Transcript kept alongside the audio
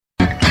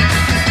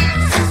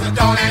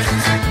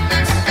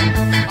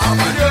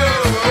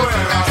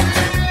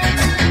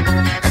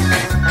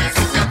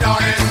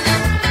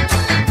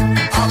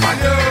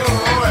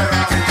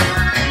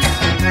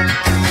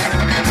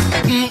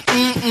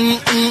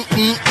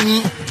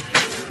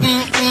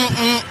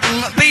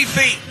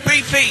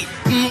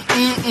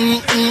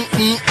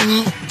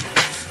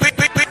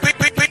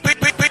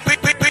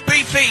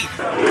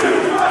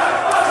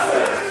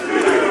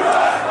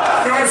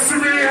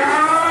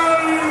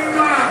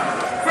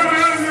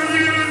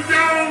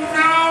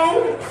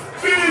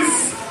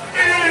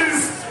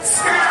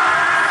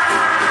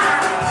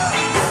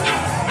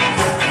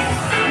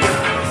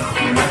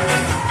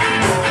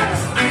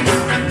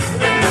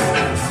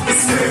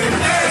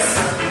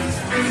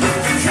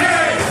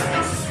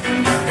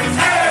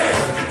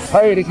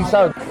Hey, Ricky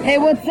Sound. Hey,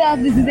 what's up?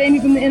 This is Amy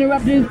from The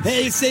Interrupters.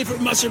 Hey, Safe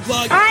from Mustard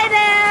Plug. Hi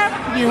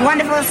there, you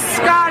wonderful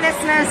Scar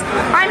listeners.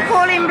 I'm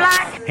Pauline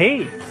Black.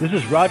 Hey, this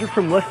is Roger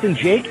from Less Than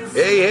Jake.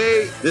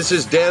 Hey, this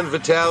is Dan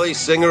Vitale,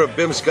 singer of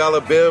Bim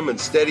Scala Bim and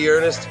Steady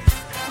Ernest.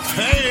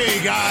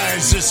 Hey,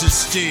 guys, this is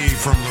Steve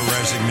from The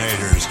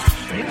Resignators.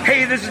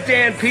 Hey, this is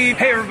Dan P.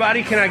 Hey,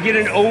 everybody, can I get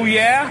an oh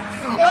yeah?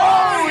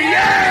 Oh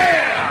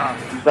yeah!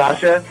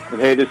 Sasha,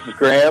 and hey, this is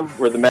Graham.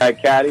 We're the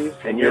Mad Caddies,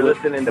 and you're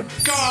listening to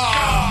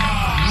God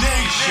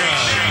Nation.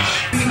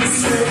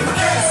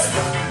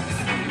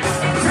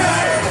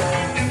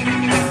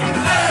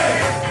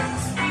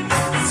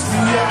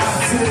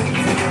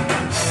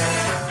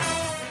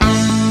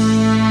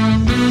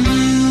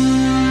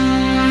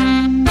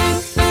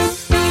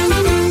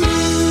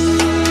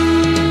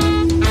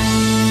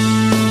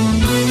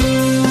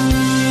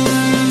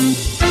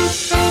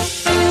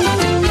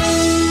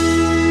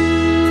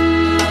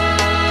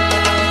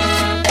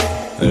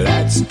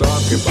 Let's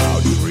talk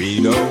about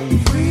freedom.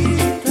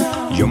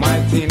 You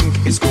might think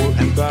it's cool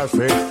and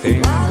perfect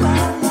thing,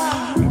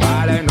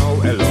 but I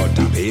know a lot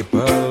of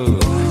people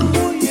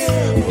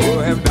who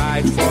have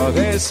died for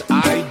this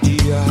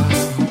idea.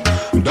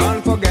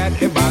 Don't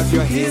forget about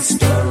your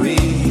history.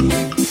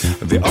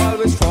 They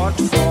always fought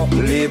for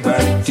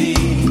liberty,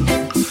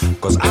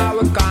 'cause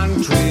our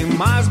country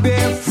must be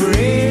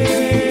free.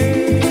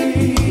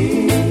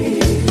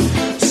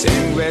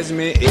 Sing with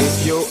me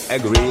if you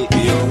agree.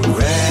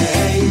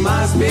 Ukraine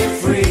must be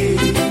free.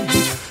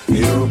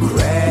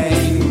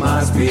 Ukraine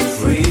must be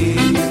free.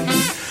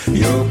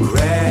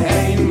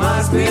 Ukraine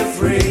must be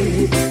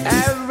free.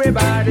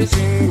 Everybody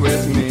sing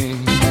with me.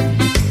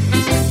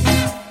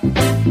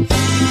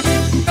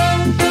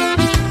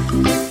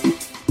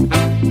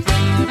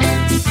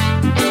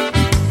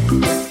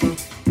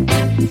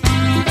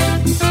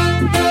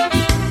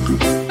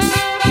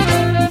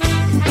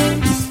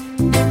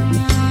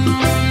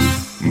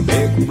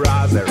 Big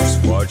Brother's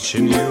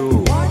watching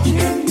you.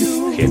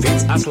 He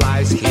feeds us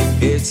lies, he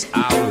eats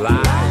our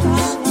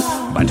lives.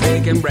 But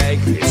we can break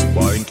his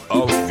point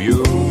of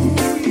view.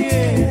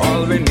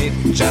 All we need,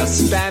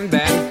 just stand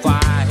and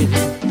fight.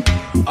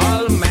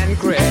 All men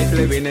create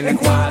living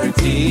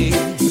inequality,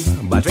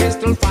 but we're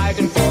still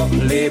fighting for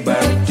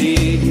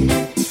liberty.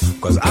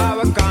 'Cause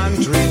our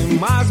country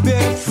must be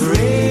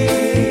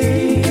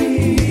free.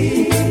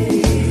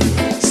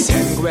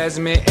 Sing with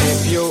me if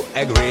you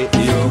agree.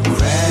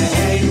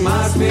 Ukraine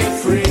must be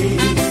free.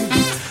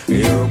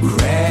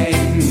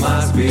 Ukraine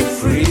must be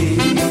free.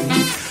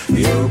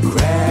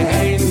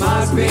 Ukraine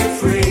must be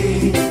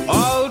free.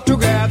 All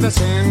together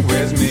sing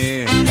with me.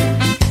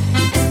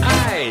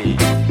 Aye.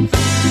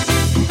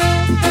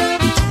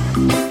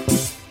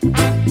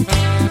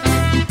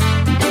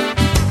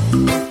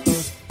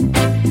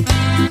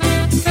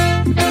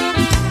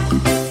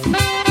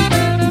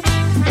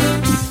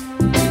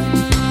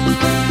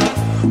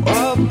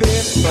 All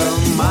people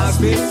must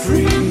be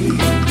free.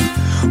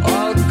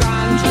 All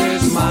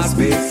countries must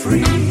be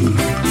free.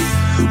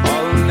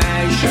 All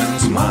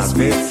nations must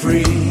be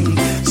free.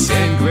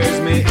 Sing with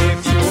me if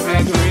you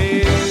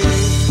agree.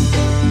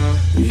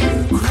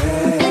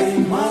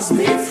 Ukraine must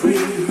be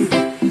free.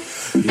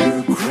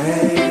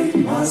 Ukraine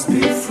must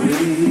be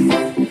free.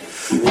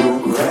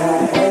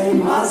 Ukraine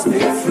must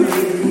be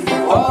free.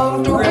 All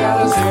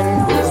together sing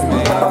with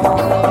me.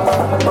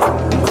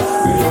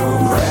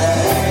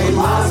 Ukraine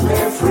must be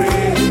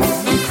free.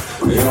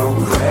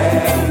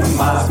 Ukraine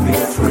must be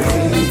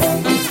free.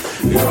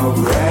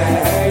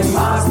 Ukraine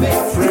must be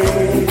free.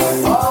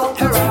 All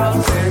around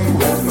sing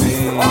with me.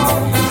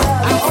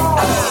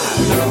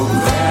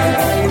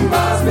 Ukraine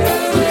must be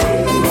free.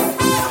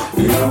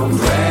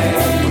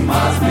 Ukraine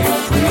must be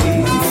free.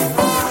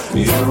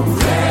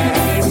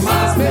 Ukraine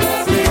must be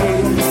free.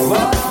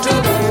 What do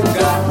we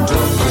got to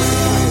do?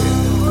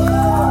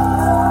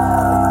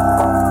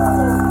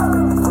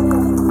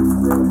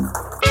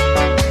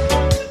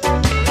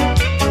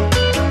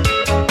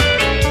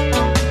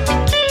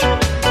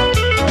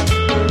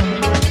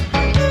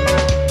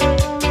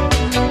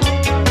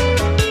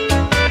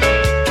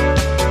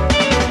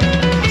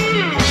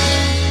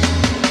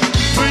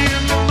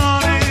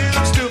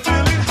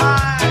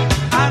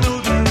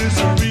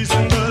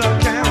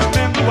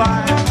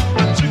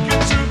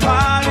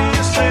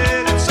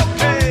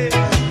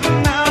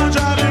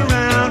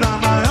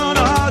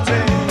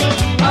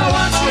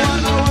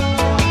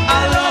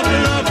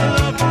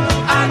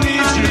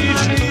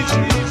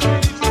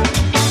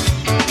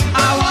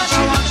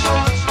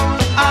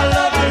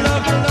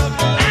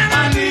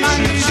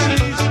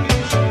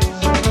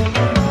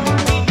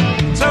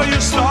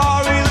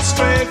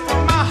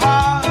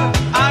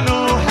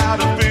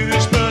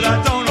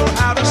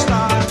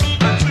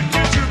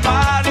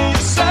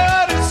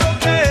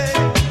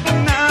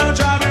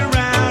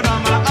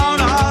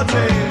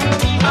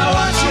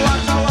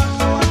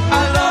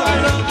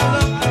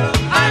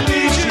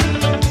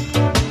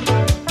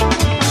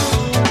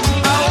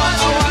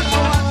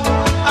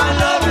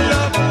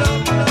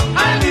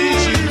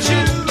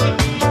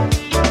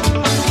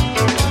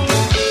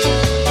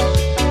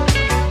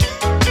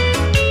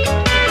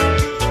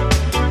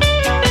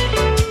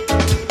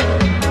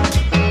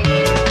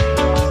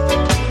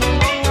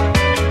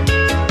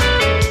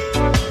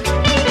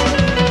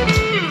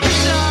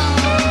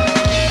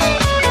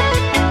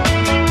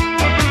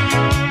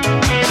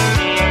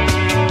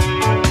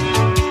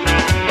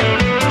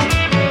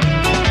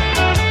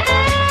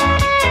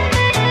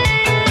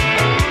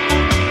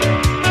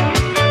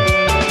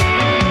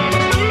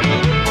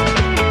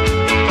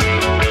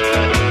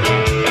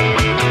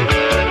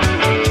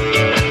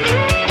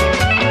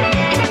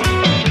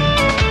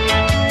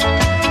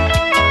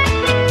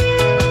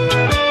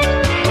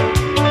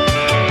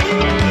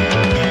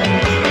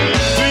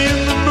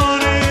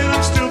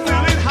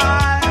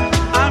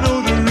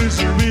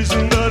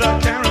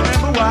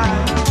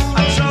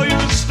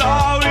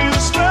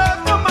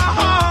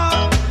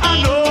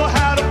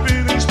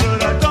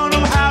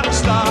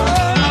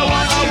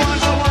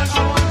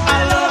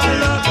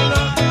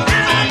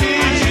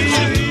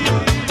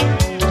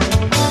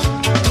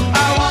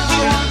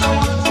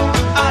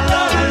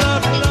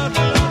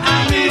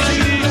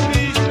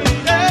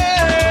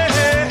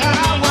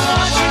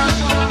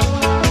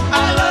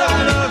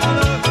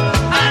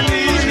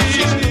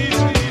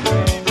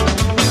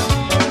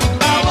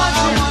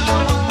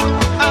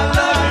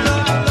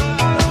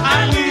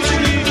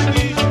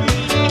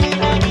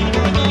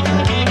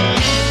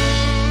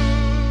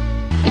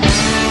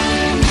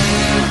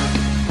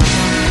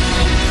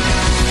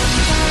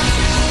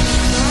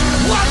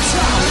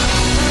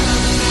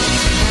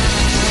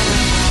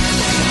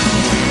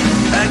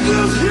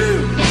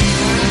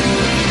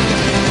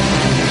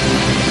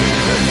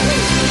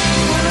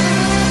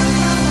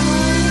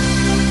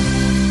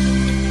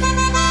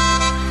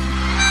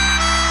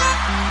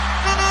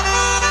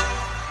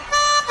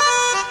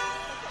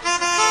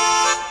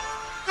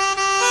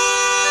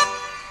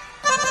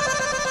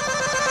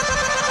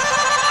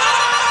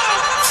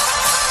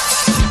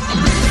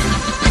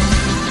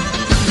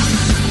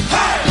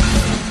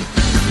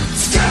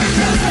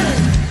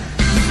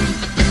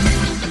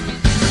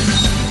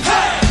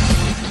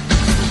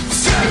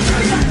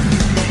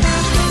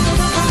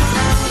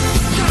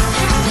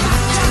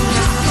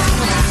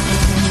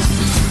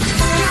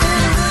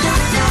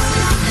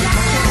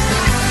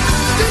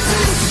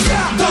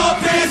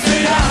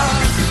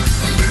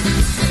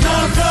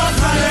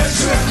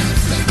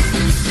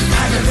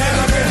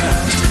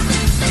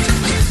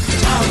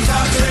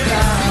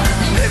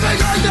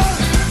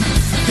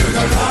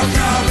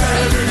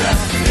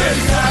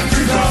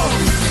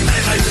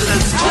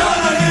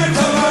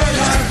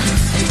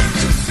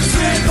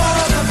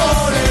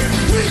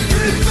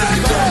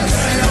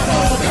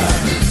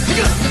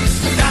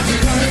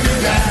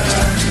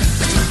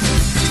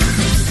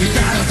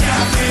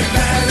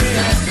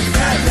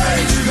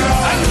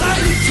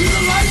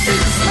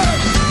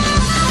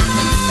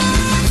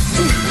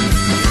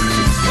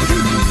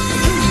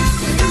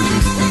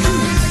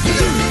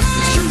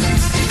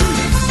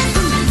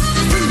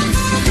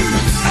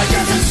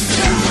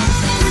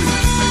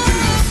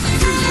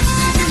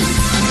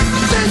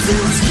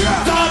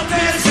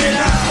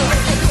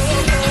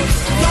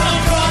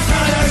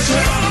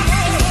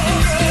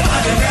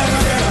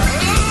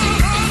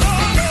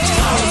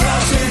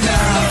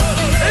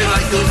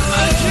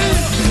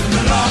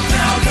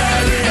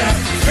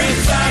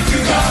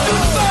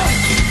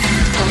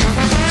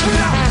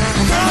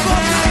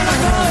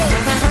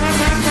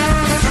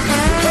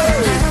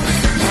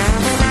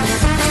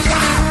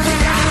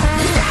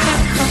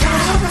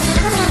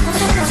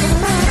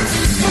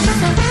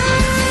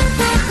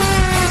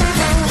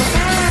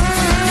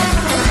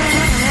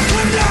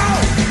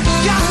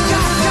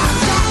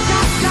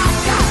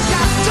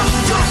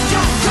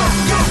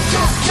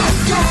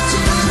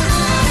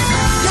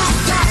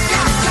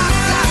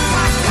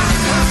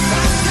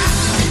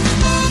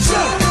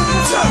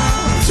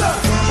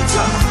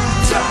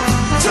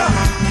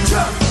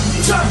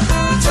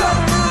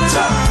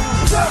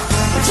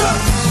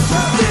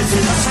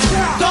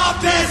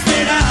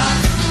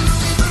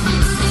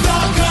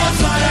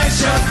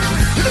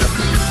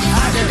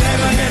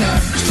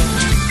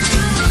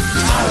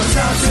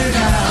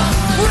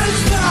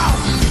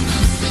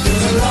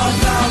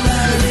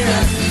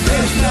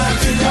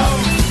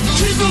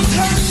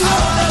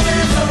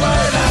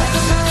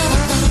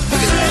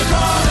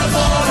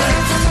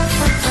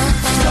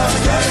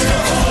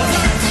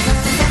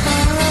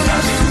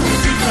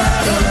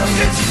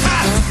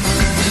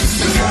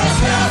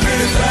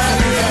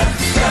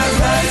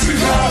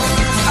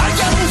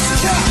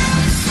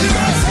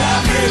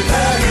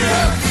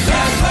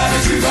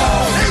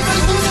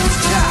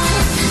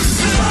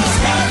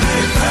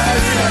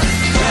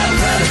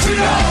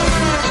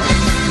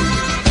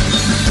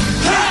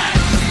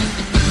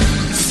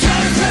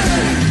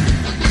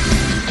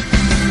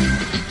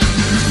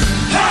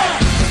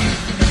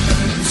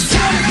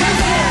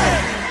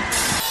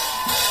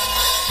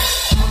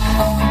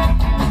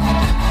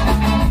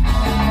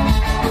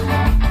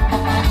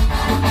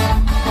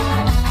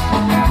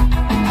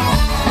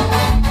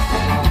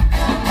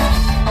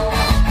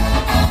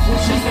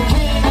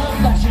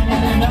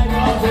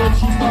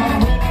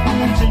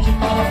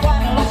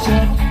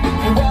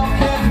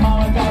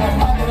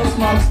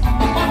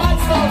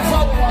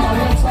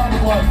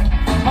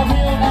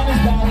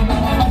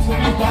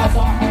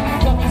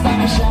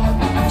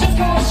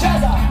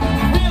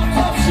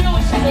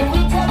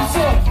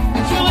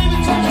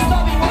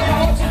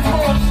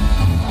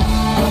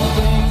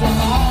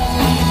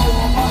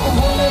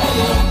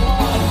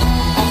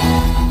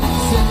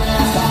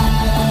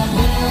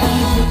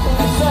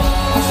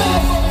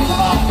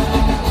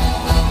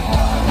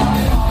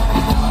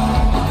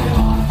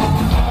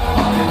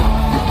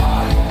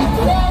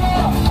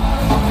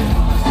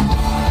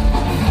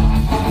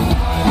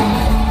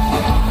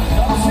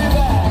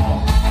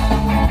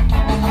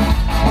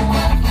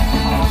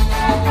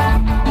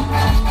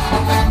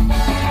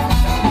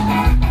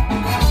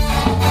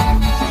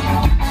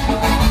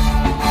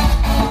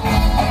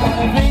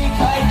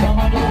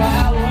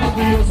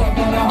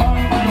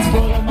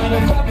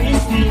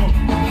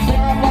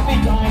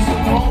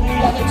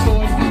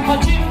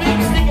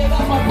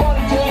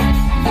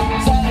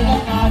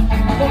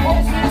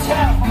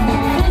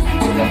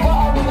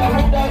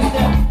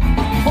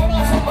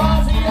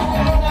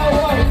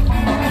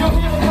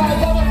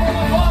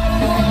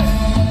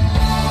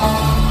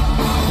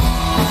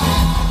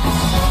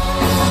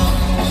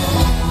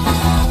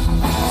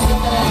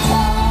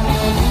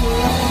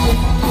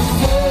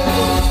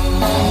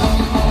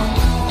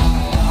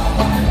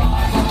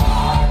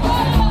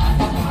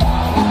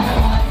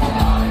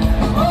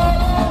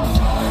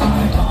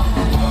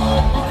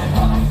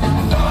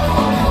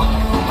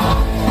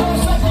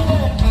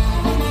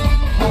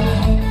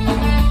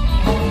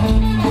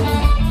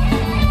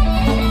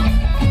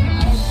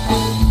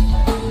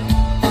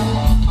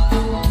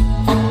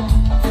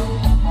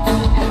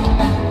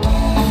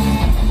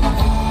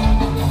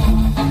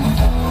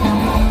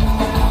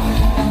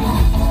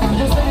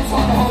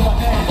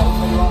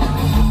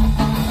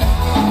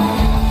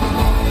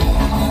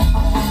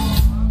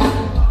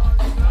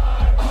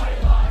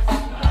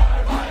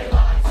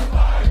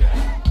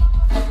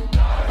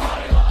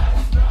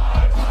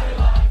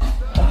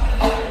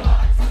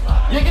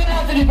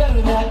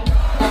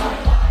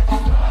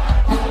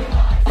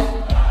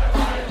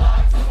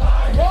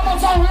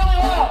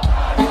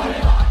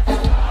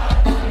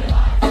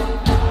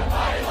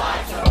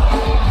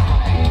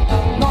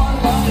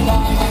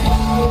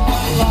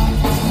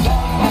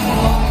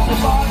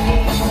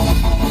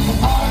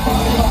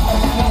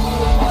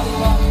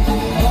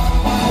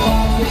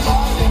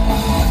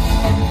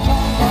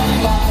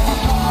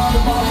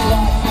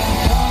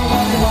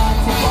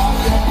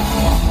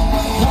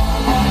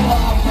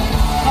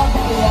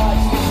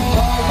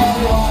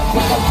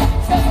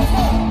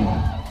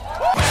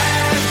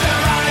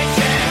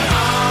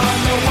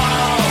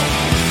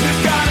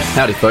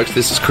 Howdy folks,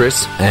 this is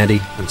Chris,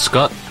 Andy and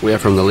Scott. We are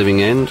from The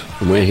Living End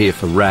and we're here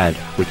for RAD,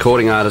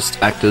 recording artists,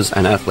 actors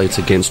and athletes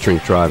against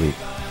drink driving.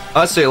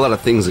 I see a lot of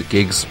things at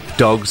gigs,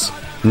 dogs,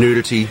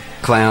 nudity,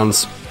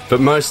 clowns, but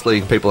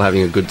mostly people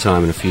having a good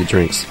time and a few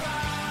drinks.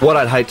 What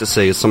I'd hate to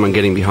see is someone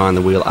getting behind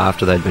the wheel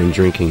after they've been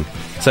drinking.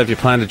 So if you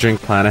plan to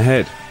drink, plan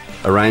ahead.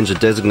 Arrange a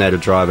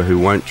designated driver who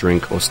won't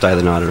drink or stay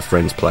the night at a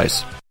friend's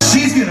place.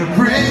 She's gonna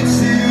break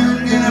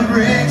soon, gonna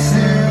break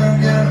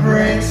soon, gonna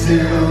break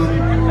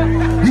soon.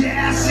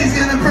 Yeah, she's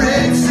gonna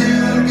break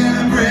soon,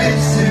 gonna break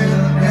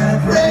soon,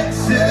 gonna break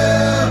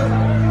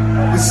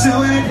soon. With so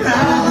many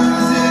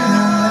problems in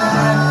her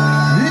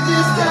life, it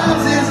just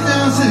comes as no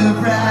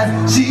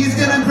surprise. She's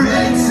gonna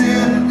break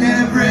soon,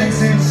 gonna break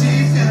soon,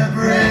 she's gonna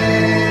break.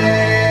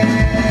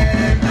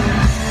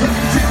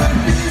 Welcome to a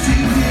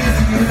busy,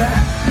 busy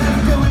life. I'm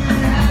going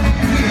around and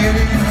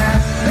getting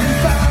out and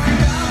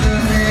following all the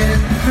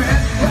latest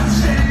trends. While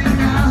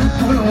sharing all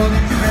her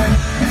holy thread.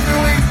 In the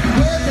weeks,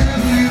 what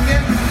have you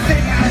been?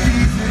 Think I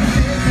see some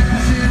shit that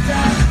should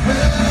die.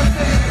 Her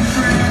favorite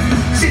friend.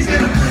 She's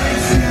gonna break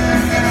soon,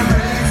 gonna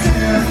break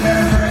soon.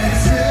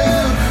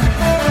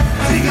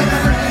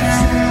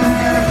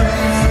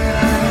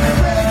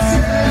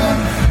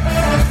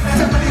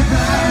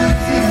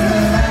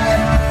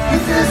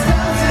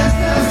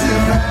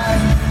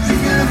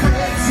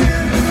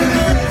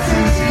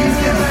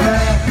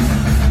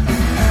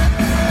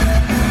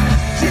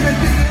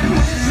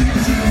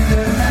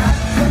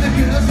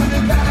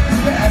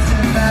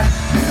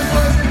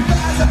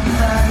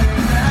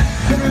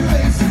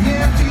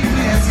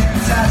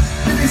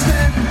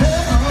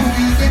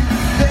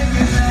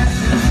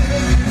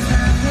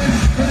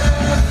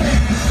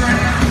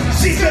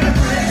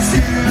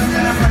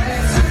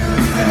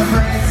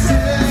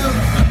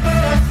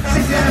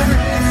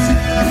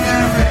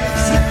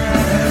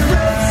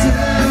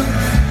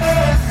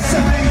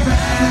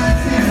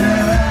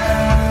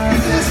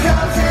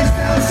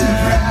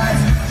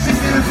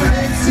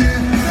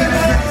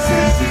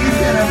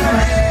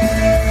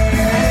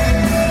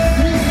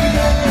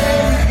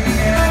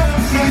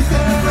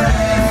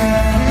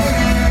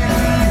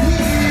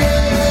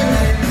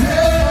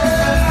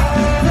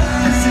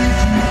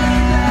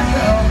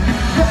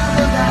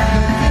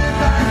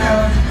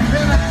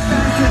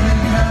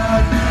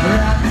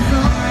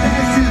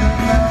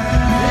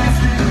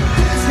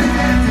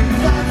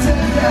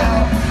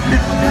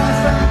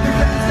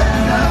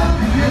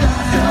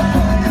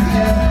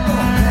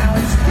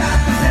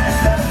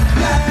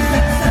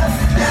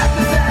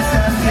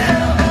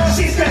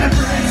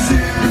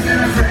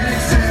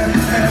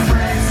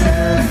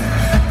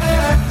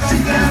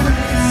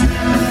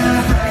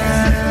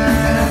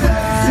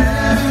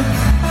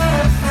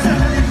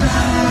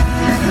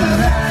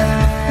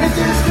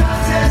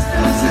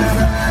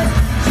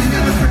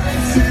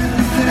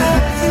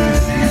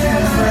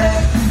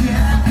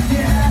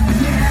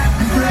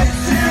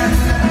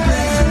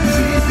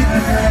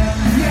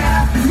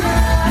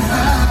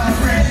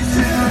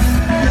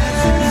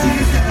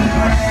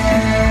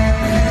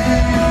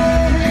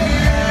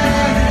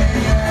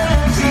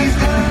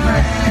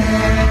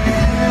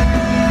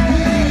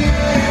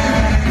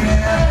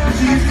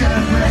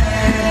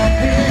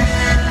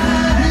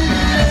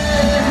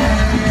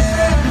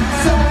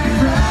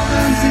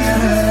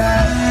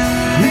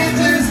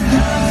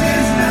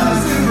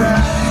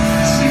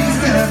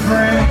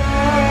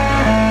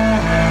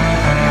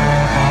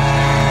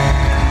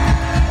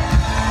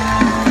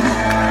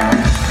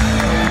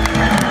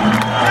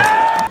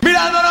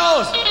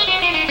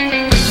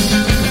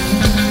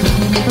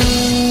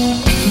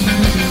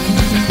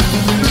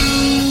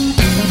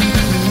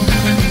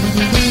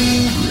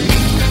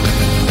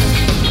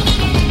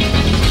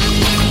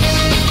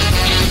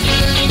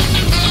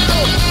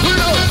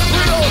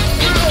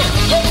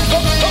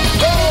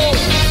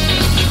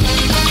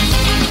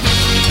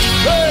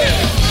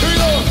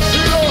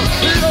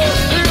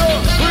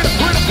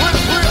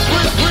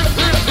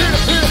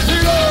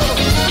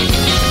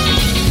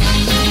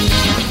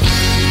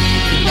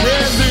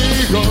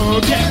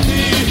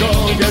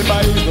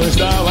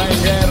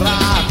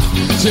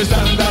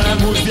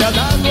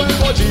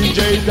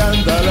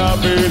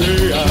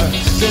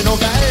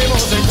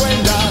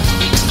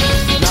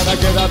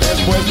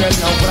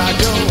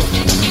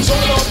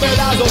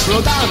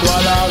 flotando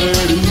a la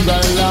deriva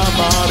en la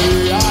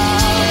marea.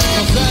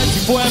 No sé si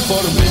fue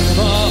por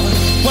miedo,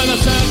 puede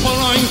ser por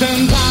no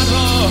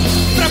intentarlo.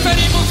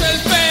 Preferimos el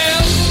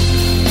pez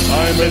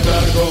a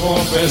inventar cómo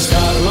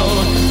pescarlo.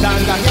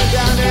 Tanta gente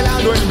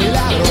anhelando el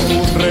milagro,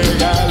 un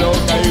regalo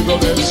caído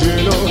del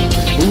cielo,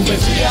 un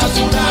mesías,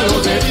 una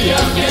lotería,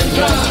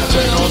 mientras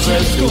se nos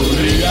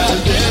escurría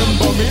el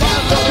tiempo,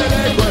 mirando de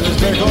lejos el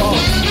espejo,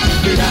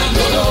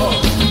 mirándolo,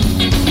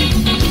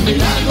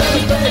 mirando el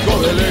espejo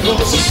de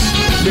lejos,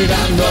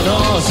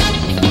 mirándonos.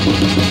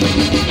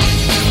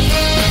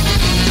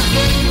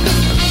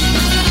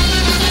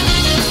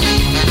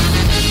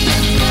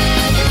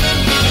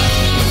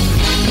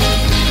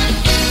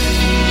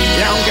 Y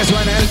aunque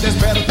suene el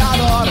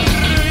despertador,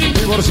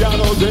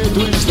 divorciados de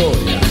tu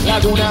historia,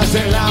 lagunas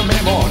en la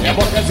memoria,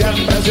 porque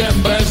siempre,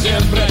 siempre,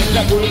 siempre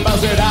la culpa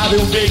será de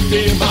un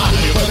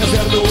victimario. Puede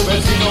ser tu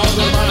vecino,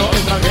 tu hermano,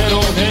 extranjero,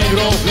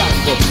 negro,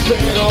 blanco,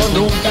 pero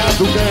nunca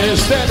tú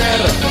quieres tener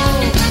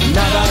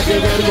nada que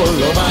ver con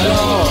lo malo.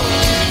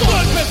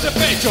 Golpes de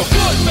pecho,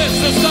 golpes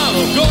de estado,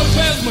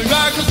 golpes muy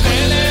bajos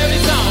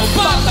televisados,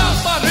 patas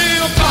para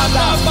arriba,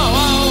 patas para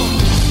abajo,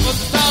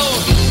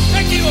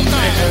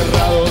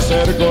 Errados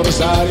ser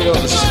corsarios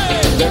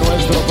de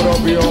nuestro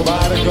propio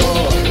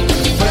barco,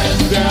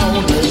 frente a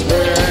un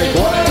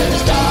espejo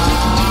estás,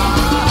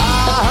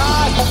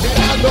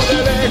 mirando de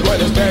lejos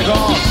el espejo,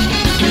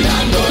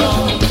 mirándolo,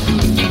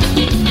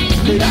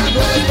 mirando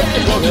el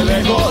espejo de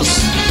lejos,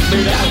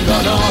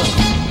 mirándonos.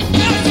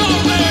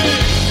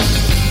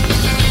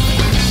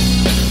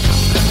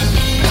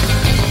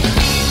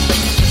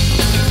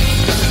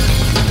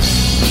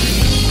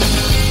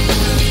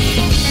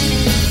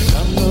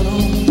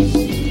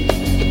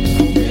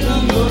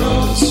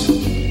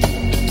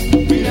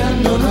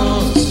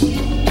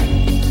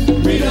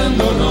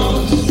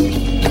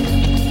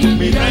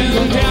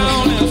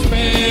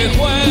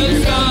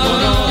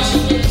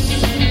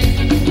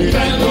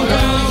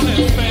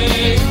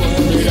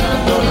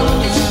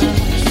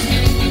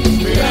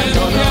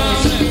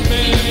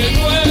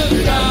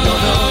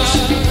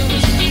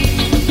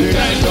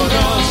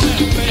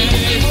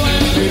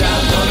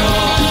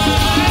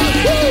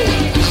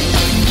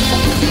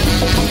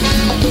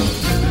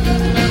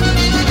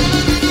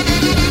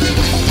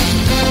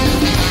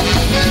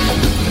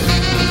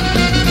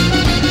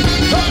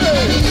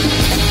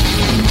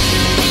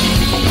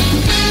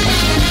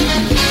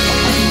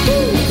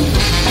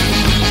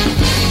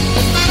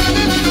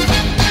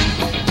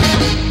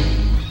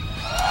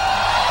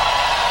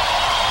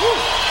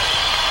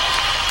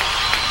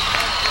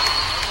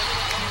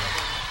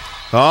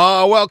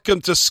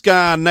 Welcome to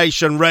Ska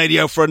Nation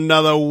Radio for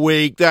another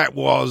week. That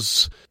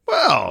was,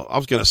 well, I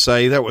was going to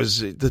say that was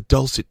the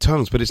dulcet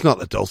tones, but it's not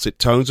the dulcet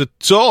tones at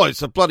all. It's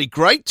the bloody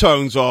great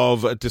tones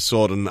of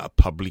Desorden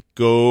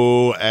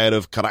Publico out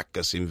of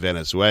Caracas in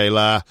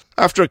Venezuela.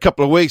 After a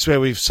couple of weeks where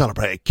we've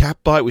celebrated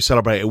Catbite, we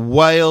celebrated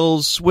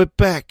Wales, we're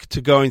back to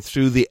going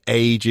through the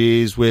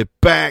ages. We're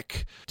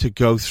back to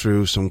go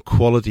through some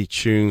quality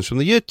tunes from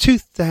the year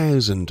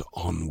 2000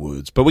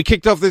 onwards. But we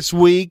kicked off this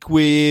week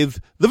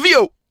with The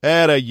View.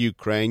 Out of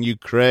Ukraine.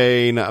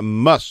 Ukraine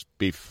must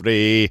be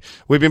free.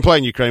 We've been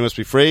playing Ukraine Must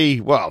Be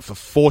Free, well, for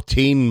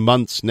 14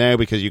 months now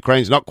because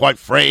Ukraine's not quite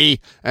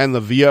free. And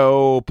the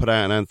VO put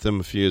out an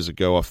anthem a few years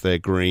ago off their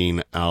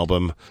Green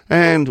album.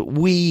 And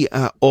we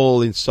are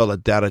all in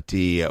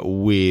solidarity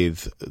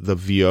with the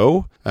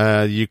VO.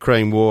 The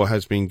Ukraine war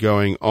has been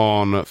going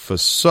on for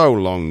so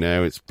long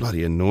now. It's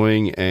bloody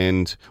annoying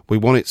and we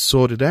want it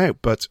sorted out.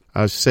 But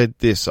I've said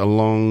this a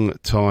long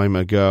time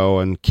ago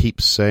and keep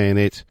saying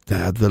it.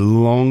 The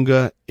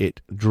longer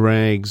it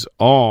drags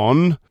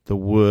on, the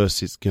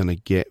worse it's going to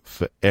get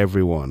for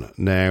everyone.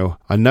 Now,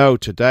 I know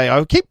today,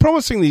 I keep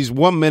promising these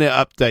 1 minute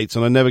updates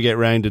and I never get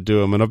round to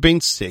do them. And I've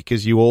been sick,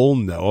 as you all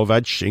know. I've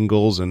had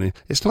shingles and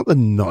it's not the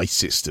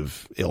nicest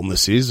of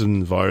illnesses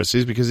and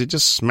viruses because it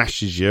just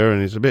smashes you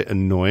and it's a bit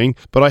annoying.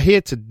 But I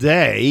hear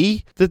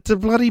today that the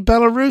bloody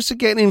Belarus are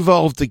getting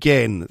involved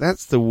again.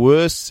 That's the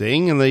worst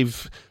thing. And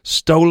they've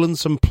stolen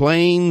some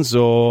planes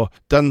or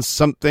done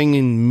something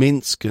in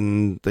Minsk,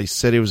 and they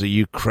said it was a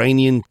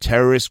Ukrainian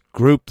terrorist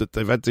group that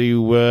they've had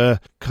to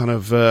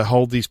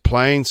hold these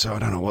planes. So I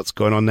don't know what's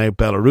going on now.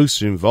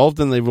 Belarus are involved,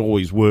 and they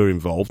always were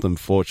involved,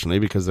 unfortunately,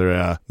 because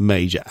they're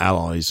major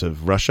allies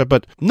of Russia.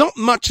 But not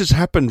much has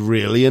happened,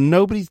 really, and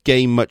nobody's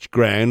gained much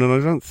ground, and I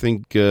don't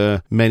think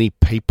many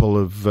people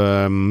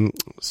have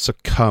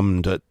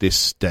succumbed at this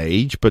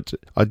stage. But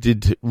I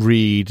did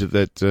read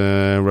that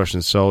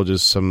Russian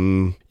soldiers,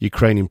 some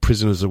Ukrainian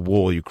prisoners of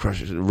war,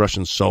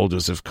 Russian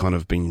soldiers have kind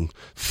of been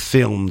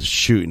filmed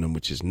shooting them,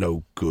 which is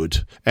no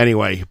good.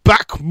 Anyway,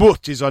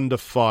 Bakhmut is under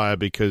fire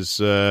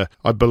because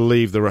I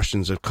believe the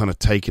Russians have kind of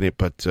taken it,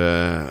 but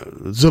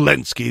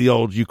Zelensky, the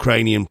old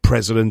Ukrainian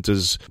president,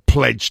 has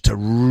pledged to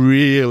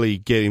really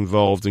get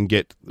involved and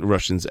get the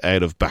Russians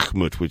out of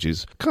Bakhmut, which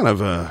is kind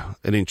of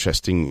an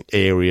interesting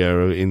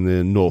area in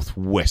the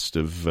northwest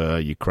of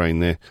Ukraine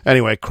there.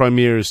 Anyway,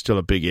 Crimea is still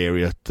a big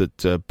area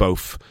that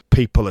both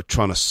people are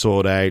trying to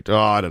sort out.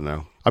 I don't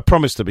know. I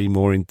promise to be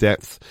more in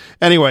depth.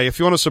 Anyway, if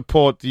you want to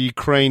support the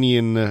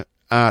Ukrainian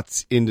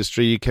arts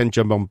industry, you can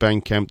jump on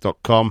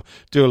bandcamp.com,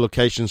 do a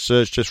location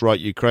search, just write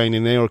Ukraine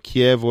in there, or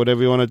Kiev, or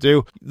whatever you want to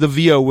do. The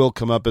VO will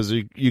come up as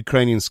a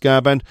Ukrainian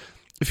ska band.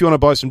 If you want to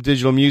buy some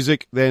digital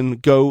music, then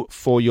go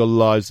for your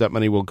lives. That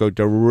money will go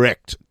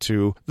direct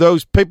to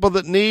those people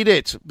that need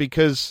it,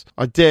 because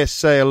I dare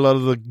say a lot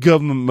of the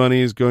government money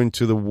is going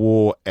to the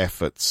war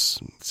efforts.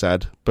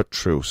 Sad, but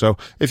true. So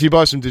if you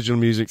buy some digital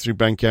music through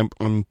Bandcamp,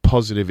 I'm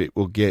positive it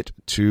will get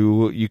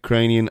to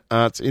Ukrainian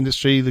arts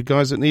industry, the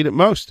guys that need it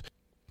most.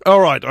 All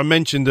right, I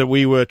mentioned that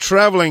we were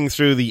travelling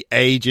through the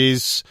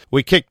ages.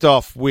 We kicked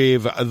off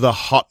with the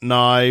Hot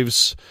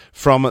Knives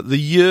from the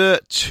year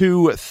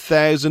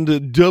 2000,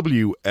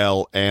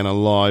 WLN, a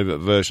live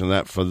version of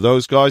that for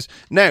those guys.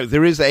 Now,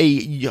 there is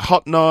a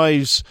Hot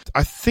Knives,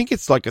 I think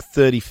it's like a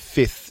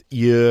 35th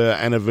year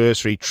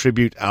anniversary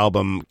tribute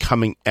album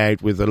coming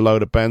out with a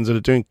load of bands that are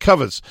doing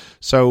covers.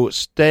 So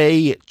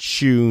stay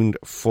tuned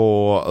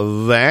for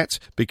that,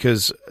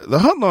 because the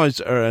Hot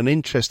Knives are an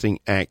interesting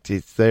act.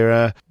 They're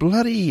a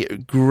bloody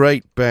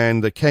great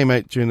band that came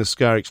out during the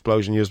Ska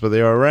Explosion years, but they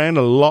are around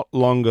a lot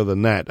longer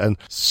than that. And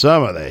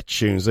some of their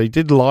tunes, they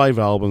did live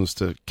albums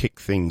to kick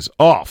things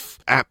off.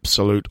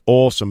 Absolute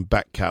awesome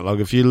back catalogue.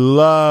 If you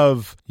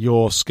love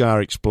your Ska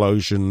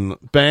Explosion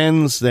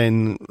bands,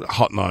 then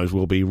Hot Knives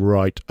will be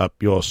right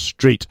up your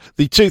street.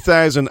 The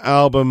 2000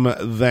 album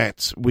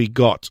that we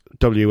got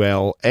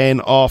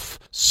WLN off,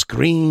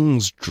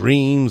 Screams,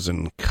 Dreams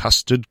and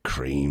Custard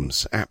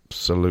Creams.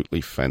 Absolutely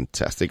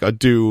fantastic. I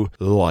do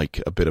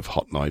like a bit of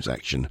Hot Knives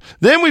action.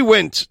 Then we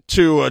went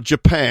to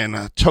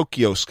Japan,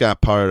 Tokyo Ska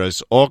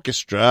Pirates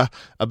Orchestra,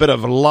 a bit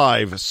of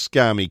live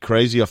Ska Me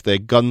Crazy off their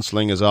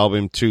Gunslingers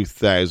album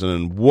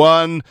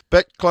 2001.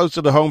 Bet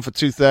closer to home for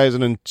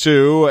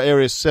 2002,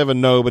 Area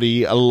 7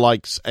 Nobody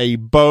Likes a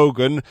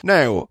Bogan.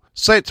 Now,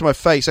 Say It to My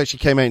Face actually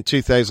came out in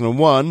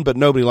 2001, but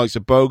Nobody Likes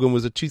a Bogan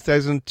was a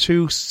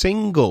 2002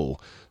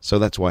 single. So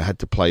that's why I had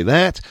to play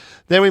that.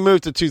 Then we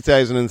moved to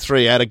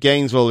 2003 out of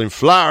Gainesville in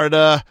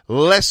Florida.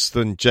 Less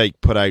Than Jake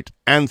put out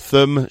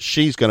Anthem.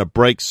 She's going to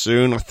break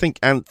soon. I think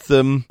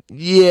Anthem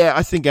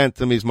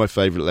is my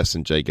favourite Less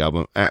Than Jake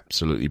album.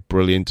 Absolutely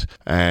brilliant.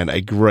 And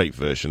a great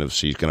version of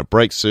She's Going to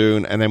Break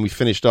Soon. And then we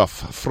finished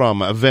off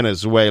from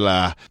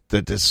Venezuela,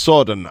 the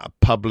Desorden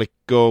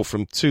Publico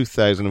from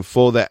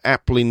 2004. They're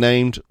aptly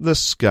named the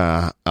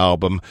Ska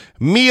album.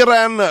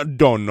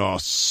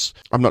 Mirandonos.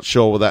 I'm not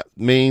sure what that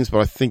means, but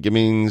I think it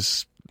means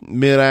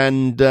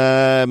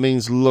Miranda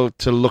means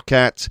to look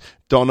at.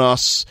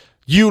 Donos,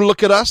 you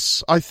look at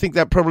us, I think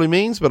that probably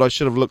means, but I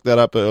should have looked that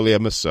up earlier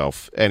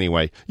myself.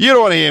 Anyway, you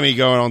don't want to hear me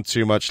going on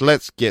too much.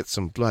 Let's get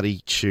some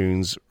bloody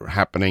tunes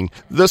happening.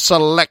 The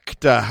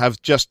Selector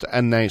have just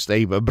announced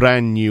a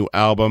brand new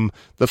album.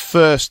 The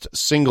first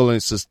single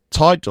is the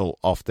title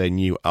of their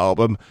new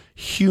album,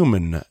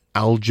 Human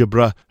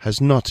Algebra,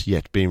 has not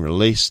yet been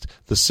released.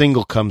 The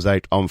single comes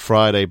out on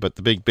Friday, but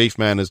the Big Beef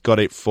Man has got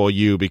it for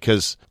you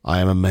because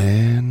I am a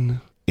man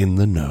in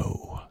the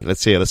know.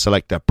 Let's hear The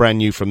Selector, brand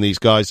new from these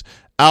guys.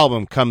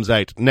 Album comes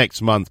out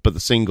next month, but the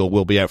single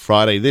will be out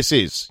Friday. This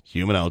is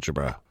Human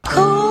Algebra.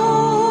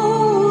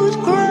 Cold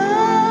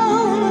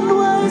ground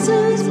was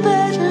his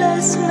bed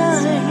last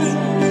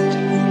night.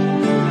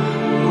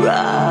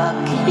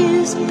 Rock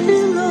his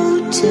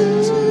pillow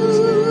too.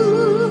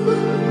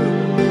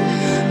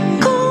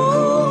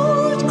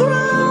 Cold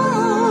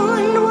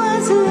ground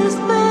was his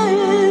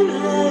bed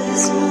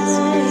last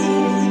night.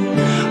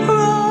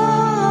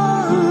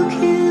 Rock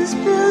his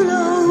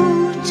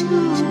pillow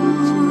too.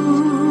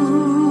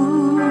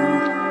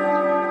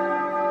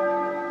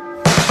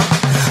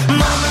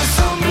 Mama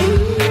so mean,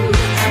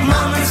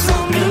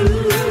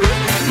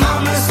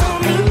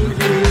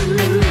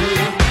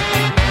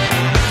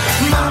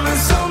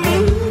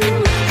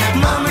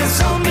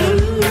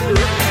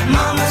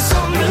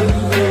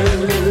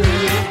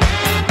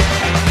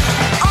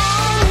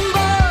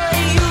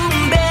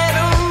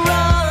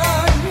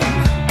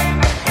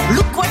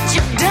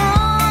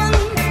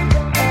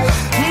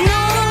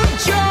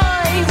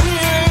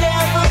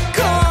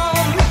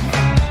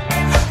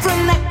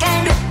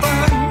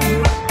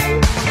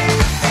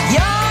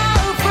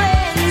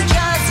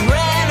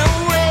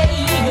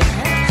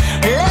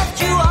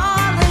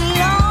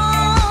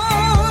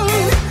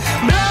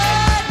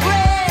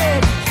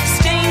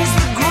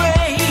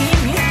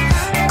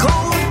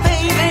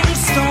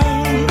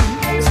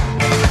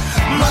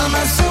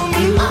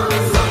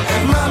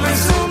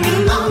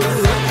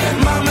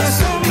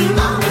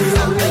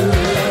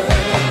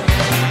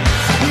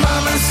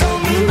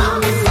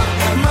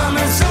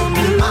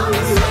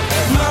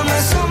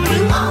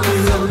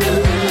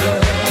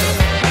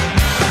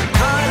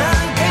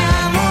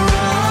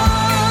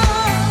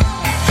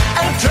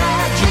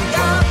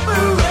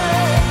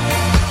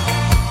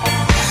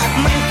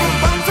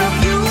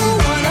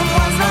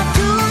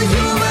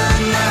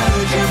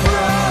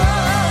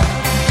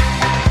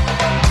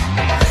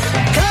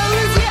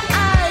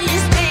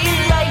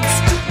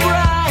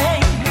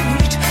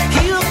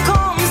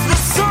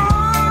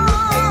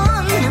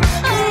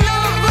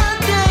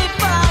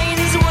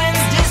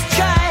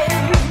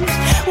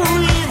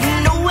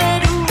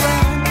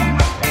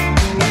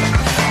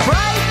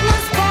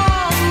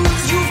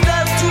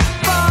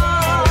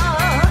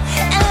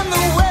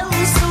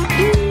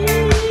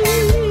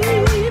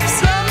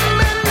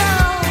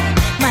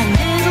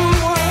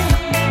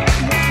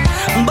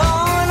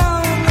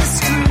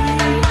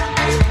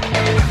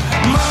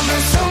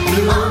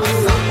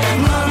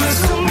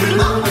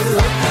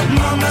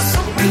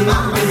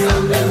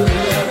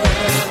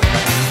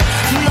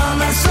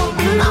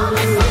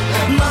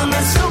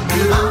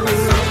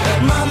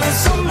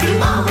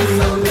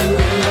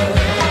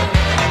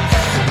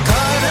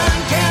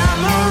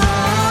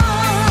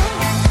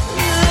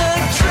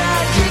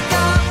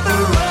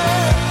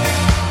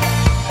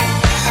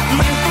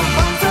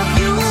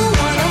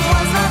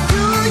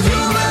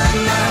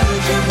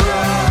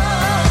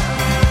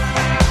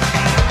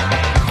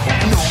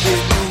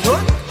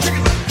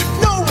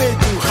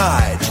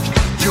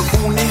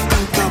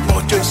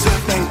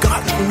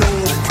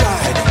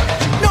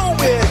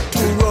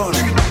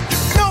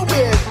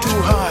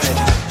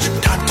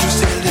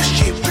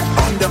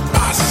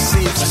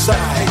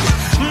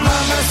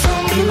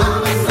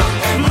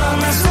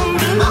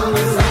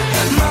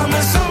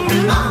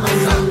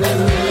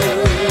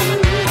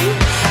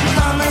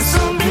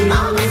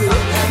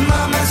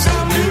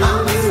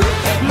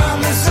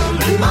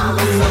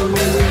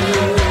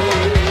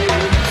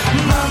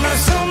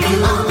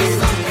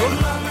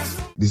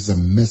 This is a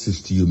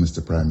message to you,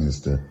 Mr. Prime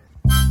Minister.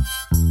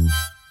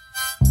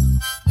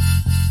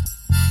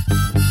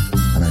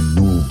 And I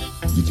know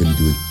you can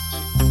do it.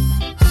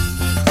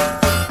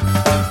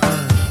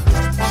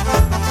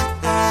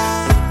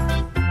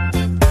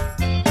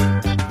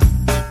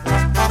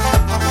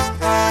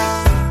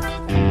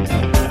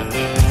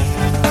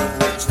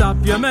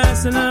 Stop your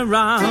messing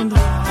around.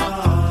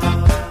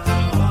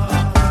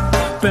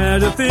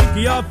 Better think of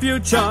your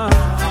future.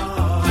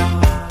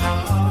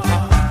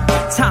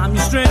 Time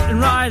you straighten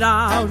right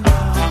out,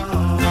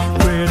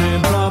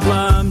 creating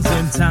problems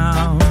in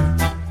town.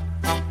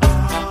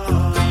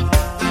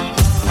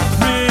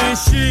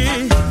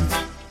 Rishi,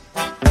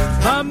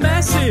 a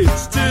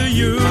message to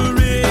you,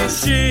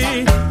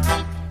 Rishi,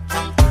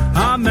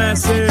 a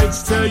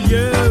message to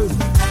you.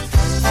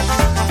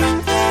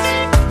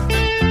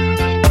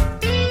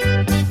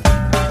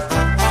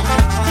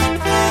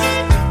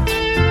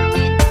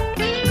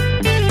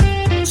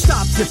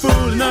 Stop your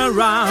fooling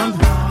around.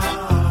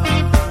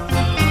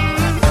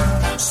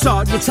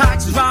 Sort your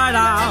taxes right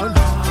out.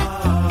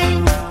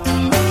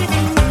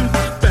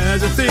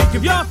 Better think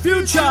of your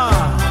future,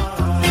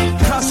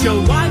 'cause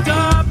you'll wind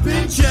up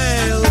in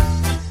jail.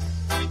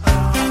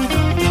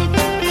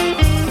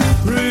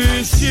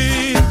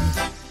 Rishi,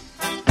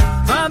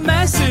 a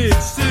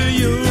message to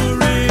you,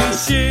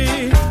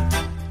 Rishi,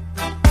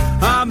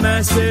 a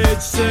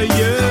message to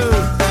you.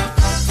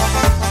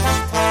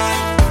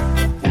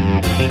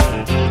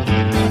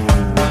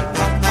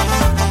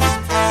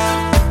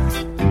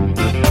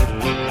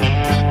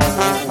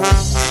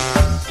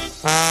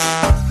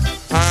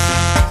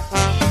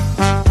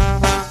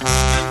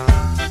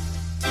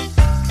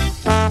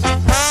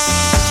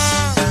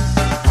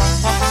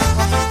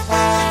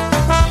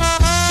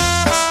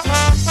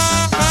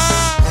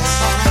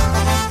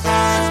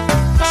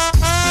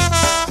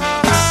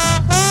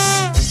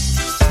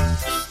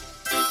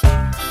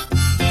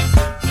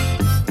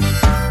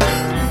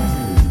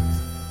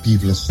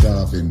 People are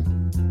starving.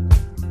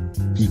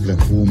 People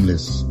are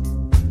homeless.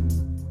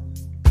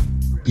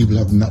 People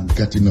have not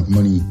got enough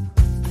money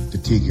to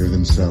take care of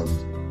themselves.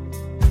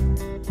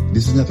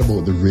 This is not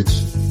about the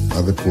rich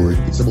or the poor.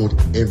 It's about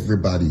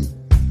everybody.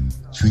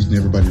 Treating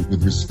everybody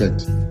with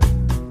respect,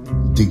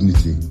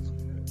 dignity.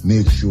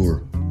 Make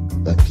sure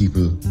that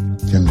people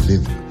can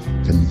live,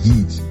 can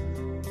eat,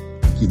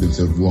 and keep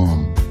themselves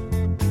warm.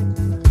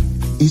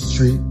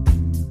 History,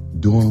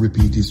 don't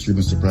repeat history,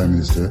 Mr. Prime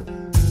Minister.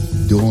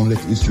 Don't let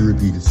history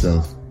repeat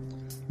itself.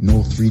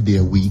 No 3-day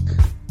week.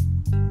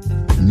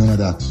 None of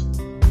that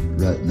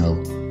right now.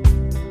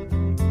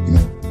 You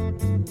know.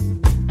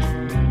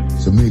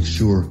 So make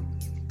sure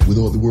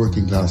without the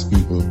working class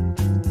people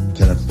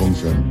cannot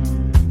function.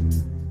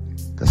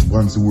 Because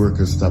once the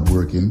workers stop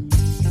working,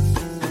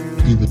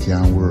 people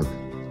can't work.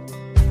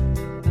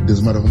 It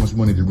doesn't matter how much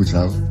money the rich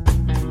have,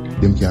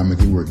 them can't make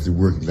it work. It's the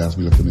working class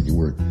will have to make it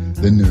work.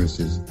 The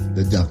nurses,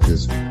 the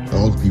doctors,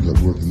 all the people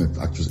that work in the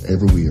factories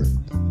everywhere,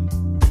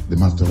 they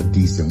must have a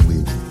decent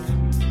wage.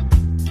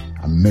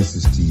 A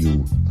message to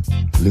you,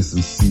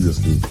 listen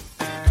seriously,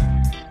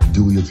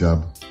 do your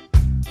job,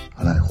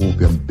 and I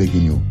hope I'm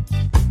begging you,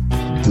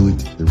 do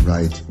it the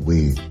right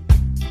way.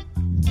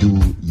 Do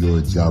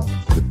your job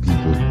for the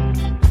people.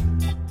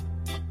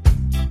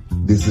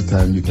 This is the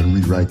time you can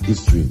rewrite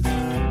history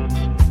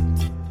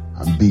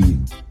and be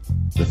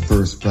the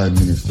first Prime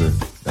Minister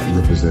that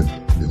represents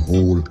the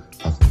whole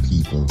of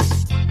people.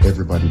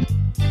 Everybody,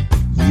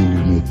 you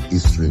will make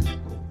history.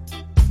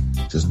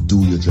 Just do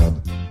your job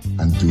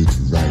and do it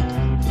right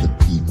for the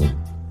people.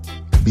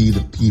 Be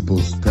the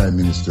people's Prime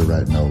Minister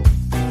right now.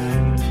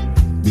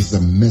 This is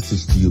a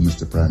message to you,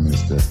 Mr. Prime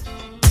Minister.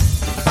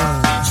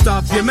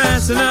 Stop your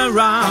messing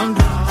around.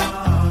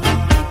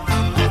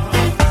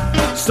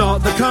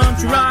 Sort the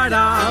country right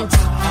out.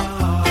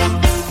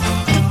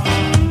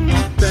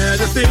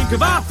 Better think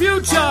of our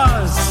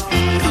futures,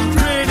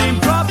 creating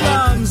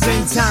problems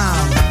in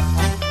town.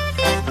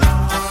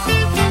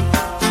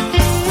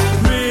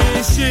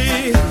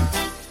 Rishi,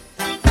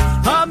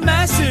 a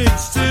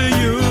message to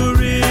you,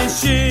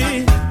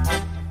 Rishi,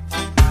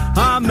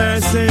 a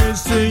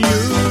message to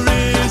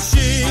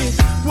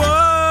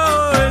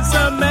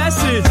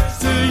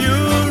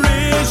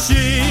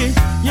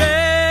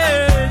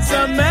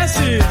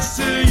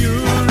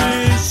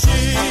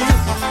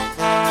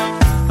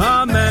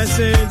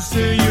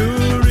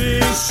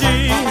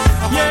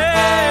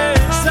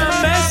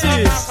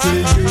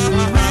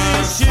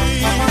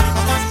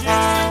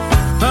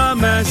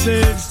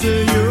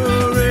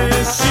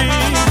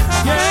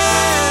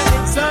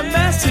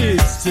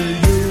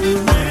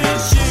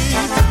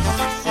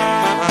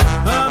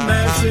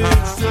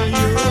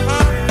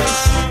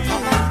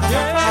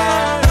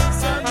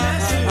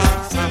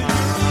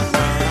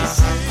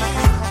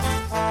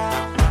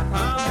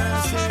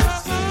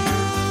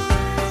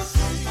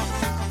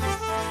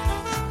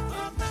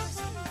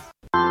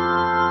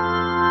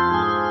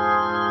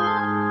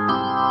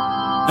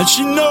And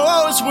she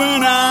knows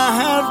when I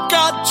have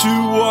got to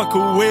walk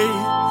away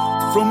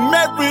from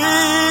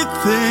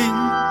everything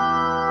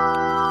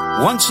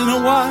once in a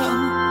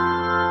while.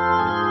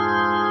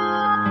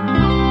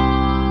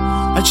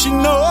 And she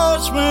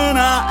knows when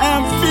I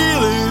am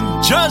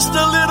feeling just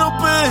a little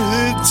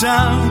bit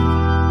down.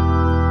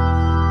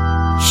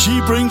 She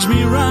brings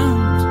me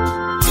round.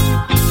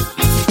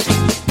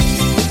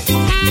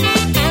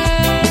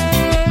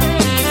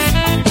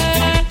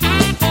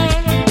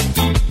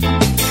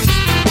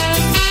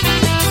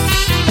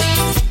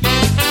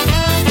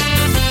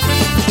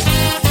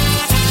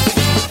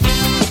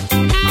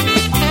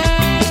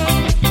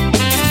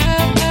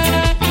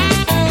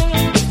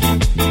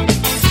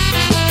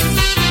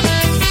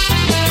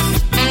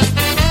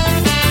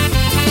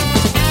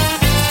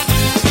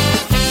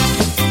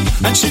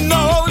 And she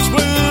knows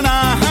when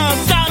I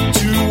have got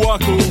to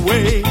walk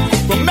away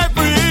from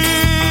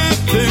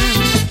everything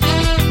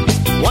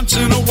once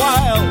in a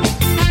while.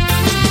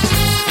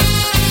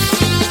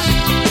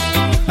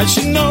 And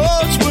she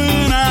knows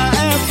when I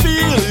am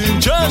feeling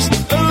just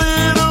a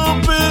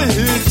little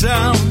bit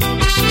down.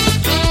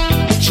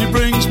 She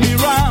brings me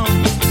round.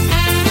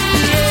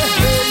 Yeah,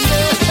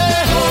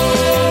 yeah,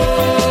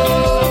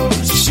 oh,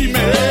 she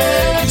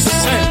makes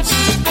sense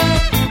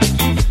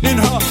in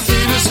her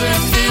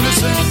innocent.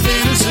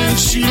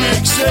 She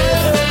makes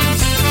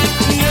sense.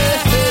 Yeah,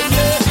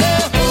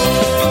 yeah,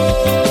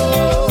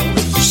 oh,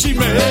 she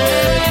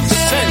makes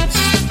sense.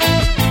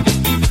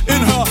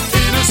 In her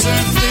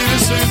innocent.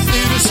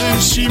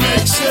 She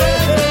makes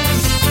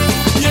sense.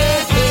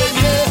 Yeah,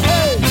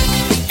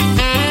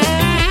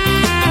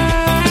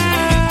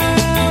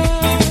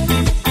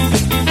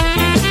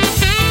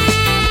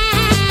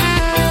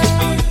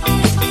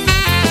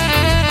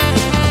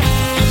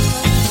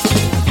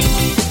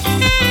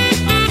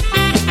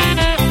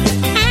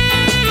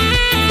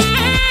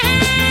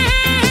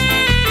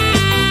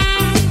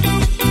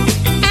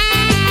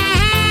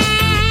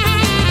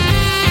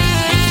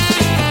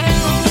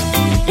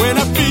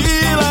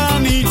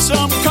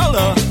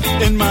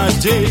 in my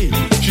day,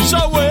 she's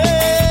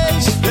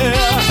always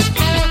there.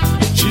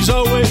 She's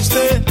always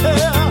there.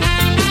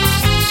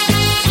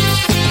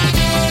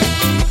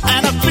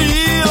 And I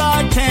feel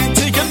I can't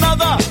take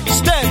another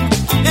step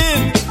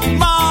in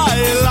my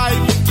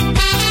life.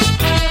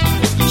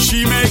 She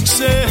makes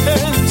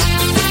sense.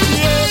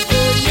 Yeah,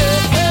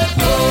 yeah,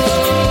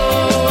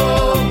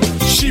 oh,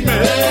 she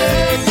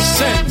makes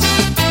sense.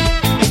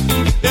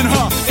 In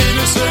her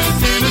innocent.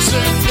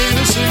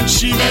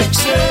 She makes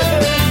sense.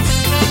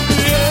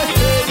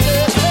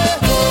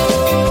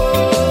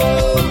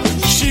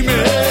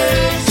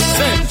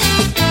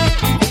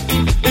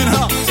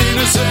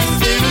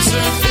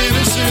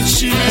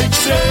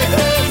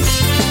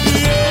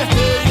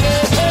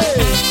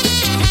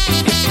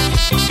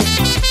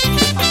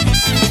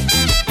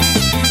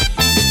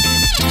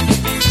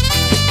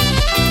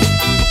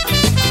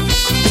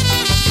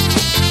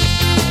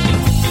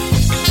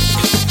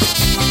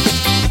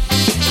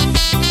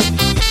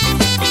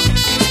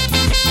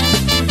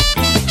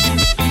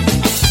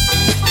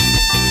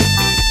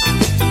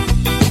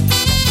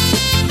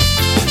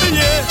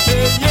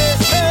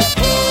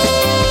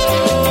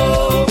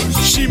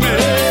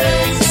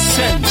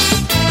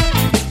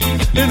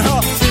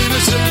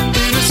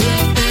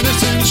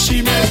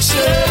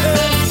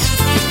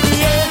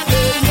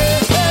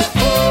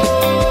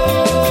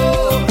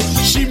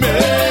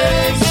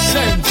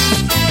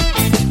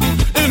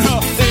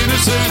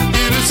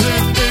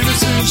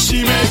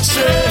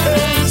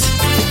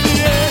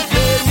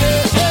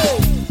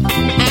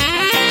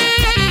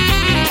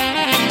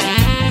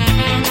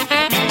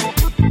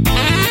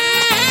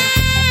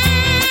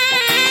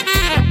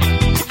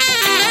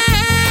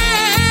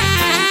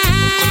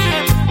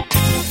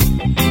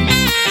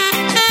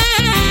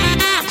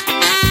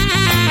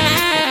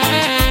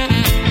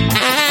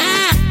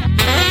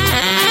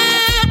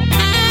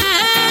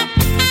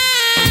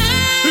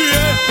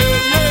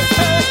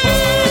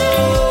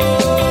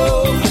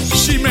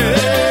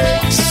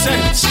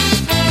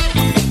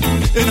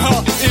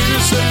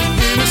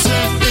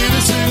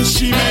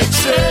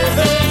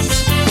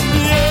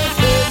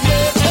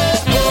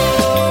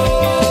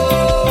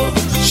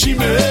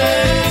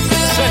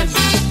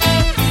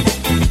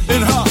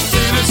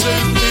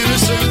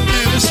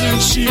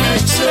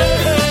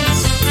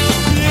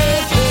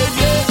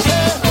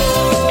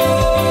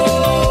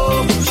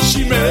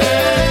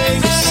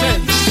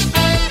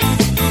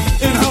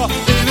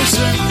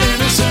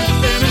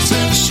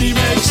 She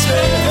makes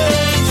sense.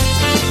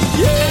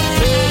 Yeah,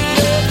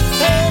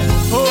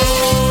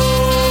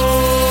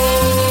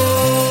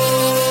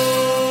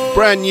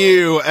 Brand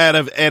new out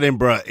of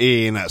Edinburgh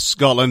in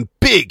Scotland.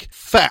 Big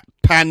Fat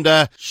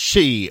Panda.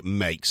 She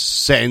makes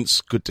sense.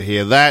 Good to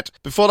hear that.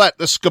 Before that,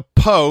 the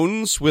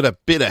Scapones with a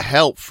bit of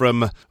help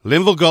from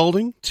Linville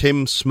Golding,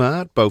 Tim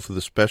Smart, both of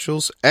the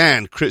specials,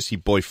 and Chrissy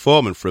Boy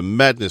Foreman from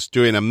Madness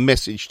doing a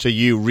message to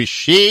you,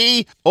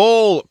 Rishi.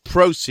 All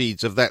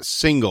proceeds of that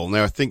single.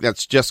 Now, I think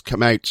that's just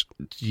come out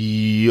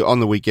on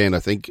the weekend, I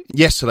think.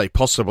 Yesterday,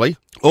 possibly.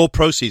 All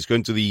proceeds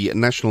going to the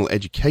National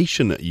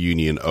Education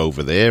Union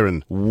over there,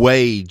 and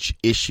wage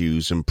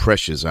issues and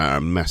pressures are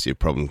a massive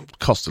problem.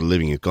 Cost of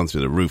living has gone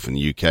through the roof in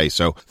the UK,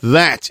 so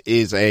that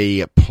is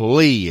a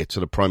plea to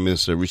the Prime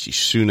Minister Rishi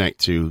Sunak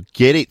to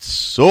get it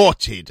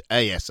sorted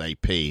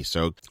ASAP.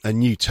 So a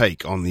new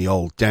take on the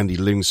old Dandy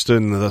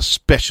Livingstone, the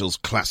Specials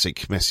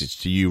classic Message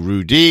to You,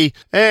 Rudy.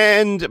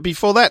 And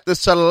before that, the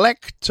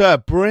Selector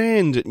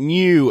brand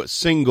new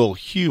single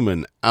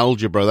Human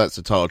Algebra. That's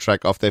the title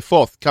track off their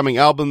forthcoming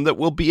album that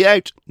will be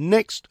out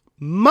next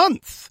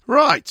month.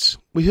 Right,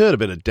 we heard a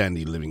bit of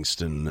Dandy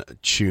Livingstone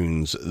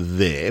tunes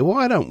there.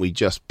 Why don't we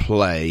just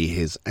play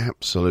his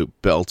absolute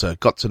belter?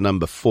 Got to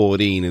number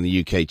 14 in the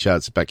UK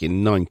charts back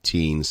in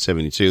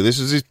 1972. This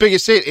was his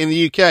biggest hit in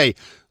the UK.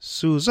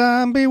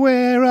 Susan,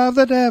 beware of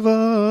the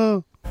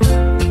devil.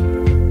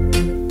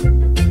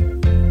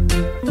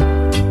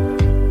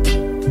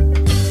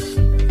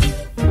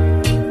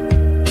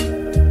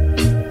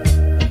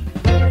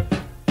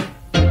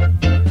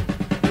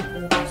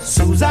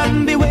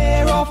 Susan,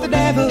 beware of the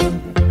devil.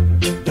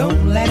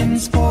 Don't let him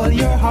spoil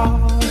your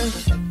heart.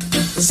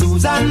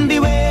 Susan,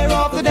 beware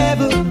of the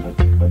devil.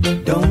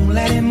 Don't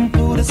let him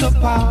put us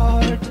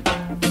apart.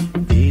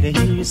 Did I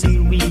hear you say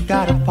we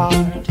got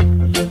apart?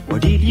 Or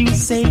did you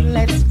say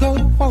let's go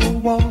for a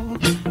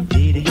walk?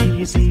 Did I hear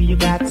you say you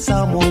got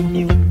someone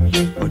new?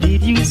 Or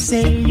did you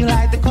say you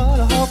like the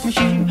color of my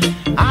shoe?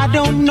 I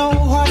don't know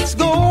what's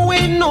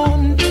going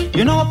on.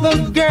 You're not the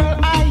girl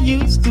I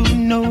used to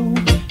know.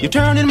 You're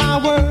turning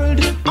my world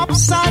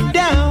upside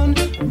down,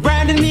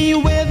 branding me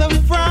with a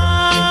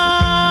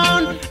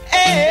frown.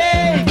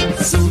 Hey,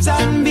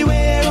 Susan,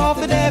 beware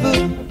of the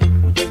devil.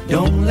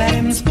 Don't let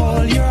him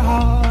spoil your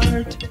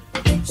heart.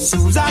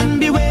 Susan,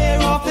 beware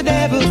of the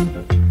devil.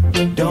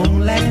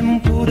 Don't let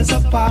him put us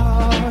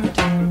apart.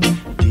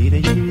 Did I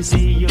hear you say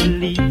you're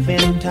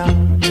leaving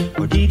town?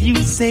 Or did you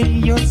say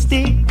you're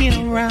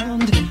sticking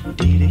around?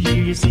 Did I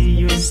hear you say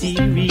you're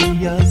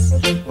serious?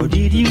 Or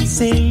did you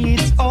say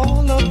it's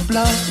all a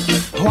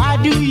bluff? Why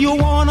do you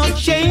wanna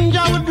change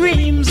our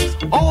dreams?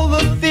 All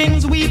the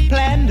things we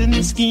planned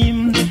and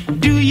schemed.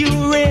 Do you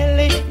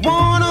really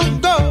wanna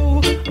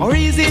go? Or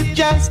is it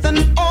just an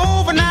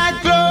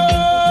overnight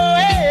glow?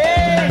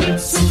 Hey,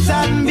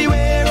 Susan,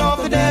 beware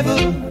of the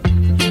devil.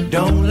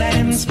 Don't let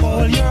him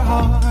spoil your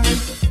heart.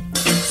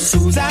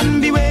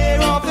 Susan,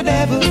 beware of the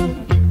devil.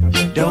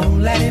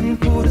 Don't let him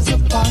put us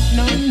apart,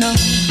 no, no.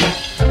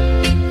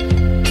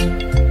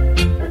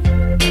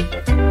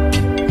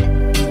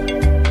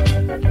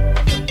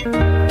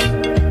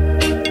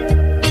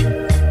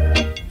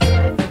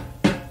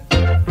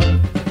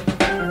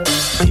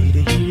 Did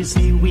I hear you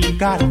say we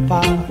got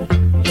apart?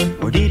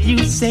 Or did you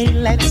say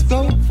let's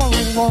go for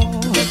a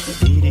walk?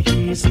 Did I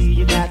hear you say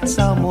you got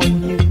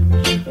someone new?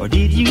 Or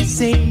did you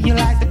say you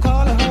like the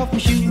color of my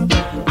shoe?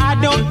 I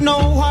don't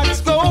know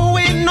what's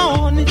going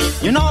on.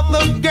 You're not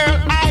the girl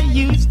I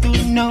used to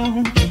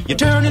know. You're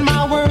turning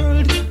my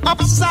world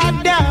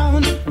upside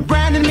down,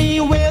 branding me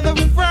with a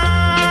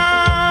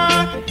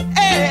frown.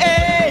 Hey,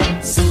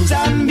 hey,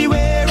 Susan,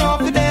 beware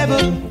of the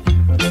devil.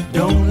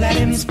 Don't let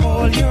him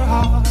spoil your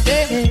heart.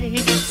 Hey,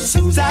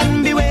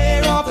 Susan,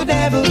 beware of the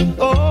devil.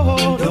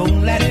 Oh,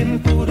 don't let him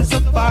put us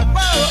apart.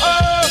 Whoa,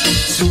 oh,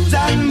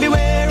 Susan,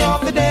 beware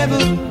of the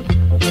devil.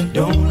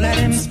 Don't let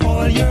him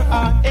spoil your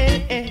heart. Hey,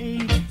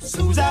 hey,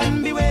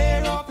 Susan,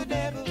 beware of the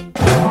devil.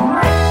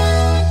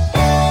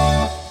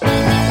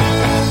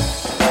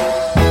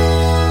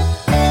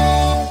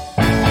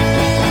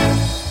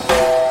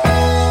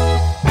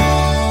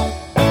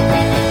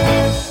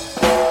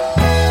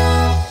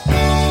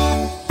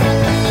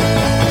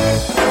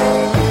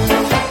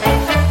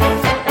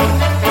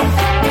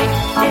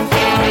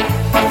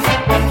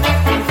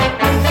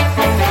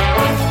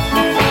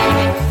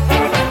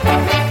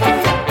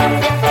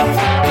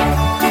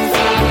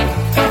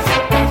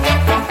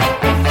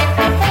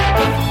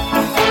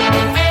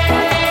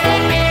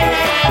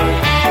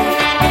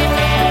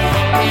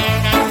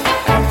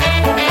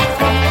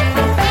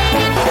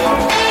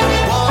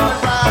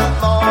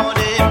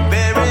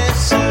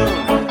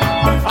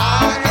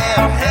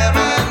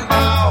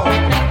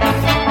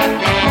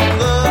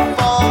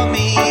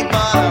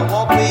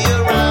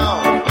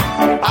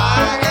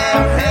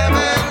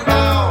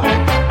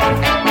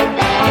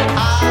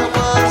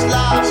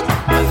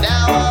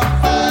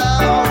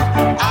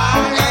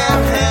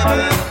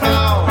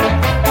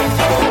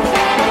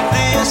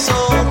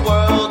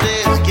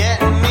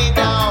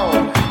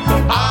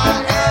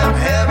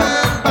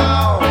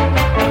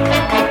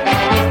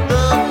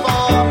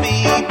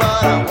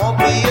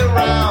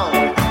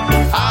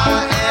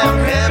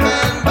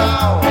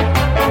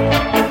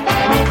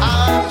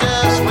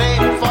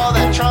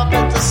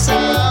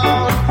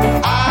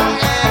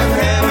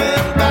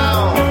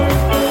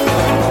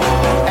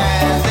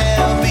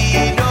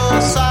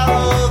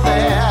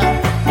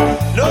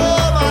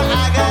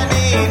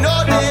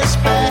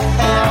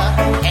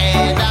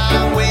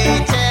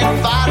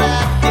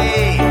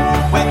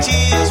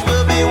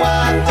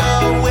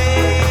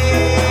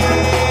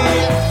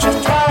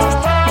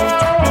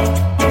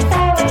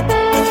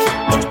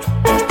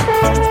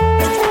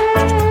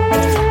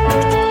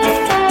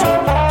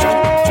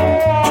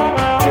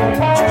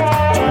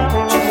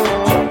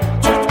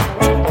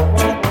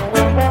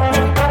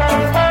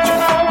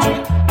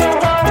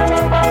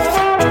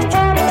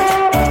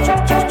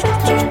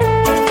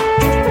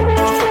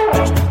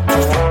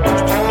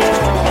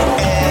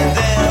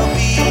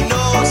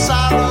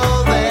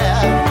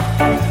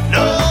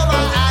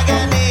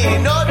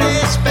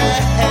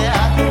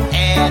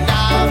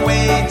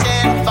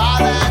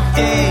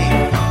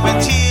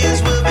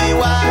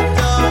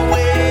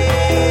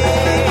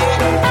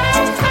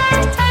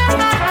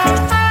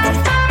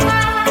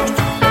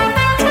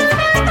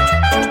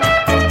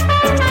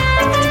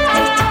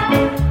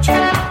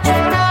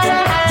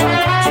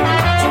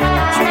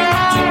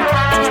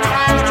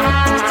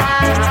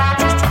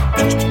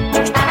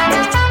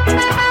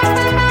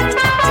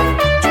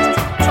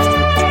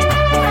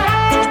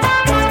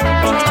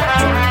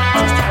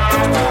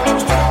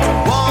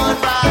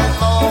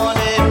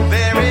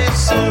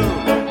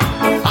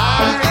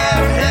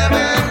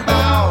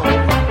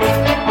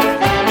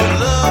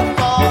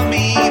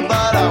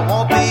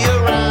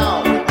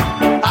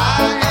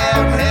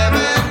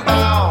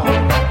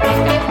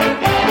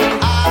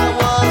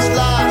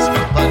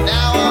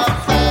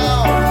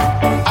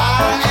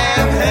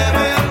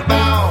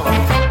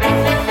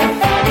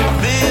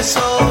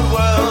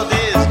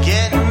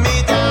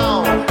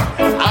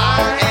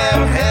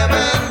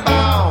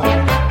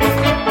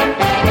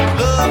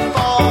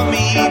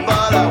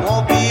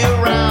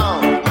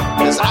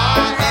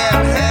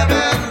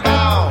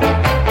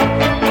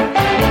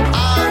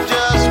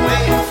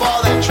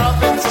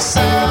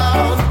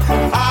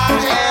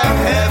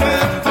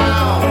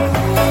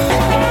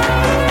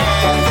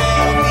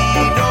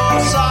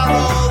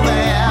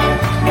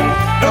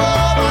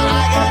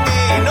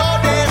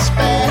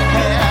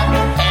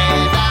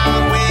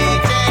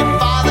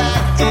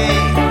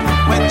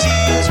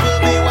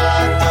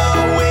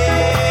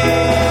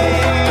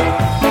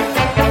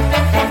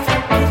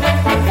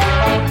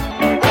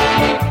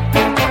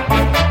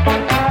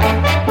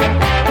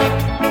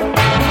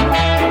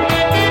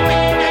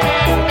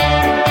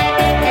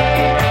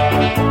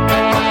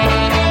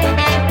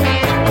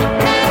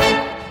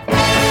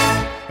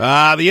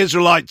 The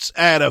Israelites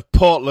out of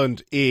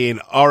Portland in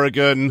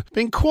Oregon.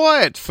 Been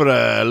quiet for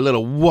a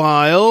little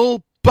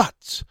while,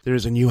 but there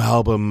is a new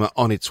album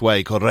on its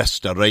way called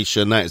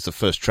Restoration. That is the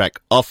first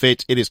track off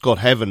it. It is called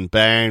Heaven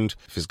Bound.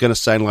 If it's going to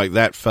sound like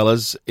that,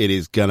 fellas, it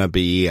is going to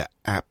be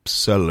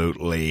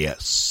absolutely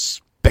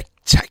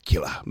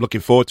spectacular.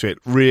 Looking forward to it.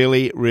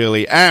 Really,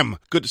 really am.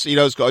 Good to see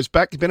those guys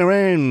back. They've been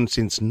around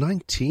since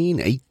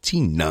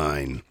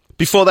 1989.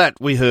 Before that,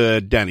 we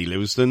heard Danny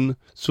Lewiston,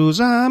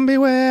 Susan,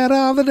 Beware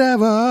of the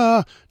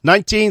Devil.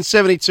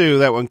 1972,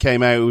 that one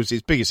came out. It was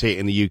his biggest hit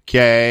in the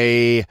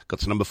UK.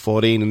 Got to number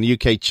 14 in the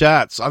UK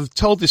charts. I've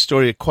told this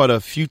story quite a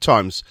few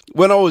times.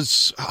 When I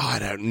was, I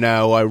don't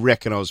know, I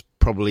reckon I was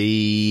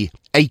probably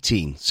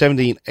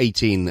 17,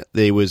 18,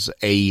 there was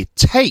a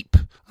tape.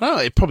 I don't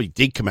know, it probably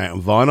did come out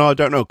on vinyl, I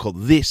don't know,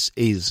 called This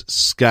Is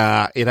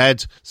Ska. It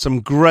had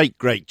some great,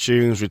 great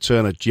tunes,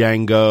 Return of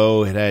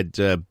Django, it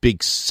had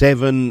Big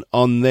Seven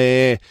on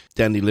there,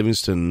 Danny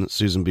Livingstone,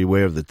 Susan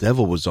Beware of the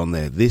Devil was on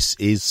there. This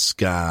Is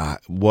Ska,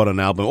 what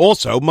an album.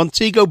 Also,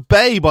 Montego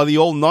Bay by the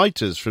All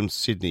Nighters from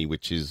Sydney,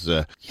 which is,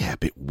 a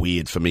bit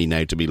weird for me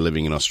now to be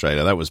living in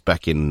Australia. That was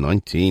back in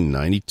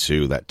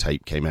 1992, that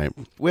tape came out.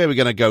 Where are we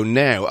going to go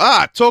now?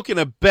 Talking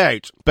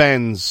about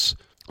bands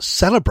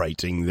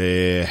celebrating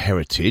their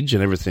heritage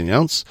and everything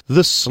else,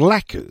 the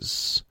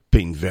Slackers.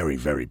 Been very,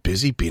 very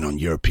busy, been on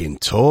European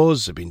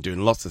tours, they've been doing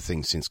lots of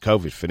things since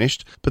COVID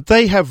finished, but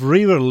they have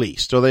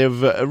re-released, or they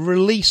have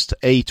released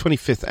a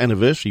 25th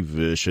anniversary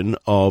version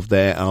of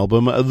their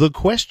album, The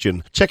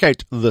Question. Check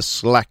out The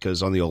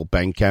Slackers on the old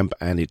Bandcamp,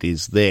 and it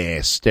is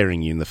there,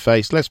 staring you in the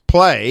face. Let's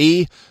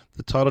play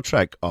the title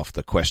track off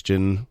The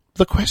Question,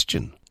 The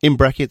Question. In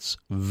brackets,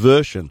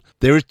 version.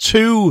 There are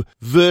two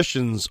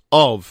versions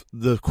of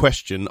The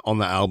Question on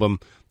the album.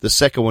 The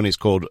second one is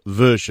called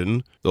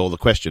Version, or The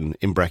Question,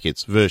 in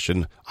brackets,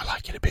 version. I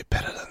like it a bit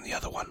better than the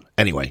other one.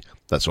 Anyway,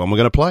 that's the one we're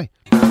going to play.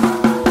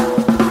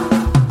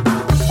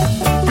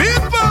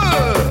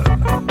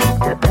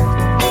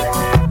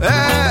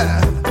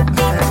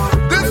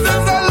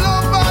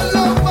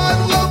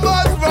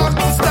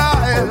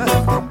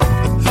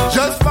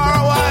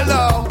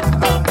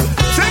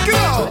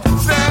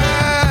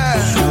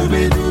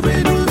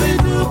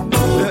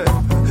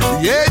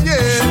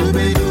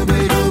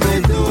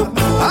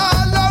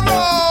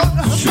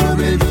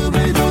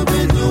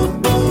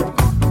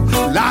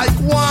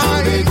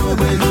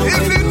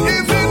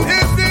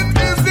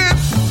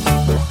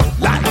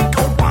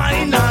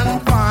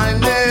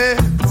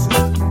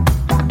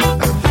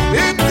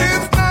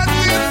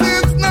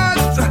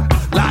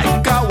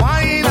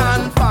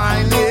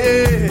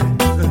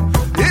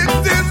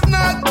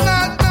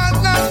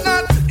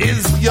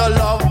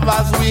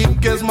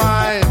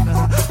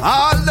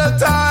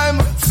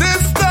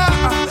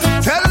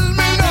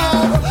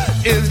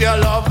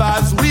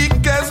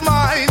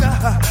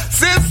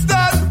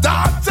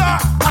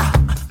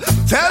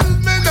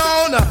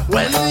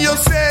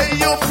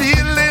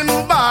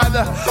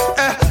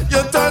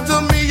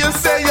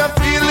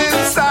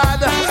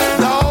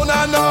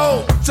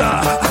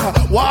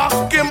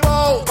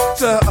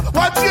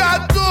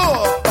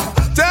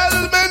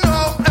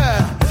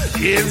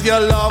 Your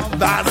love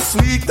that's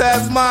sweet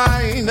as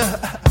mine,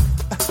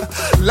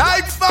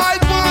 like fine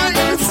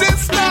wine,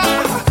 sister.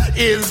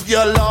 Is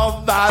your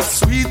love that's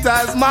sweet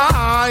as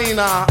mine?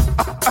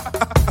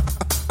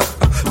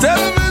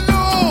 Tell me no.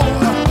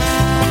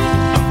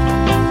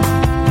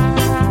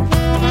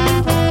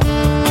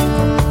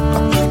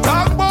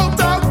 Talk about.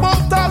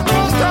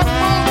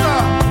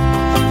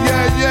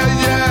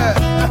 Yeah.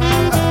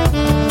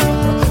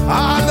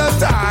 All the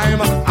time.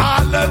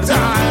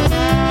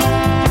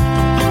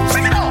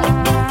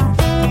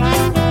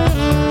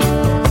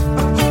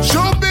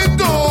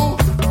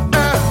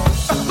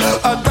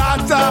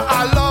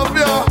 I love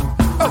you,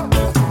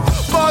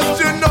 but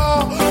you know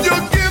you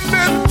give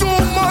me too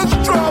much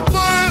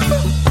trouble.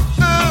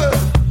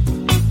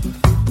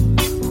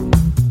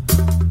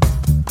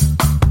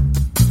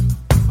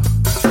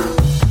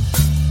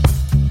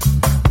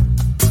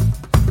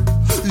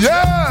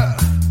 Yeah.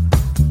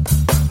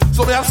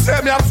 So me I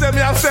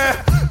say,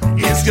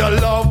 is your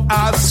love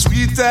as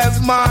sweet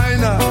as mine?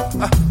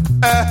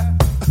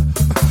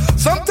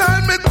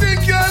 Sometimes me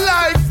think you're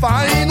like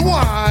fine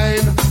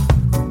wine.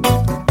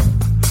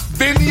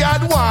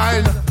 Vineyard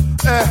wine,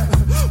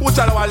 which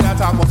I know what you're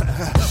talking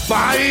about.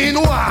 Fine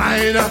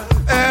wine,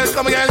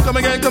 come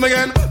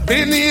again.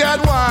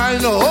 Vineyard wine,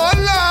 oh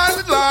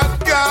Lord,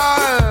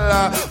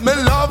 girl, me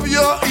love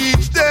you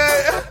each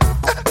day.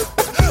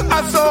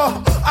 I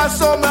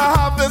saw me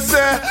have to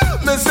say,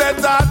 me say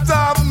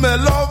that me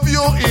love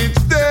you each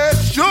day.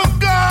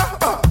 Sugar,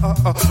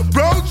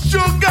 brown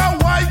sugar,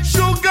 white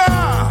sugar.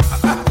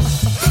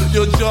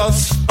 You're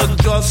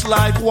just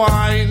like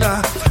wine.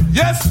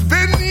 Yes,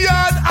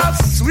 vineyard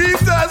as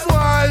sweet as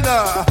wine.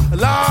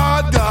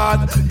 Lord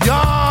God,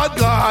 your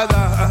God.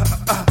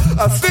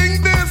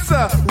 Sing this,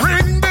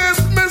 ring this,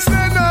 me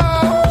say no.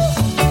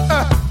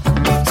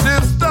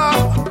 Sister,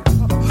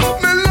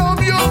 me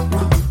love you.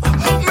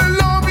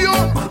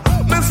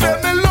 Me say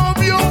me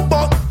love you,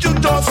 but you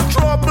just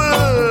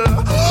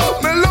trouble.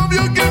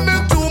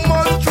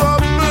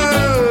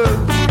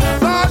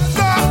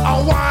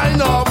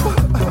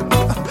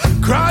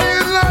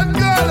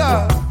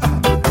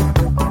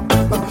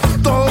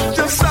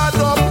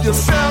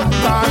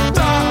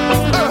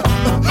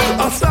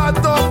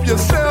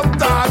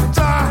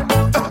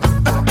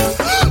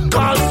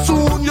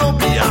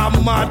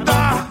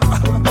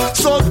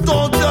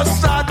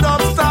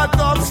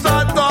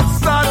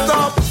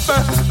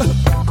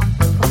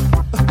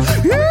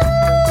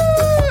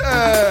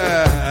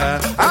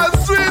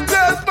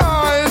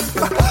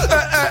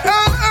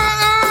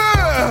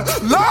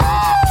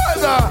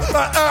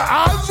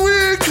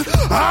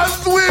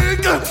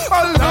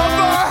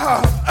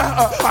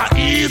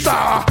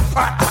 Easer,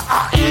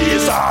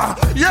 easer.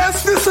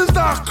 Yes, this is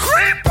the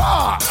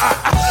creeper.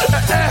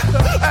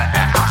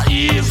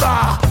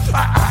 Easer,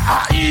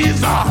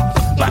 easer,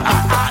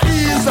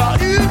 easer,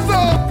 ease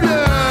up,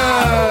 yeah.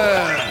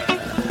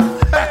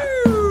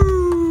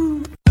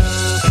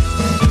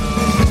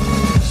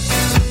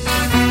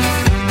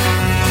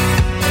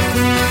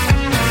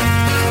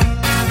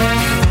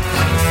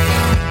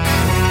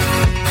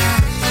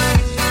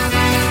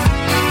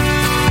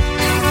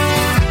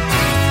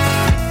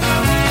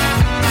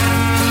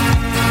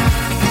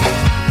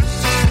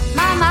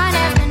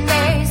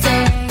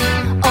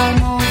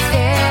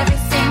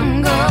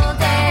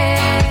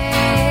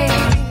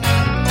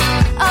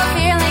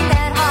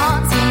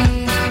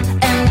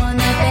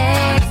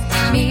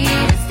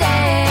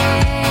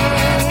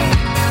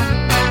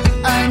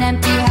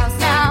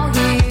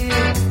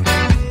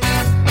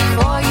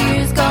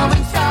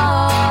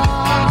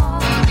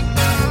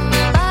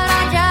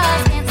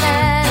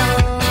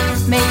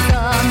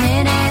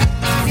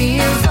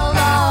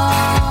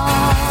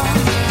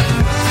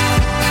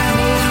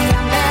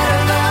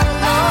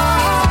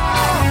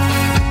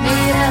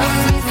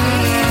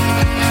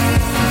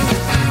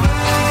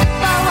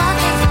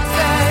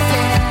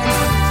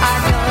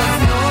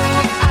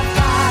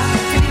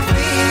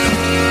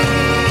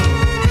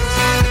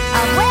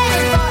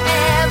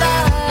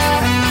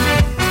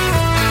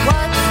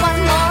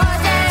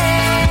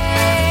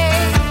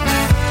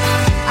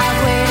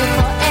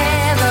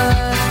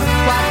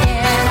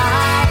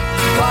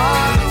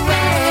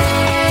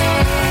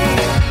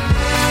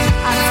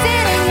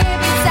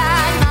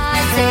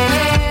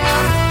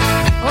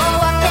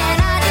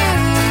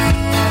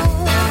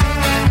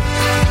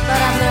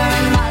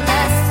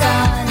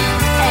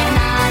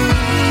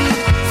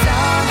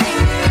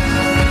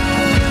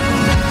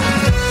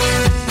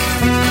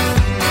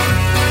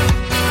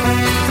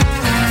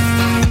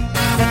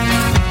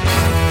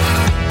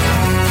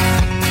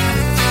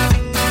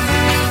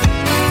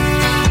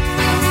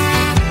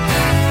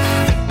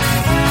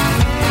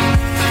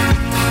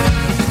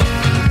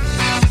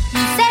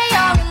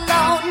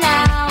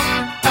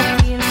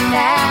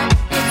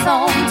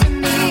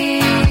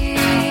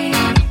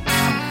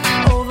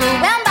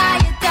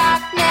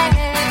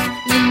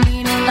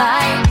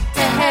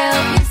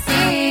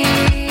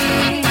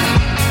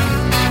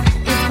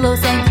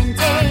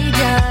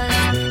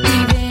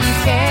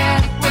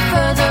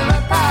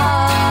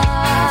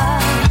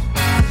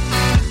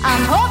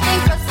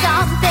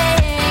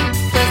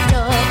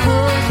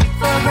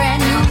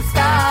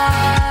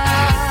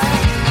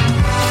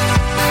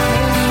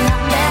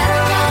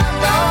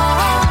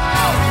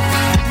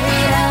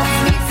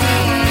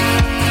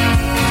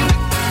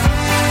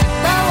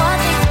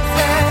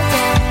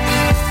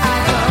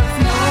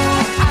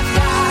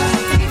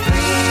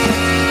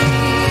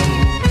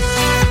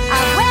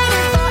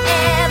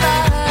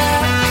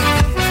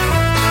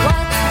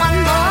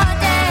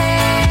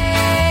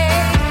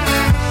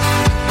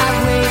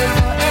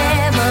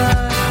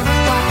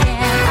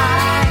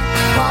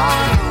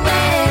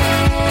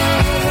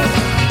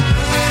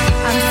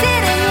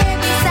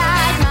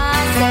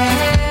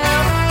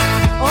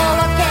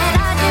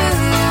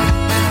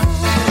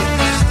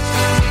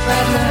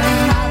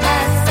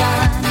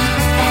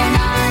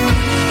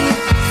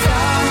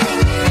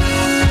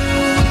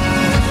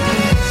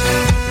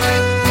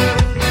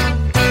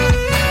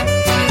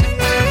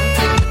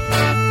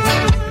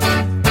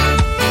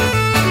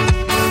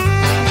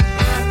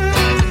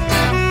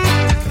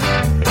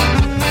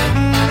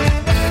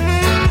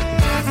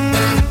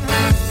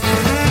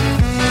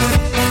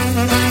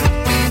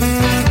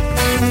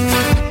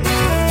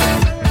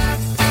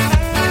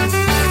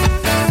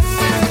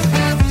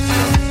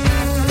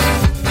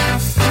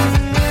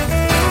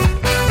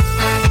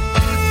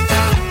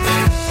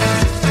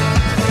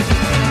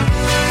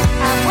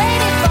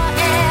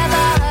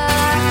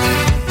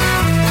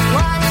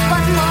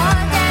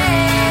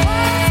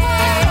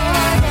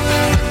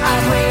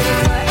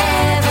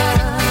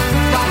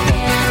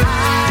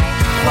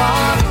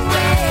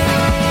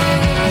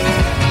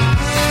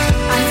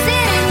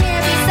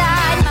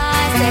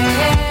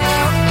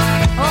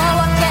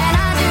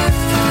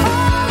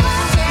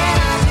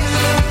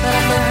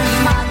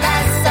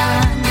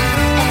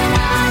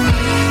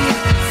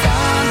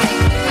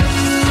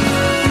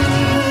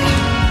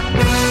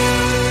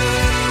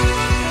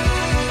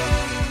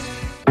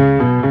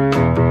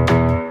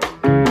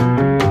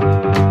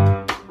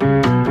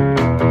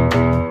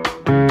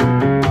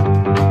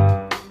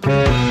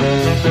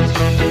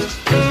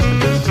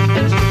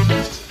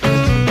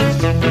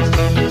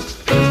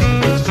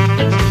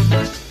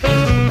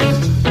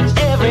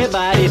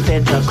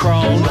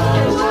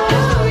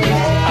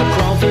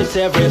 fits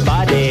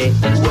everybody.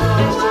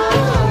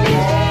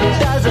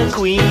 Does a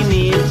queen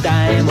need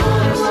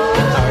diamonds?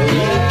 Or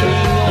a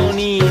king don't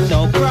need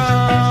no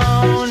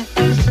crown?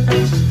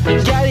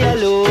 Girl, you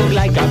look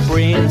like a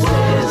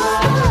princess.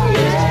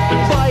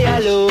 Boy, you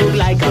look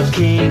like a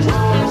king.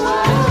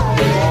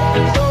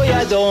 Though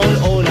you don't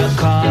own a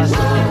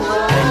castle,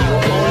 and you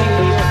only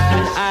wear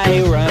an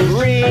iron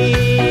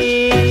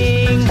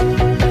ring.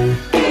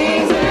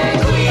 Kings and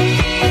queens.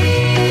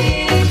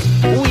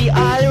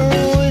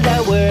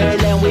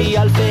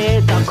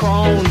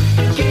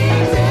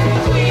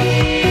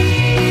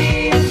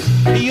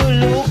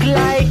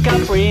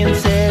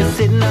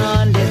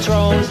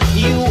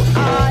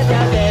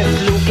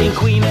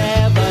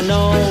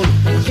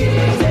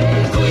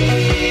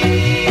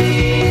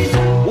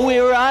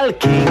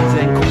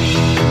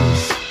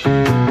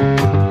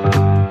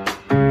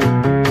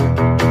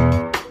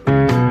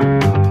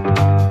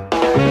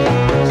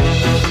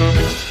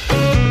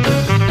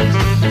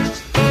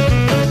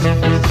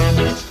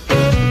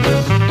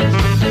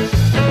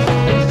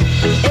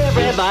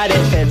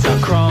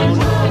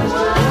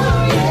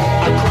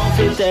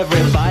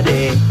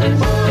 everybody.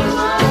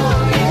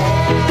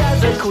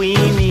 Does a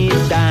queen need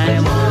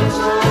diamonds?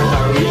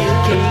 A real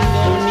king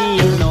don't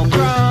need no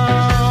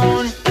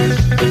crown.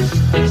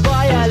 Boy,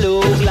 I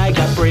look like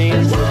a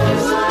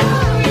princess.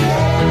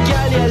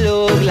 Girl, you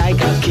look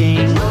like a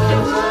king.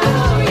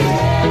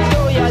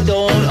 Though you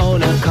don't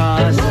own a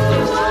cause,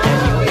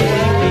 and you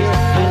only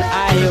wear an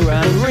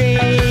iron ring.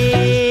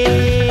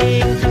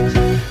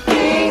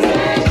 Kings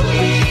and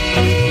queens,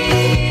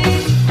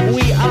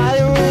 we all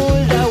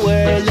rule the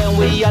world and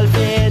we all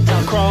fit a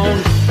crown.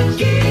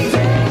 Kings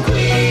and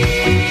queens,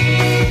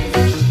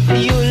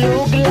 you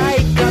look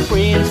like a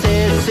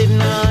princess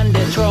sitting on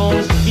the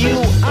throne. You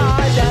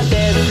are the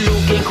best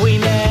looking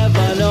queen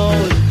ever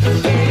known.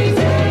 Kings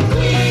and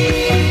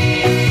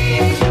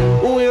queens,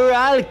 we're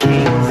all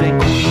kings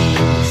and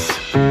queens.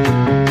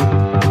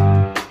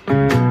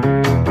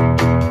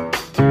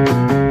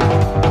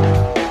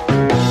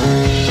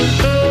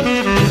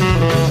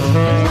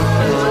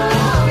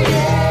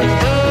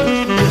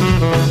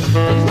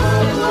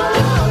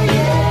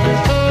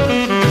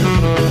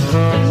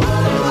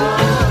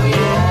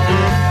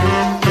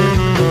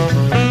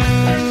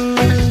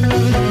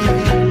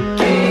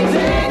 Kings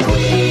and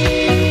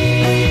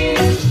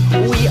queens,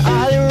 we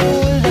all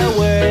rule the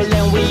world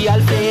and we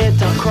all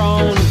fit a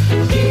crown.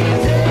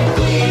 Kings and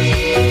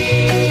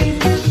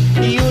queens,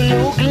 you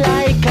look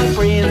like a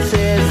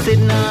princess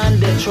sitting on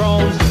the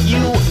throne.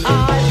 You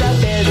are the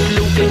best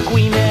looking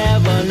queen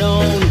ever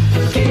known.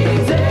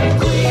 Kings and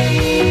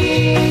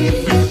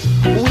queens,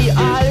 we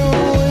all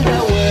rule the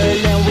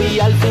world and we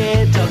all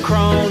fit a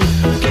crown.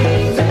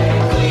 Kings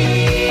and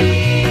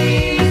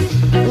queens,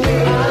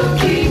 we're all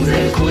kings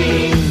and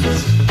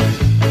queens.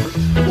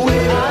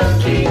 We're all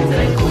kings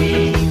and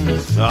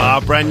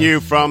queens. Brand new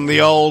from the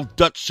old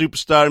Dutch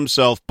superstar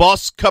himself,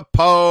 Boss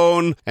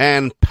Capone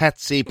and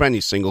Patsy. Brand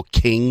new single,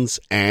 Kings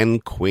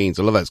and Queens.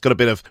 I love that. It's got a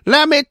bit of,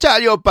 let me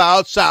tell you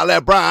about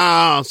Sally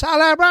Brown.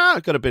 Sally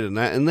Brown. Got a bit of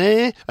that in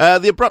there.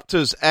 The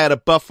Abrupters out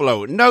of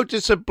Buffalo.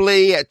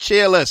 Noticeably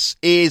Cheerless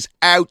is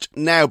out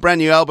now. Brand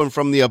new album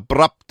from the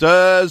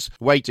Abrupters.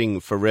 Waiting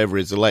Forever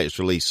is the latest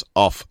release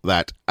off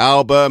that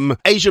album.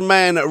 Asian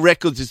Man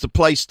Records is the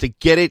place to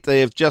get it.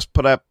 They have just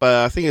put up,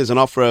 I think there's an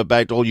offer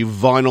about all you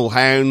vinyl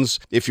hounds.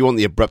 If you want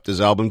the Abrupters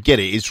album, get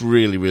it. It's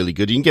really, really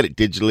good. You can get it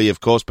digitally, of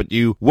course, but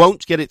you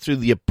won't get it through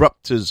the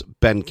Abrupters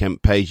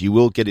Bandcamp page. You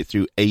will get it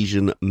through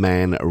Asian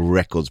Man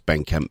Records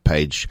Bandcamp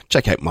page.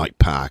 Check out Mike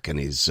Park and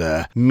his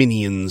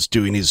minions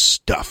doing his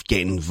stuff,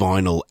 getting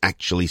vinyl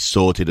actually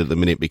sorted at the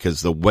minute,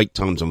 because the wait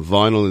times on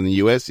vinyl in the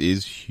US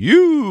is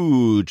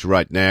huge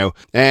right now.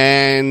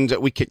 And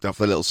we kicked off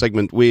the little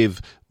segment with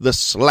The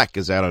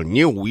Slackers out of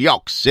New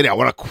York City.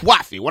 What a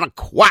quaffy, what a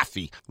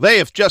quaffy. They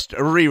have just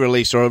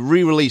re-released a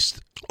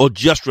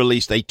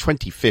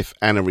 25th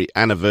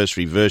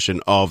anniversary version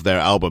of their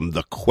album,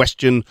 The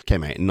Question.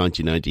 Came out in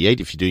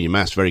 1998, if you do your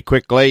maths very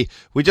quickly.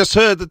 We just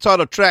heard the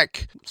title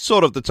track,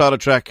 sort of the title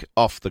track,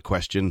 off The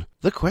Question.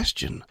 The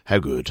Question. How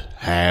good?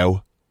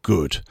 How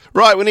good.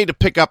 Right, we need to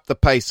pick up the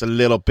pace a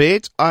little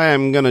bit. I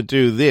am going to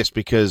do this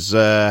because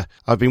I've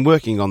been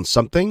working on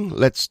something.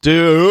 Let's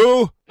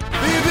do...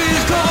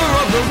 BB's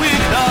cover of the week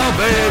now,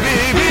 baby.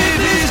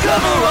 BB's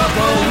cover of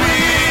the week.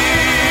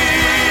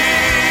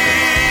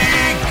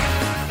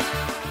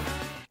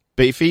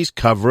 Beefy's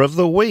cover of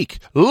the week.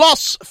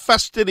 Los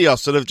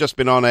Fastidios that have just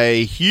been on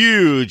a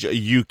huge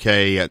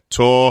UK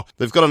tour.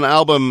 They've got an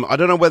album, I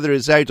don't know whether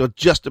it's out or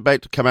just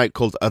about to come out,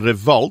 called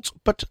Revolt,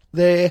 but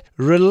their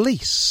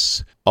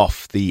release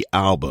off the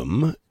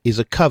album is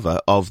a cover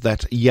of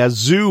that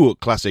Yazoo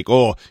classic,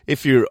 or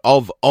if you're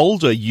of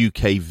older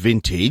UK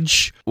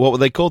vintage, what were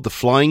they called? The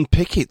Flying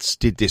Pickets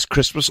did this,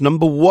 Christmas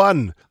number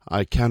 1.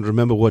 I can't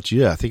remember what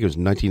year. I think it was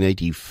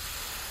 1985.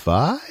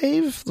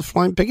 The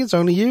Flying Pickets,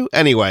 Only You?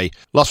 Anyway,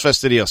 Los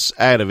Fastidios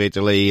out of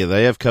Italy.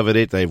 They have covered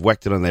it. They've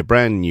whacked it on their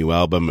brand new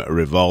album,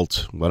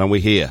 Revolt. Why don't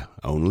we hear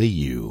Only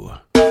You?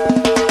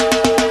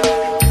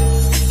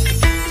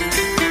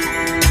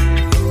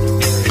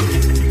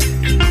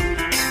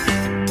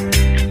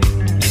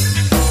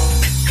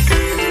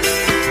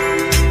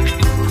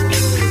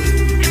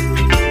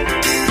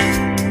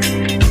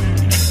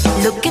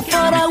 Looking for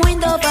a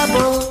window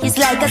bubble, it's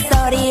like a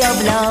story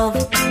of love.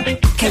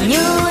 Can you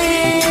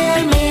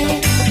hear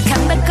me?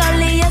 Come back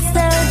only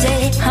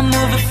yesterday, I'm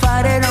moving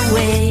farther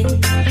away.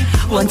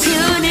 Want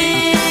you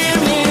near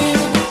me?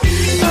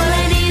 All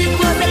I needed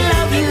was the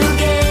love you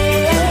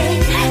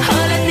gave.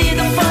 All I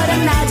needed for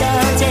another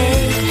day,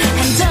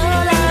 and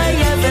all I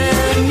ever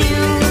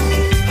knew,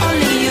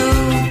 only you.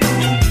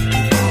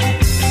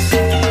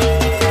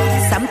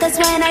 Sometimes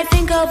when I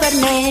think of a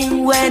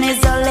name, when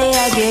it's only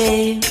a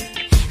game.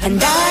 And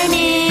I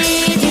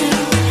need you.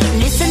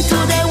 Listen to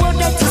the word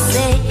that you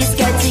say. It's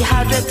getting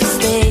harder to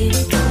stay.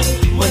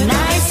 When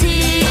I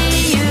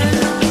see you,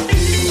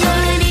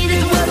 all I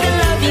needed was the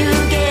love you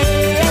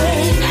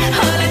gave.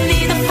 All I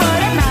needed for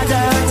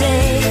another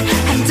day,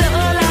 and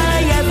all I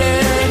ever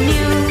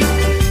knew,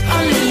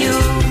 only you.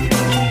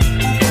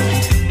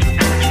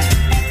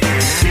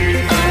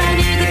 All I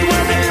needed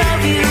was the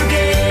love you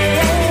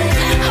gave.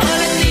 All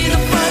I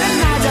needed for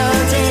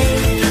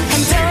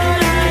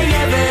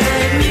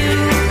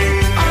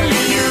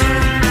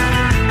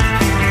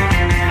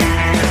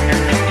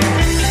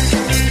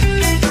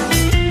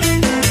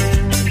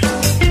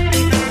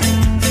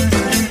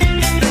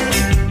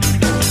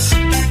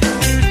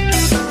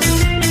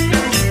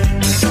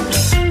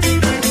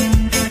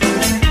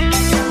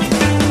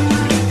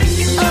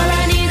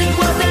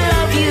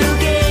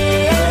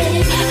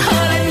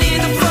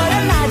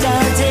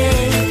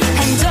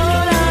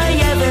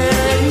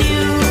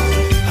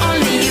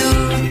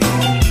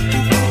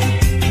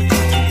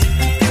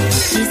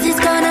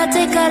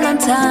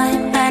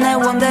time, and I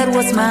wondered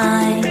what's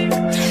mine.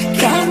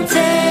 Can't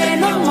say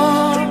no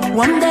more.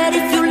 Wonder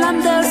if you'll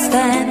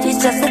understand. It's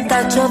just a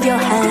touch of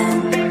your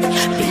hand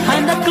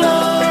behind the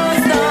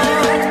closed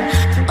door.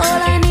 All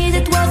I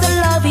needed was the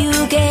love you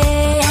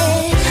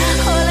gave.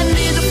 All I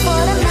needed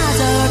for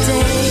another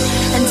day,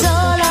 and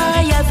all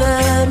I ever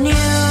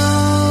knew.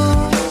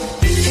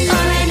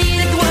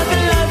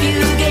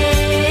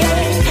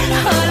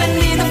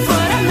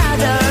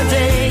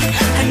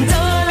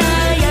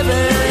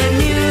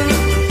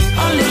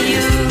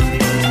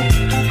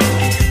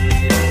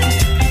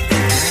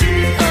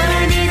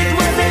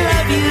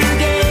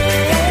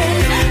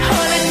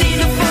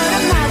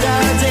 For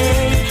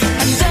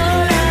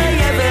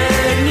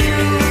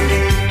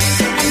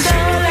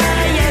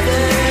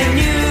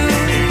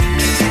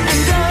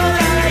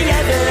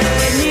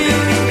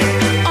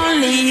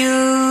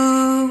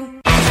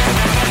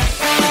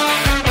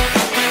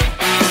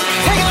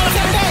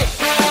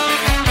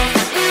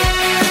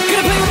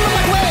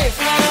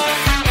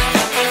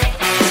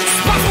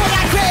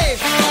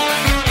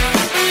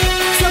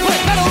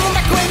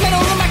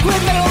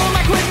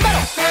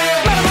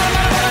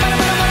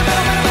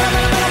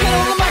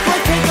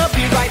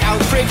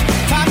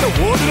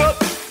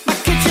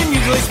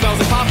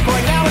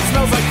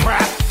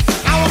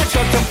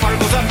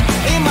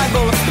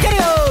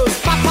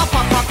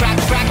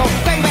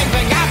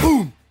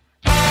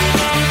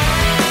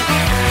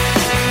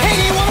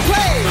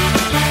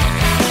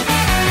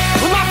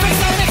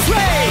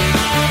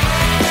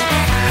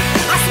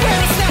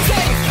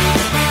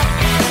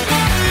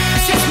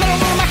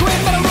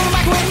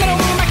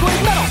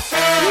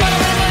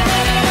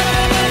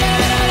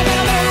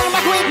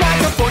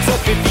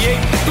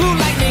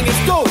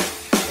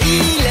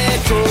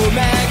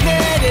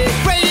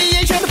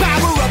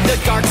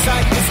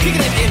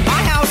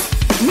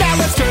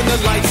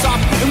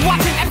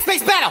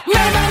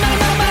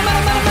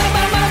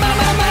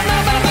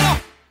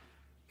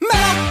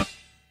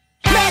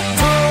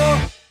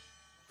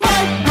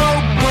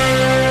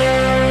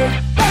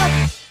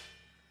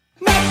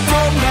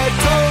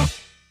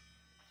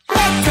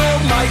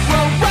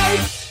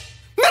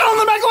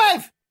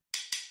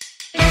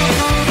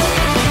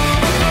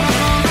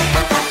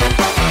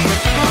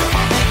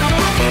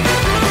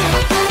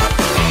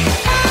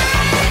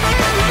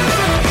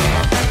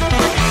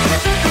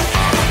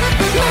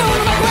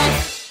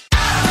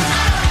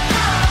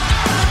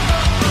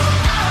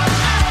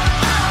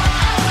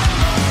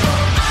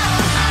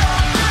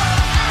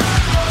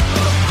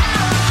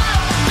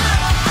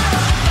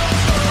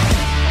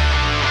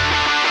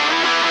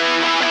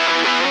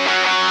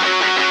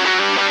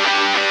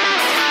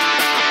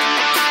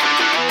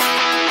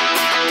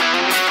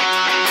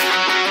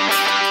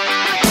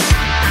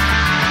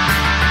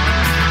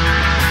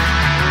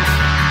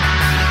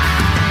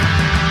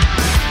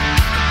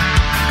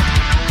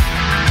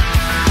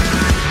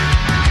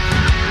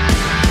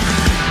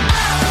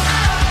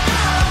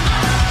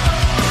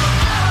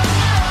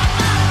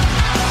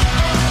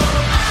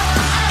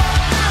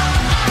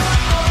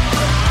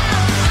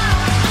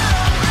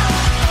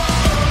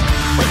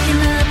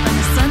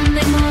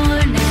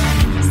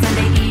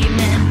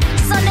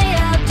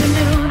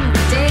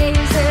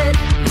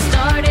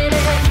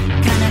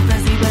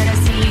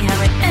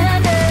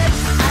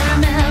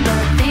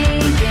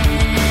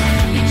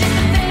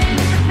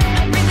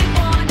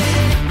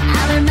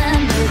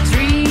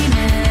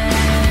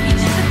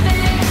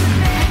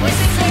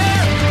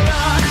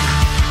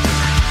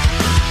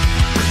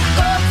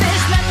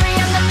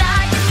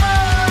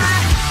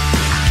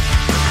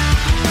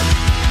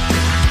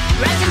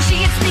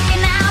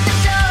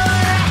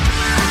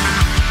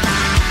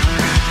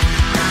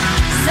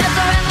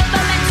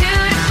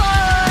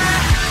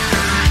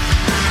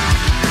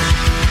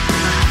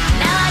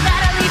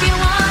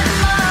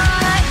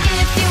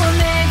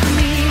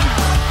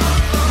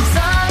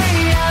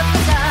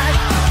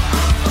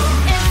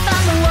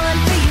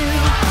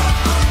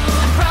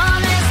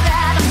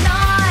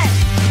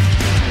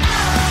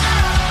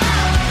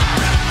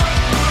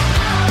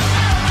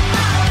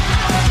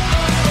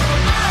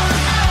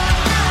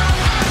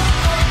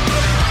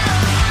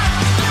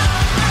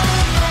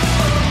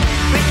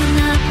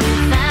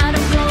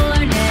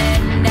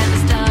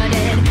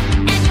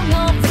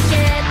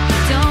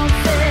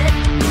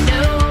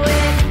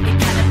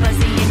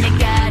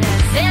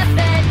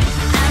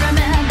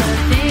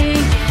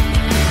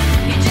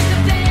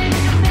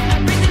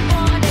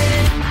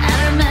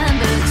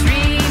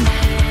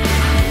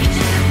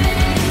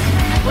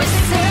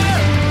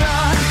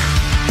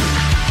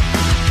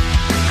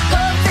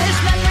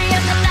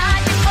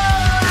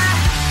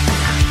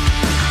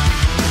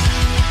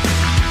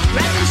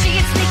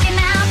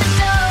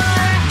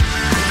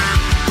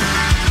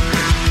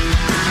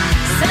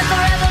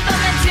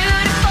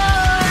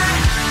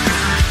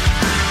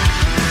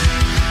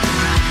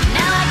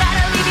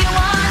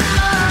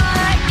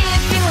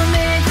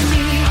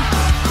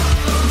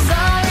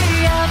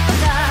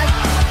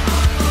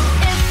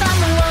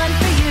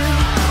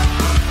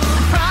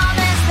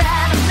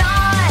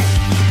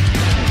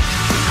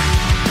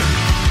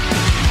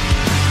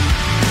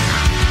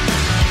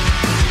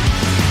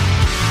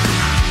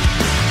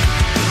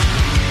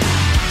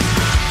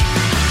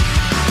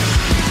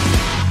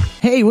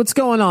Hey, what's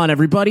going on,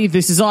 everybody?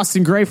 This is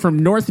Austin Gray from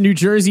North New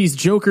Jersey's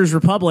Joker's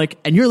Republic,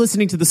 and you're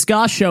listening to The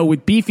Ska Show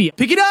with Beefy.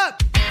 Pick it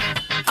up!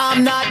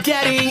 I'm not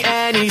getting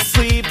any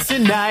sleep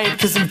tonight,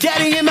 'cause I'm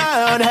getting in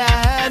my own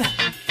head,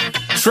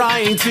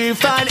 trying to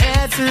find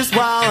answers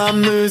while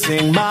I'm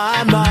losing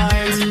my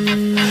mind.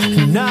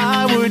 And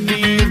I would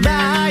be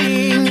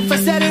lying if I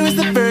said it was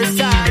the first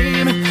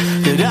time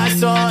that I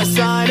saw a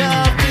sign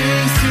of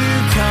things to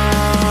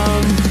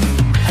come.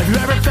 Have you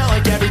ever felt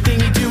like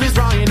everything you do is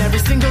wrong and every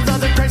single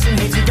other person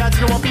hates you? God,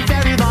 it won't be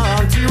very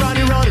long till you're on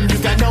your own and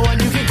you've got no one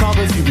you can call,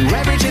 'cause you do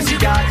every chance you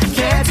got,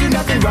 can't do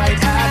nothing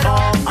right at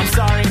all. I'm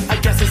sorry, I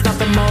guess it's not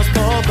the most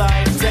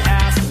polite to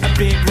ask a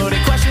big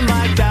loaded question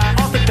like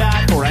that off the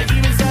bat, or I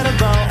even said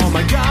hello. Oh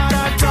my God,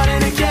 I've done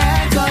it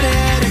again, done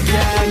it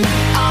again.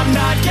 I'm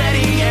not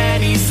getting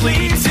any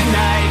sleep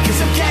tonight,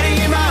 'cause I'm getting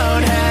in my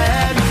own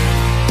head,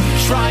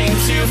 trying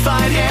to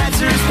find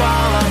answers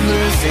while I'm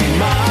losing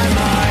my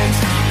mind.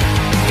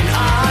 And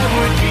I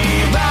would be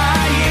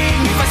lying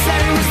if I said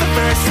it was the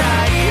first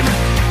time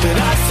that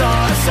I saw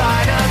a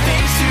sign of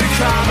things to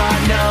come. I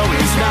know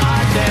it's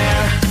not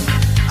there,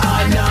 I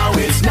know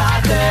it's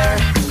not there.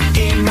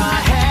 In my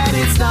head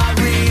it's not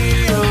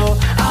real,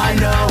 I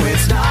know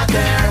it's not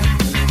there,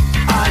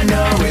 I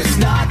know it's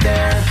not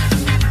there.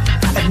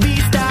 At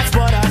least that's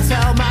what I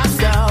tell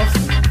myself,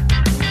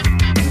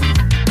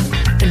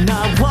 and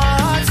I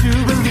want to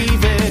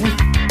believe it.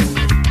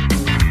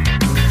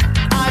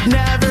 I've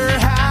never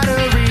had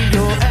a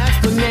real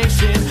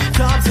explanation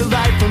come to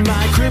life from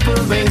my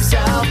crippling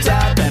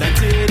self-doubt that I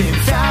didn't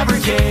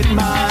fabricate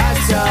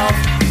myself.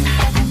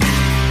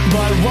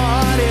 But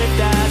what if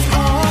that's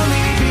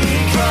only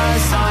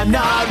because I'm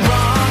not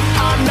wrong?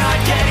 I'm not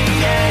getting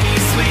any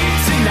sleep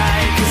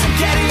tonight, 'cause I'm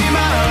getting in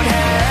my own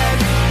head,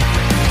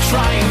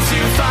 trying to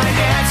find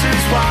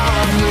answers while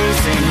I'm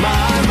losing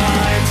my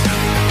mind.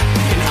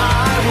 And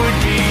I would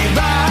be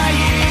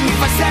lying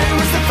if I said it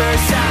was the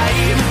first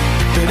time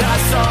that I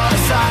saw a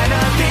sign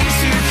of things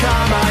to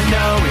come. I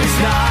know it's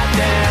not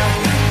there,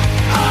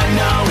 I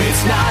know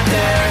it's not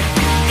there.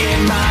 In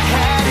my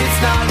head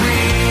it's not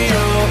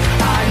real,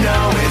 I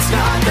know it's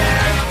not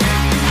there,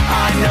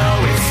 I know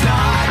it's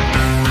not.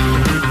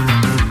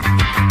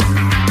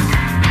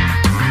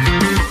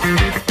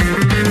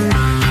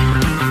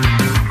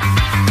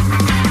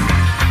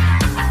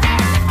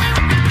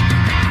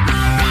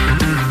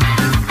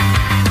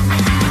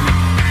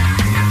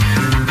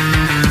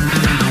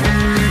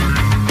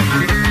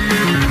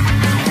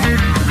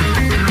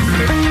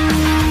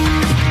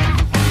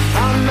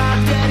 I'm not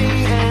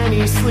getting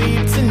any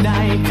sleep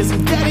tonight, 'cause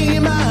I'm getting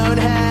in my own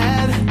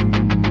head,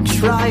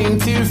 trying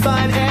to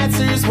find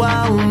answers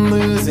while I'm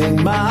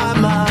losing my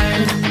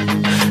mind.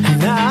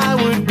 And I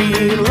would be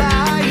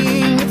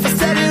lying if I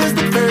said it was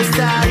the first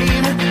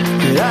time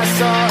that I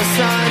saw a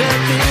sign of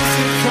things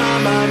to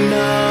come. I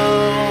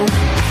know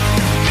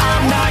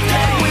I'm not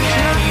getting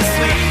any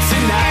sleep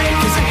tonight,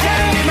 'cause I'm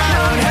getting in my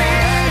own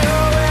head,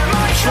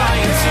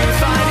 trying to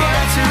find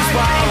answers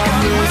while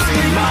I'm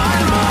losing my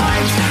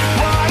mind.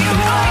 And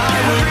I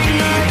would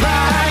be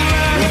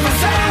lying if I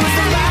said it was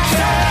the last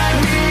time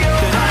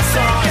that I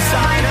saw a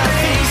sign of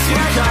things to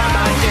come.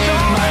 I think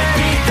might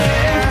be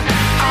there.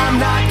 I'm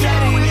not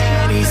getting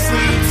any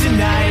sleep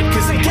tonight,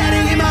 'cause I'm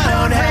getting in my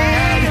own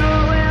head,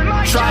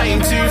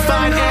 trying to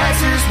find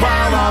answers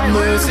while I'm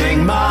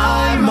losing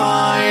my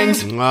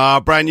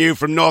mind. Brand new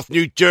from North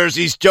New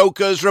Jersey's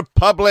Joker's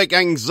Republic,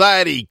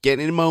 Anxiety,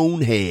 getting in my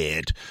own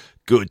head.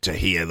 Good to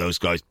hear those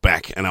guys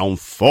back and on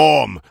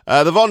form.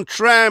 The Von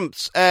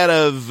Tramps out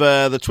of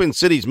the Twin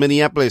Cities,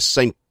 Minneapolis,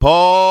 St.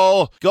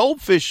 Paul.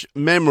 Goldfish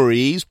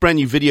Memories, brand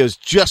new videos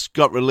just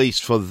got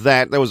released for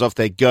that. That was off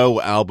their Go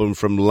album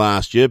from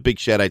last year. Big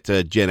shout out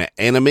to Jenna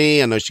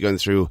Enemy. I know she's going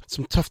through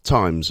some tough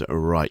times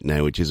right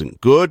now, which isn't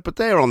good, but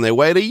they're on their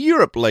way to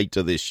Europe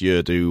later this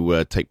year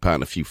to take part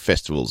in a few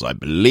festivals, I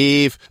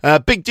believe.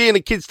 Big D and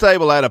the Kids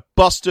Table out of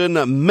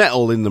Boston.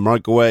 Metal in the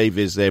Microwave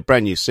is their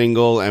brand new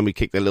single, and we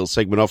kick their little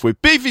segment off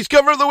with Beefy's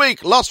cover of the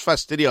week, Los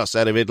Fastidios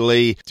out of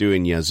Italy,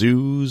 doing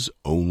Yazoo's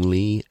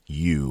Only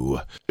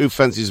You. Who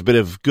fancies a bit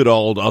of good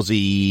old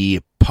Aussie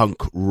punk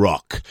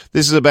rock?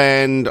 This is a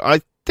band,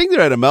 I think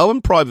they're out of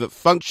Melbourne, Private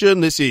Function.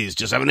 This is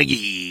Just Having a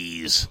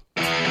Geeze.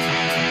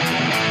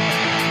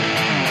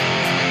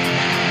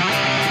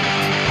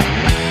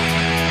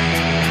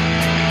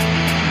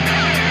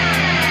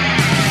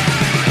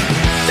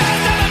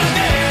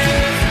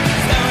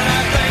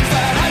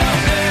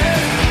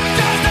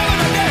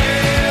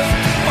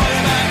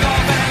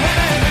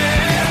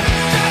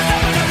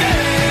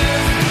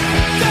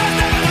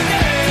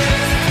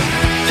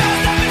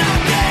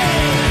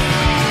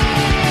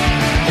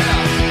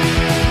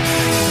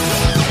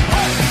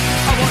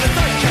 I wanna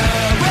thank you,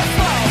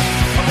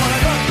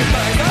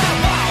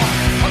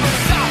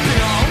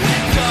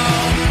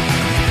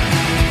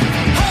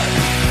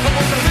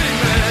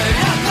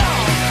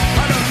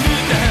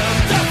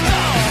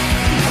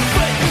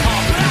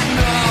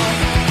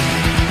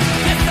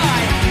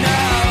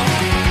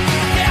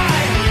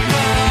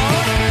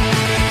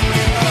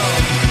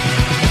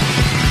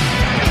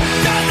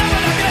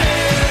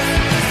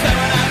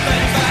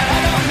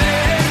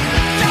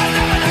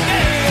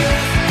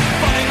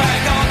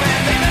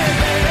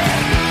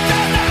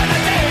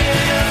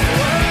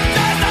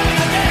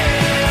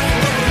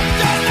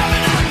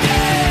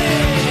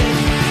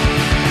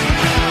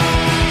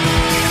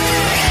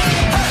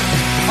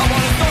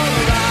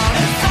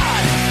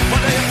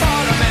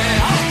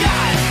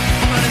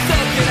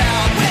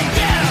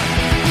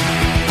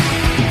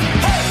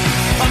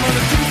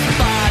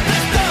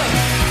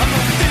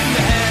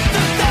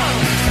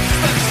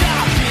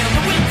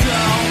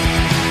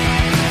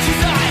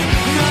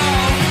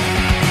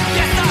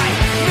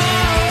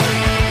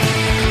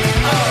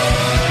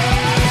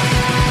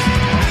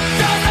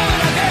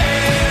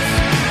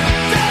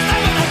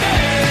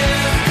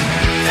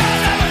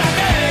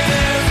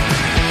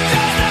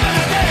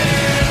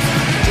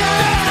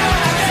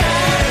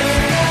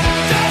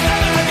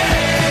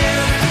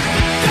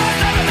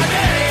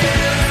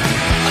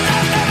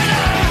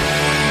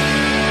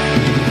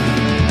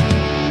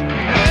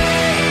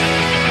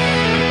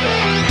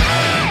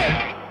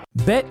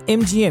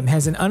 BetMGM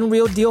has an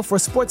unreal deal for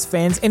sports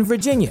fans in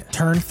Virginia.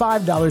 Turn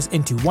 $5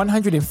 into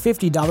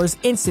 $150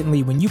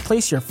 instantly when you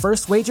place your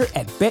first wager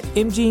at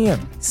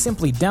BetMGM.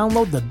 Simply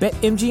download the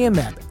BetMGM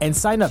app and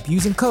sign up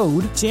using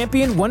code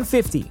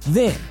Champion150.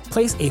 Then,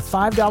 place a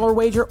 $5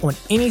 wager on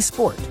any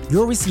sport.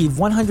 You'll receive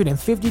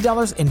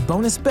 $150 in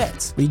bonus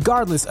bets,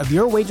 regardless of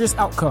your wager's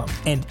outcome.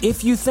 And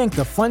if you think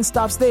the fun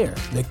stops there,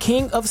 the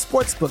King of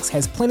Sportsbooks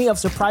has plenty of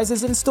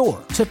surprises in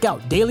store. Check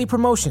out daily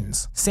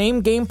promotions,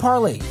 same-game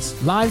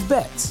parlays, live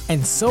bets,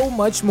 and so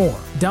much more.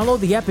 Download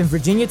the app in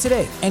Virginia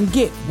today and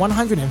get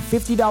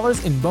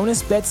 $150 in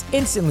bonus bets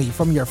instantly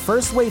from your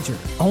first wager.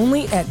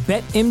 Only at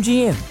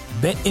BetMGM.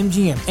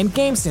 BetMGM and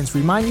GameSense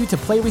remind you to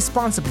play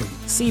responsibly.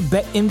 See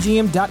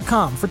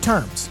BetMGM.com for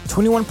terms.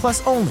 21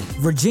 plus only.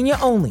 Virginia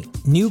only.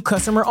 New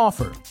customer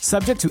offer.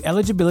 Subject to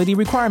eligibility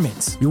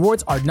requirements.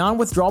 Rewards are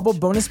non-withdrawable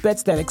bonus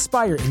bets that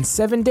expire in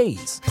 7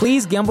 days.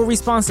 Please gamble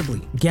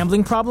responsibly.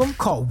 Gambling problem?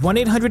 Call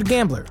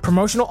 1-800-GAMBLER.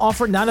 Promotional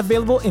offer not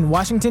available in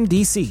Washington,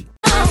 D.C.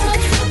 I'm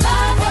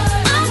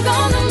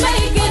gonna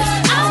make it.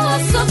 I will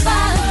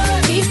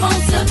survive. Keep on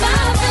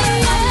surviving.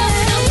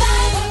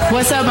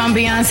 What's up? I'm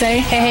Beyonce.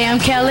 Hey, I'm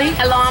Kelly.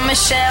 Hello, I'm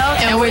Michelle.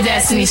 And we're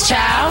Destiny's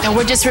Child. And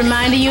we're just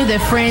reminding you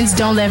that friends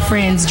don't let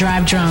friends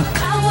drive drunk.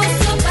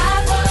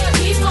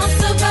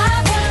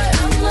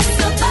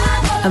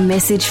 A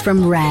message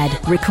from RAD,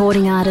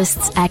 recording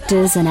artists,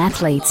 actors and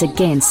athletes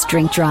against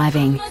drink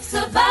driving.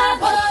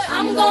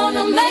 I'm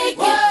gonna make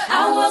it.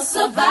 I will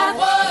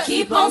survive.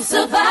 Keep on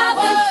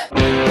surviving.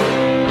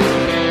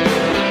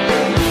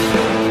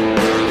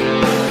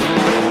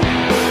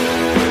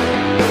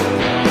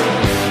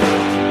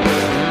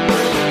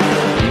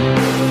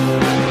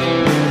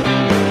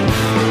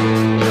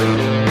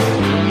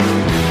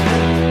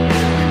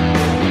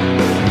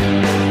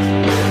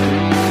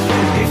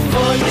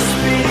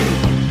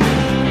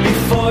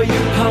 Before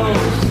you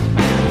post,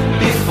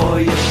 before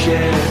you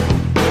share,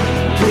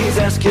 please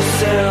ask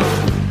yourself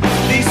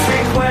these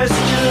 3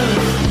 questions.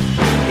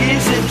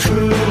 Is it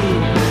true?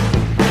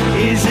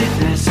 Is it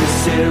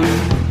necessary?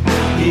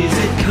 Is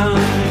it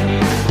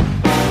kind?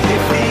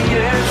 If the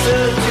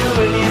answer to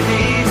any of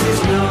these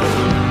is no,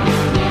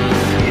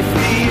 if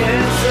the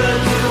answer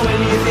to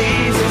any of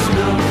these is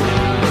no,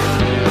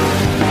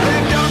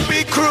 then don't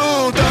be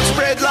cruel, don't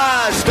spread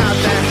lies, not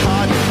that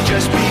hard,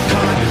 just be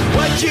kind.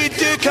 What you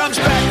do comes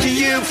back to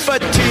you for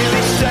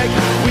Tilly's sake.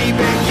 We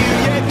beg you,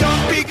 yeah,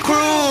 don't be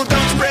cruel,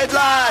 don't spread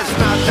lies,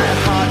 not that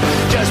hard,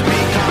 just be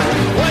kind.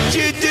 What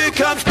you do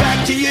comes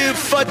back to you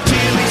for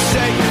Tilly's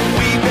sake.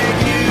 We beg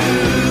you.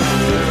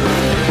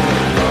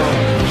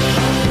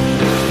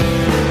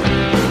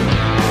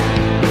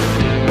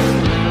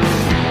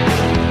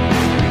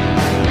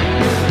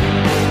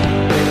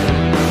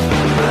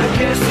 I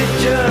guess it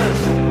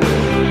just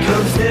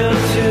comes down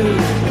to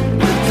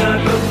the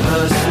type of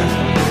person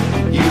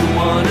you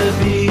wanna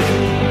be,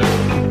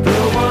 the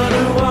one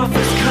who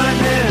offers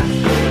kindness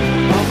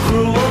or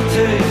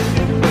cruelty,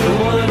 the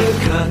one who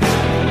cuts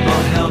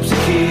or helps a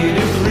kid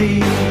who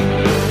bleeds.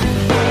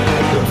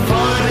 Look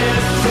for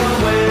it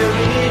somewhere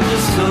in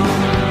your soul.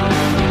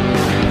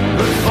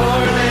 Look for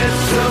it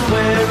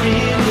somewhere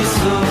in your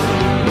soul.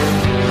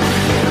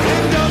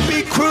 And don't be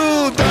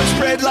cruel, don't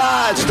spread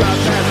lies, not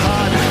that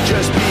hard,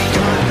 just be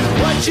kind.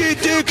 What you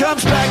do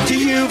comes back to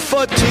you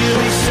for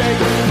Tilly's sake.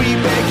 We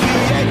beg you,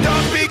 yeah,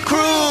 don't be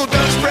cruel,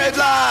 don't spread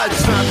lies,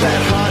 it's not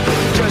that hard,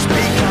 just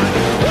be kind.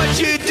 What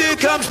you do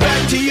comes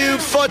back to you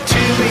for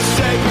Tilly's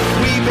sake.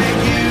 We beg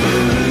you.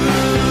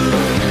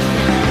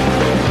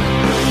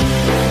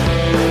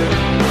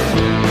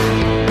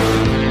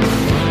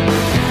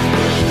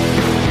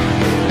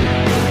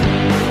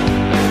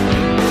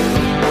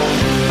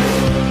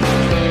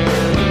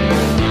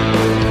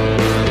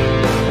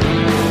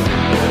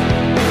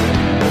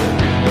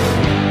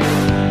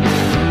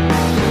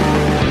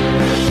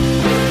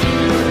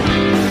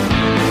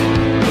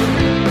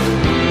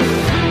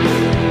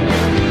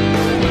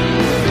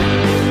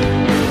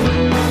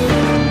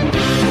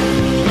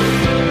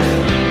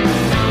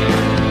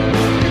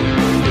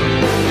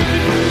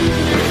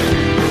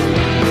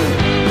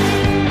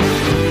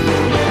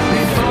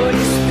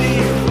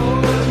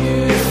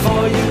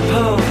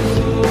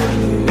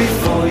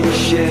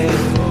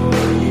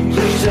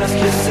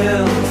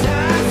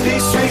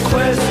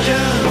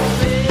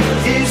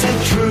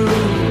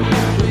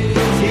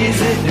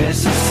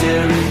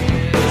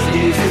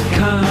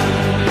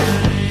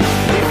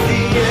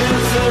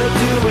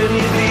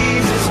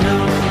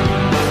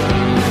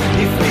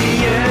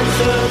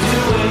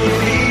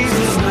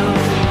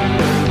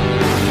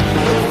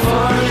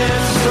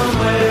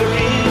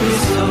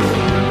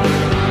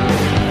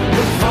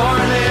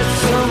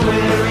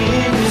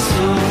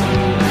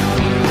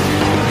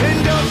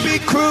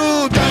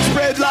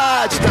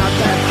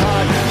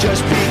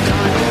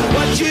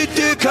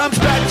 Comes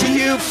back to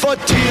you for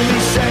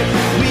Tilly's sake.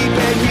 We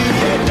beg you,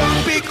 yeah,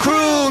 don't be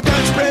cruel,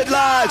 don't spread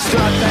lies, it's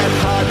not that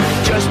hard,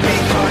 just be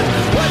kind.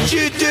 What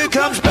you do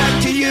comes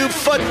back to you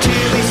for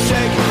Tilly's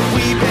sake.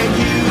 We beg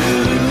you.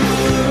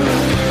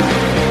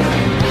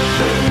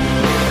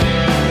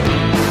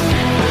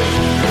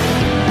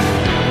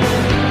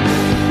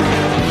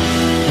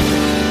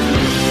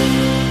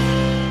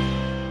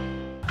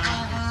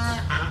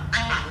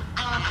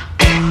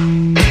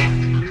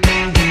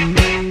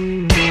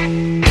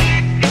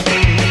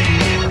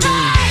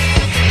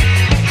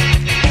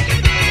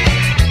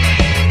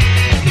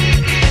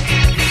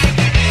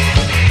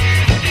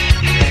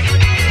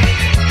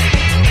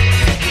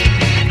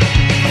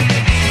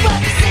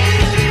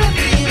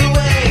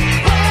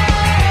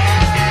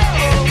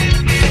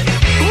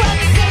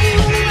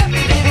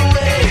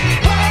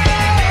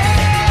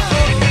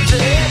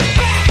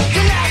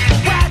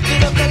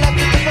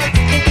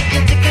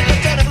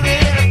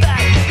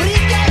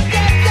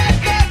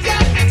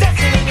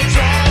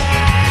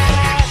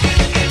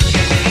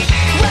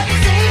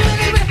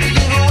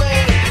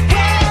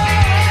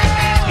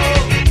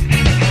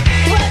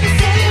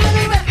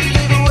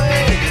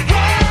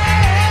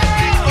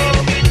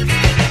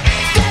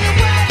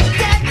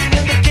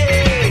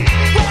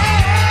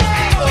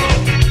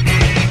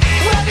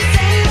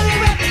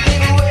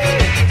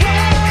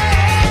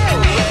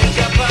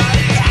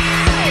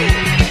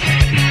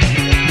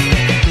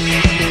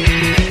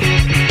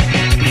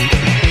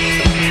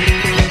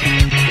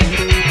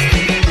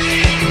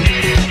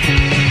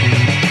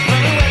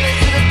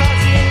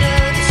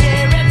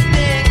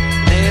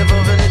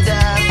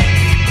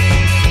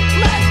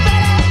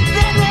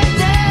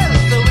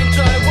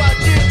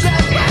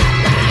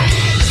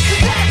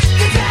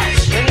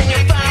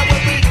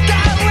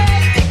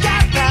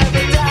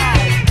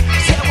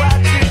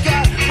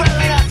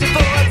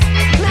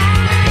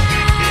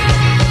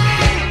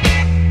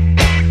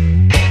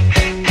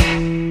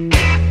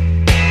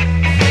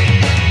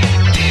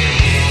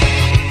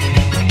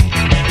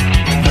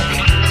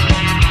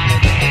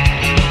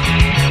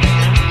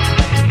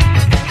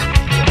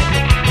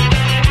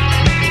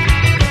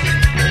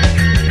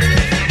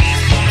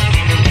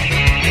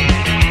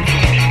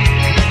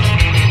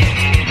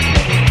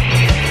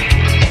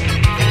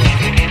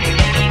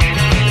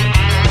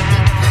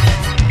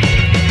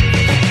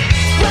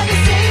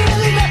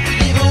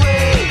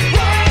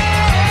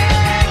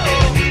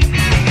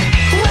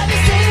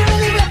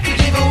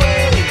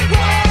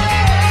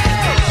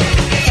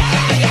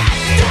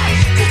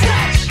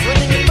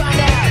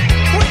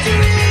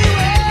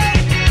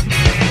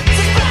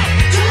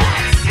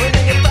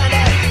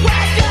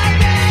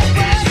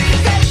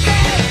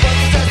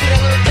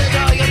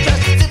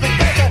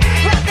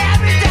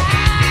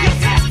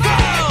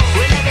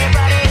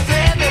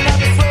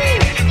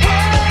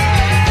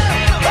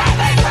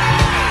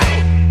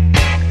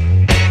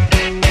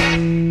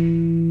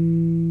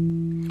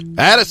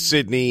 Out of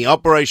Sydney,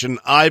 Operation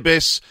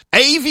Ibis.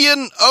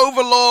 Avian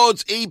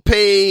Overlords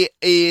EP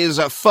is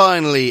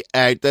finally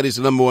out. That is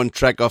the number one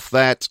track off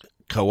that.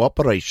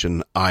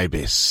 Cooperation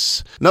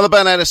Ibis. Another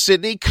band out of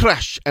Sydney,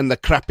 Crash and the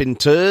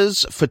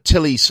Crappinters. For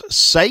Tilly's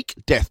Sake,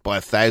 Death by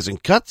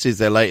 1,000 Cuts is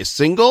their latest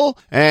single.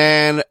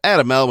 And out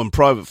of Melbourne,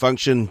 Private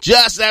Function,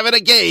 Just Having a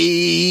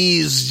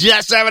Gaze.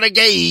 Just Having a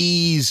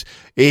Gaze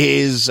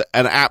is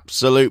an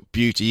absolute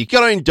beauty. You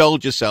got to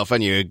indulge yourself,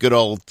 haven't you? A good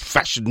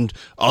old-fashioned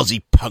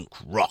Aussie punk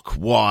rock.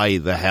 Why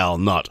the hell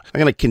not? I'm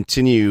going to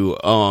continue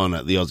on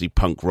the Aussie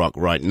punk rock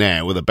right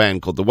now with a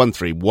band called the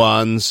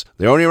 131s.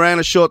 They're only around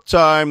a short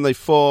time. They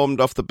formed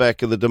off the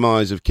back of the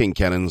demise of King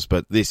Cannons,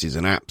 but this is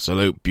an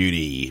absolute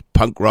beauty.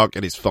 Punk rock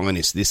at its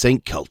finest. This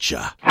ain't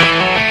culture.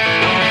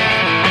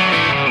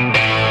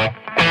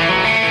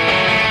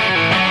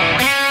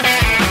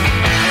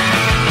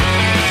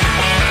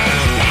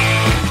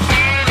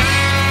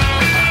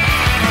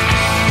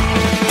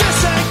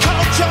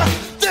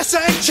 This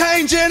ain't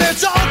changing,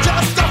 it's all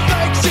just a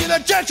fake. See the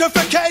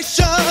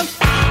gentrification,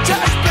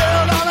 just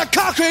built on a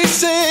concrete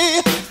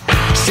sea.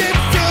 Shit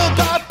fueled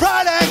by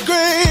pride and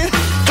greed.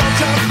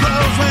 Culture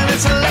grows when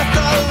it's left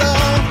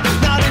alone,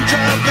 not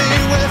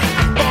intervene with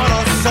bought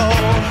or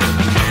soul.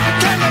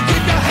 Can you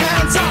keep your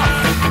hands off?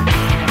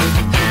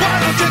 Why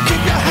don't you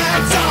keep your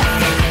hands off?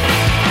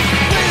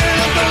 We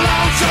didn't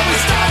belong, so we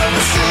started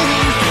the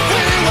scene.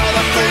 We were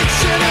the freaks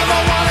you never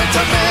wanted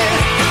to be.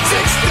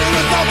 16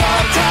 with my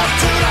wall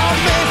tattooed on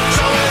me.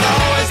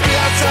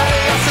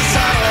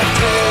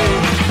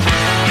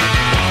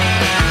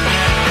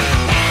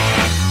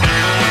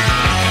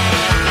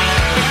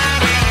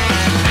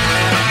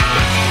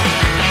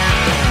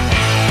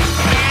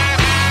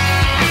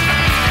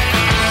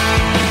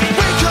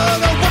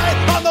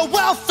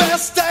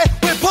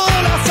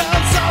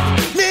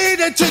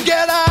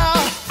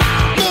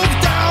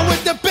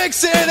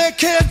 City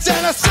kids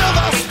and a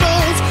silver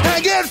spoons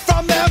hanging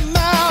from their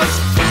mouths.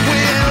 We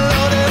ain't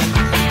loaded,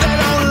 they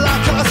don't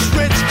like us.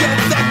 Rich get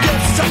their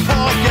gifts, some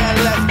poor get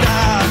left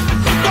out.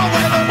 But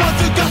we're the ones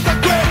who got the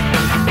grit.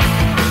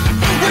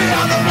 We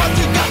are the ones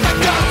who got the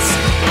guts.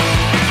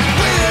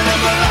 We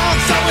didn't belong,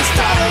 so we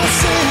started a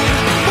scene.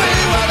 We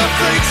were the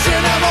freaks you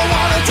never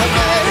wanted to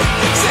be.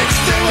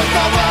 16 with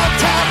my world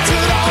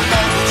tattooed on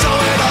me. So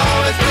we'd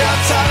always be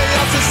outside of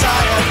your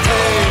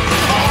society.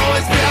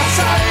 Always be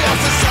outside of your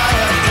society.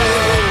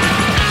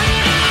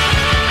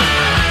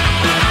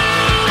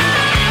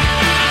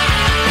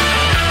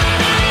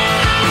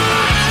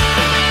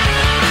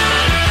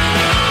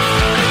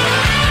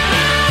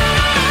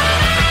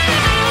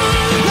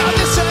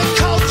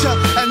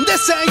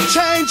 This ain't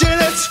changing,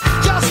 it's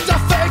just a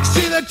fake.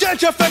 See the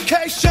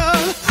gentrification,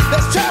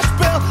 there's trash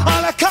built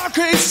on a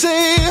concrete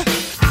sea.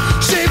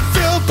 Sheep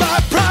fueled by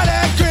pride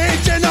and greed.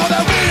 You know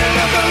that we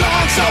didn't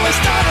belong, so we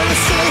started a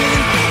scene.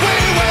 We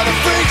were the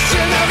freaks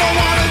you never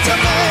wanted to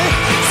be.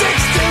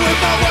 16 with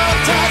my world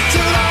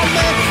tattooed on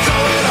me. So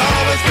we'd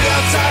always be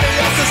outside of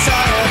your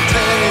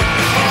society.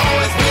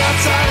 Always be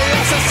outside of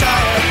your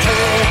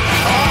society.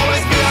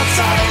 Always be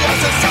outside of your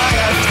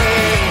society.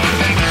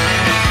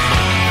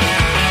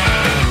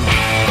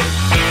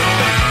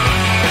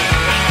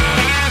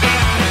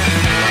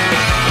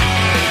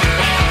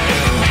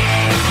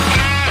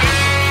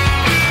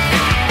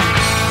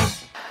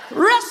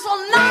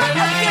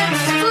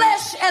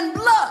 And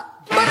blood,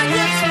 but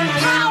against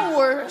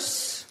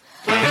powers,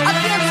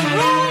 against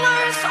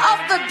rulers of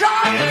the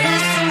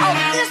darkness of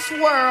this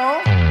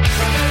world,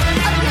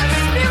 against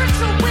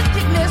spiritual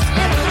wickedness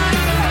in high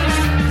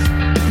places,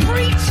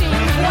 preaching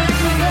what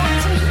you want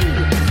to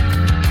hear.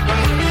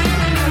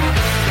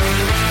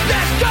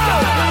 Let's go!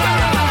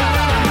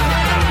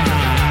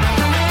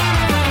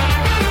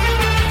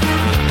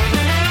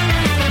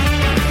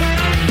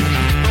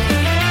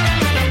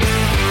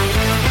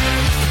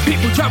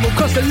 People travel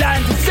across the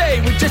land and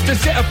sea with just to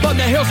sit up on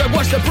the hills and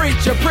watch the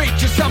preacher preach.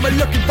 Some are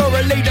looking for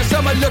a leader,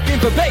 some are looking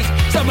for peace,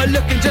 some are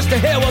looking just to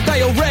hear what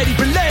they already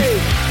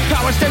believe.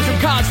 Power stems from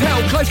cards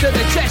held close to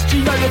their chest.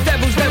 You know the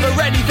devil's never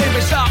anything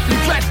but sharply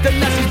dressed, and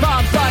that's his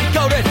palm sign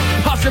golden.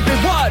 Hearts have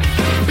been won,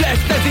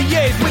 blessed as he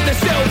is with the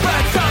silver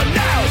tongue.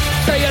 Now,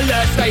 stay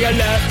alert, stay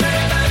alert,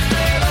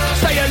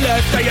 stay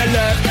alert, stay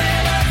alert,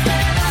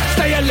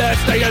 stay alert,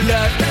 stay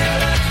alert.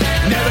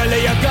 Never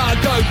let your guard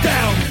go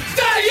down.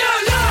 Stay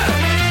alert.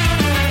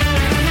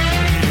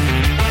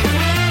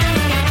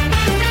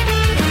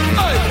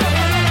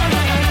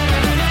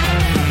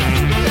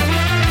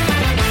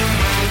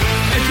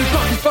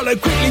 Follow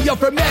quickly, you're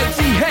from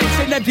empty heads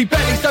and empty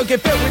bellies don't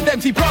get filled with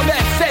empty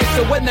promises.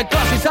 So when the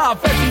glass is half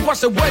empty,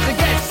 watch the words that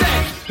get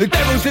said. The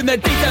devil's in the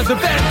details of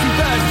empty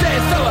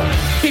verses. So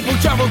people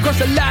travel across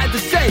the land to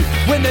see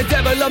when the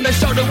devil on their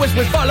shoulder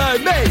whispers, follow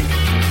me.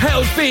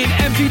 Hell's been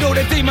emptied, all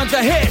the demons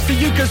are here, so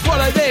you can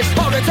swallow this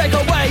whole and take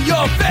away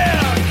your fear.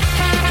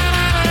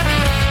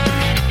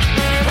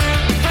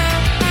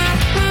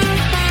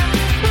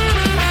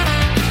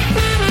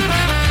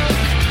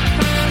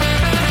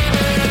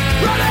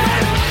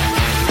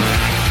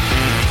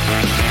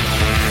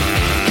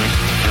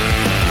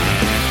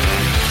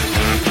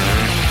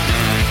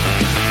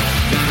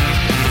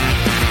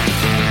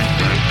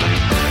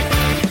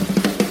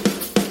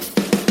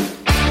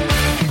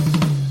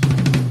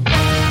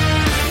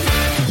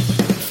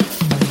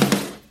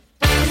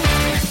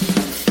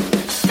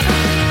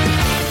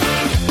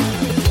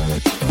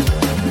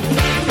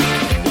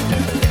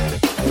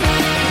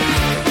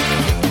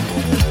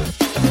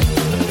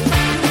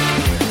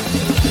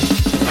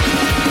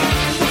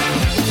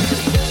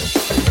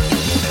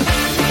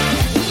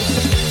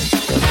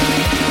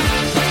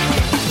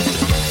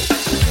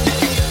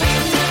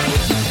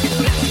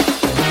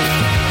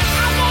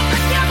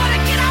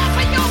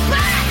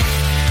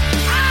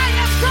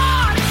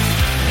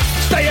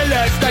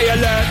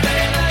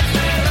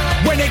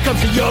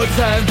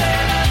 turn.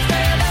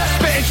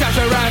 Spitting shots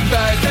around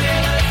burn.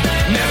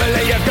 Never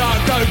let your guard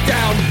go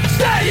down.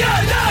 Stay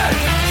alert!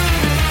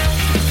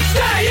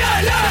 Stay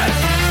alert!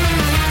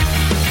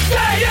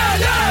 Stay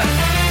alert!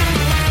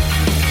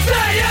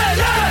 Stay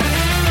alert!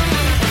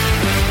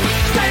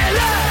 Stay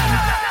alert!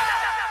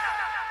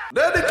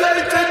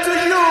 Dedicated to you.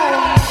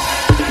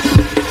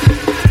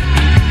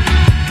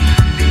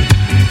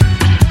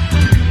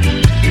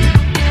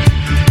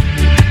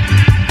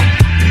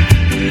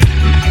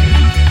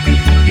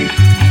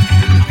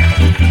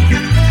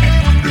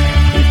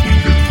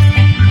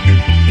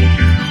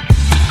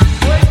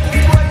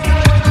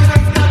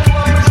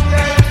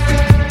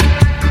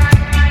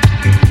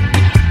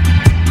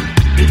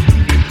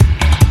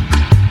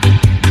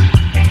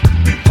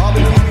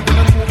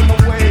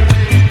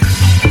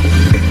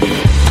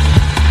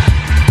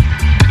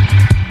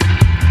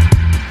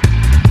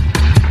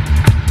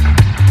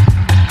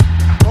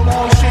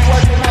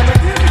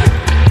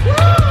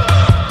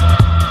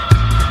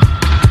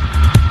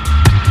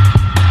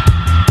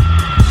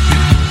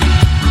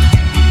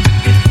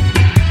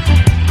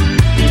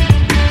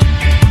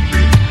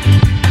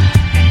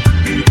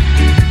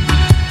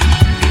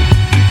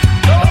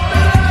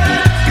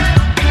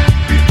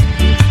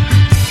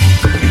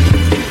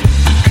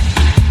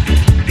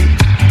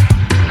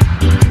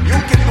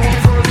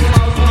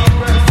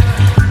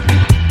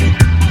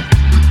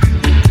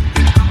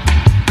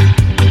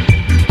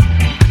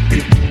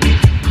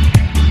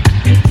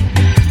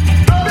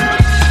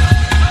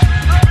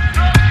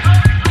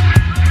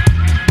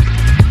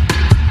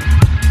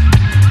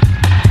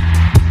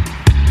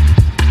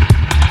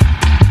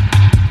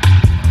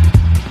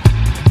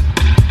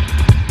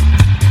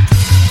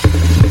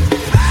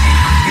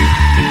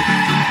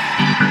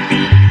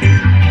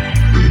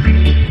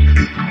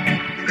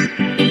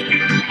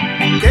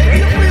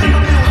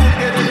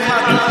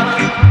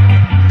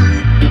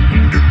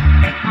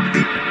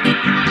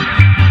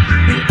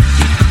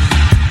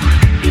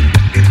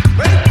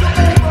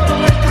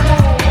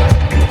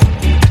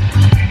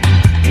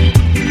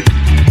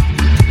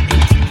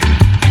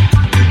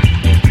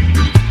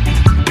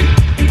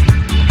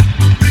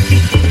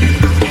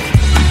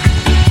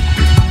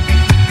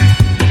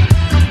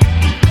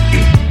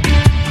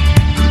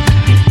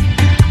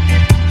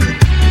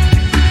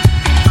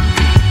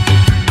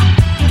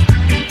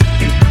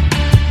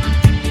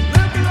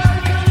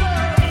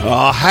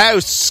 How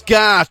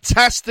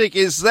ska-tastic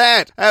is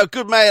that? Our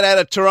good mate out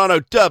of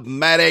Toronto, Dub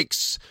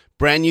Maddox.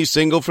 Brand new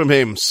single from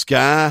him,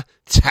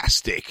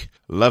 Ska-tastic.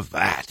 Love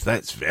that.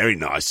 That's very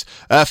nice.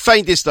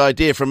 Faintest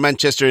Idea from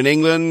Manchester in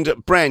England.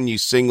 Brand new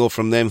single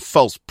from them,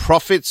 False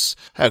Prophets.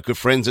 Our good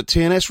friends at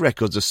TNS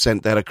Records have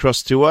sent that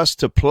across to us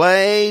to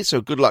play. So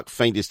good luck,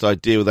 Faintest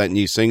Idea, with that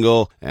new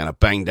single. And I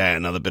banged out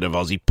another bit of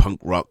Aussie punk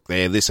rock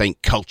there. This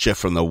Ain't Culture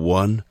from the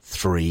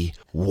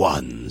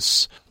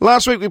 131s.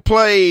 Last week we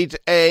played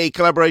a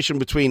collaboration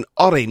between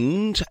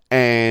Orind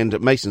and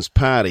Mason's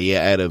Party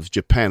out of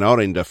Japan.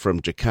 Orind are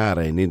from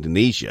Jakarta in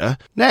Indonesia.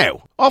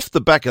 Now, off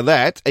the back of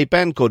that, a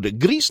band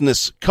called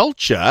Greaseness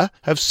Culture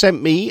have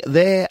sent me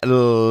their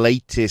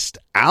latest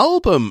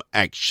album,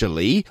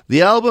 actually.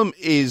 The album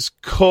is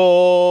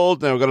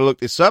called, now I've got to look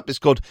this up, it's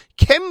called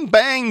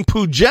Kembang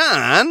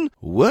Pujan,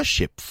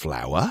 Worship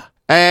Flower.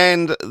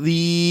 And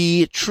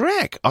the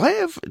track I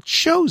have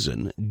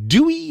chosen,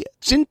 Dwi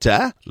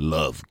Cinta,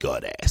 Love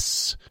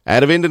Goddess.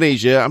 Out of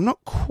Indonesia, I'm not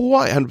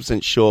quite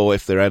 100% sure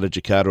if they're out of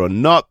Jakarta or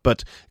not,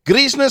 but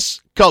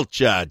Greaseness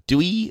Culture,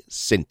 Dwi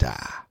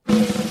Cinta.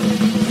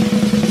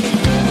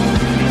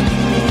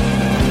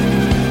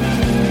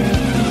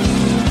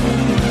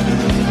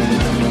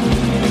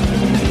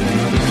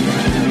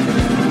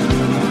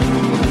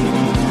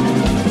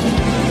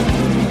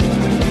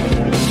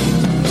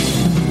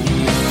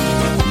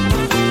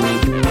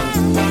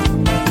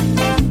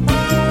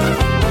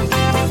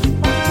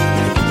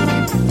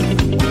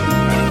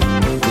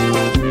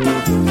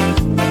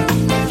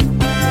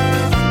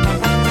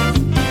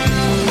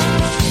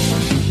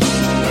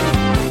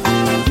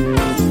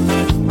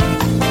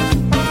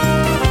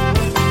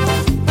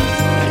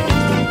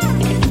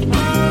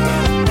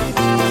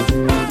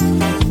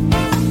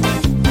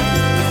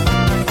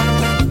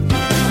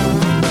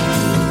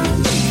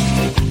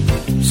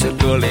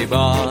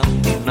 Sekelebat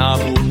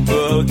namun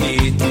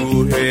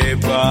begitu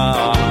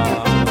hebat.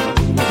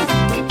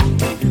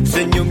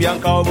 Senyum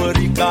yang kau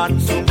berikan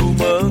sungguh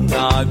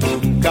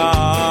mengagumkan,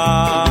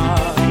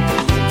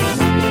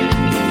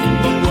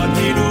 membuat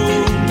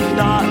hidup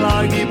tak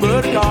lagi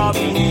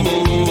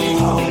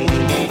berkabut,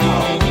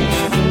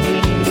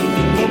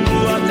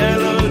 membuat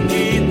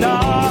elegi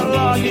tak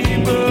lagi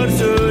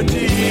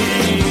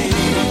bersedih.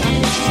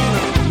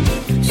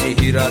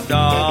 Sihir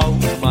atau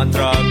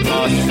mantra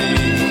kasih,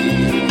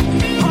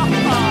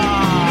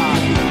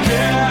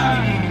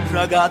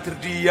 raga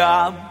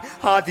terdiam,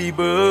 hati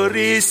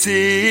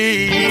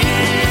berisi.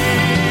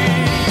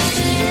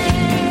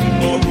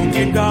 Oh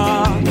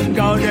mungkinkah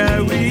kau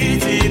Dewi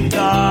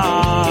Cinta,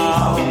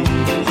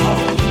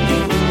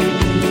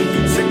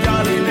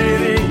 sekali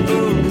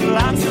lirikku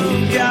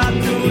langsung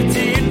jatuh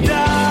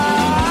cinta.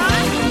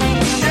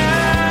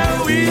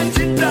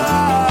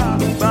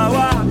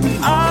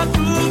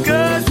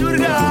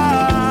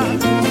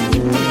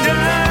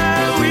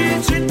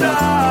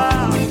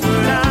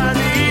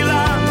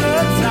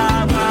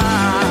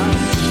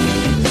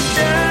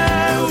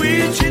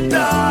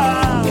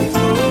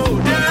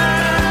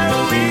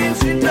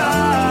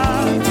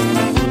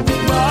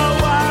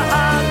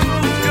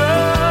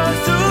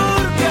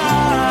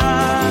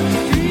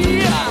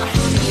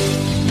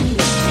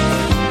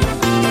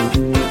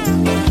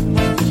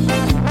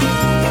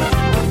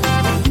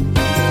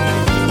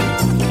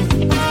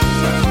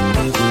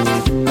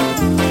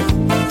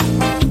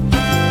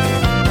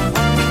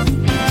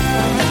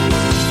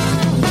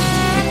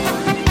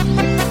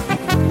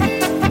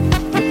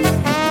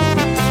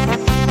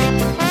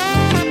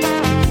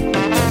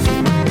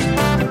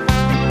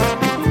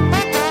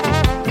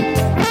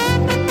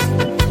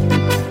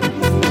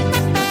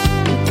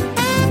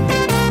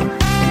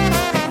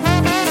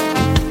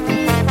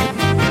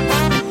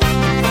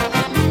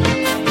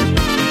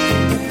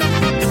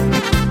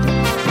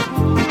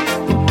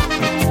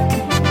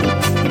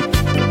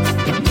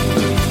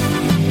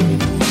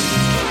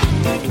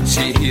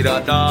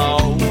 Tiada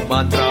tahu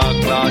mantra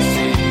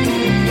klasik.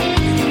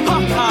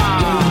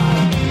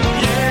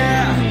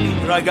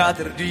 Yeah, raga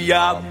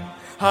terdiam,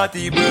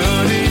 hati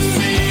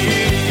berisi.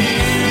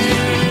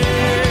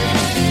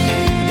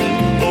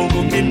 Oh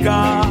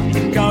mungkinkah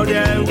kau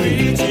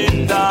Dewi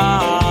Cinta?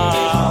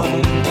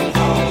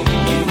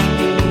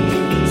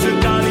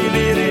 Sekali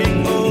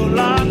liringmu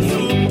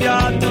langsung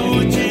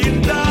jatuh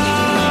cinta.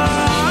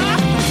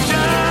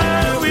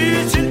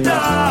 Dewi Cinta,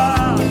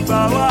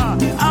 bawa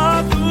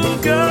aku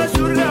ke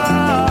surga.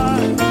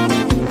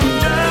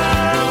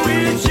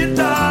 Dewi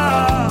Cinta,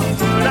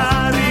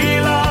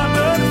 berlarilah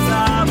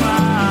bersama.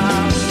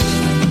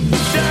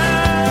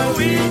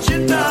 Dewi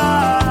Cinta,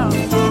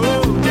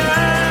 oh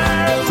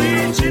Dewi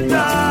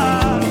Cinta,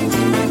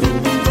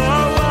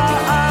 bawa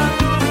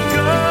aku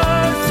ke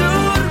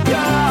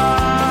surga.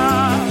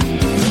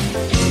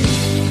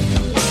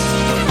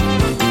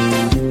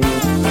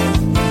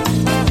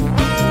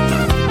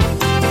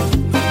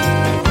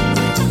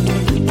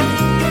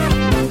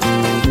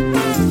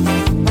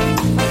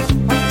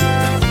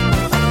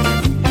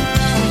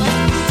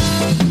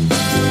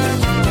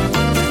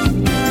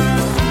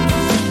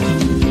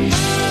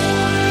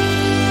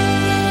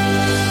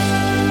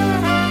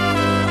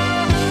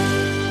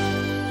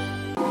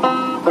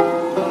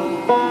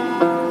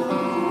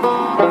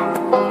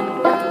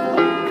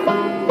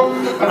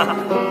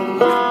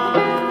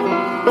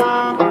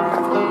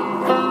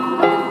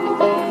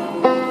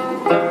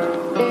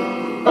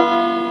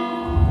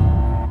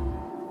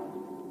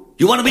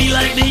 You wanna be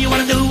like me, you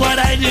wanna do what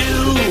I do.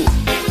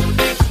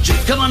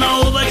 Just come on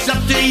over, it's up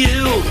to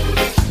you.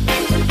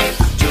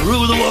 To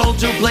rule the world,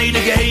 to play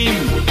the game.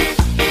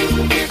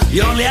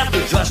 You only have to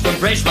trust and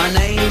praise my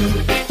name.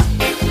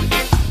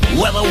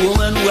 Whether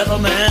woman, whether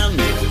man,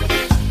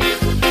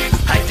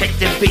 I take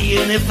the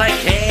being if I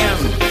can.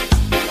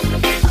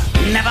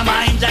 Never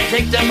mind, I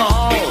take them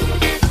all.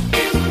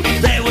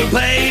 They will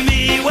pay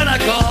me when I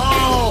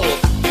call.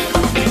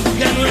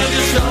 Get rid of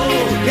your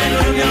soul, get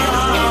rid of your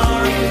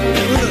heart,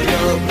 get rid of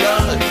your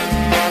blood.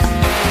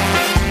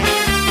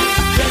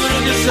 Get rid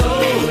of your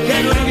soul,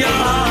 get rid of your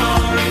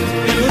heart,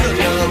 get rid of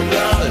your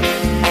blood.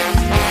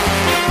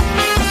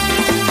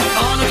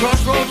 On the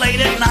crossroad late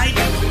at night,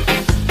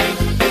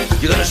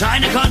 you gotta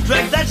sign a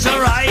contract, that's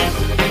alright.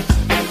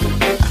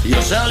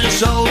 You sell your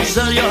soul,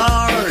 sell your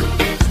heart.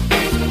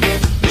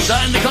 You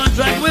sign the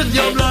contract with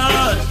your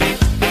blood.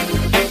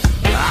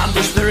 I'm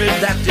the spirit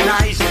that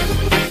denies,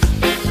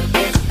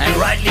 and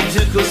rightly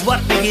took us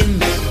what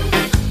begins.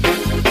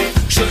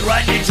 Should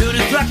rightly to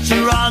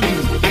destruction run.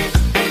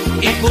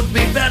 It would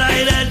be better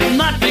it had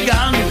not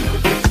begun.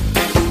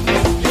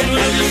 Get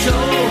rid of your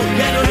soul,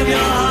 get rid of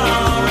your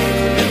heart,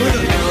 get rid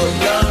of your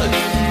blood.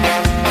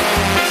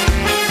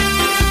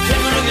 Get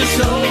rid of your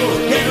soul,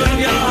 get rid of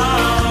your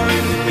heart,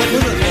 get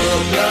rid of your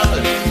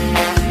blood.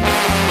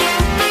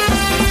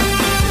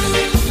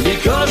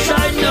 Because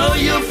I know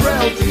your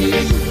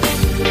frailties,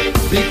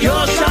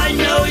 because I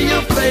know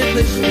your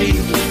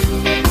faithlessly,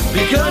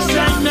 because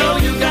I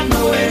know you got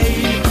no way.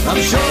 I'm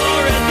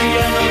sure at the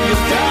end of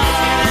your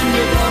time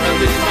you're gonna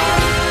be mine.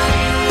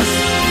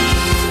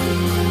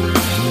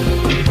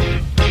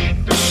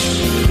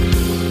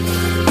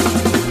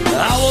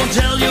 I won't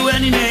tell you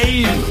any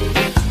name.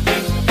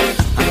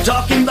 I'm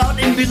talking about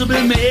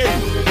invisible men.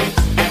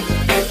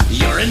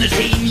 You're in the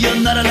team,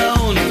 you're not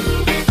alone.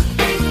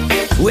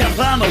 We're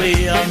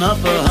family,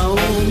 enough for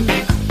home.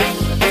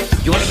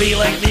 You wanna be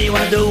like me, you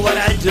wanna do what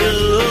I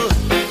do.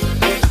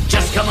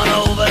 Just come on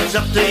over, it's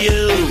up to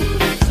you.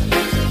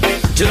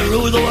 To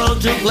rule the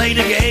world, to play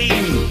the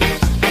game.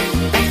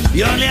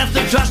 You only have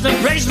to trust and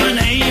praise my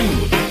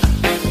name.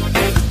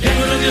 Get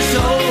rid of your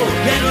soul,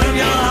 get rid of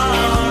your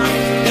heart,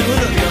 get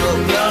rid of your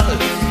blood.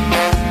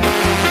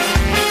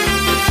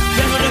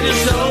 Get rid of your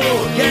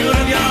soul, get rid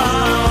of your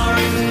heart,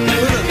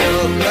 get rid of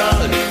your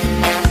blood.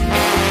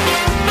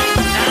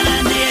 And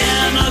at the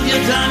end of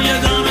your time, you're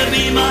gonna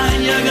be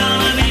mine, you're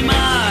gonna be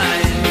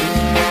mine.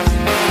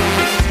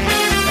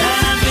 And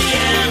at the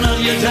end of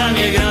your time,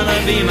 you're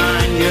gonna be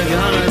mine, you're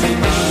gonna be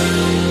mine.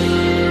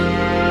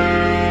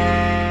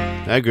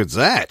 How good's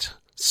that?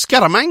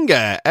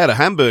 Scaramanga out of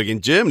Hamburg in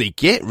Germany.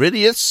 Get rid of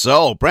your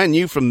soul. Brand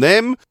new from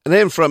them. And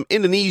then from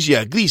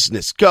Indonesia,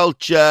 Glisness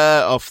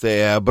Culture off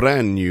their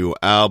brand new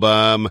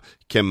album,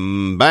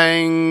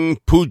 Kembang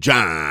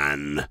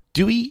Pujan.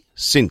 Dwi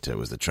Sinta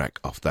was the track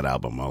off that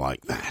album. I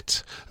like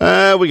that.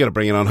 We're going to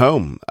bring it on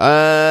home.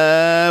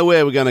 Where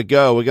are we going to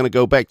go? We're going to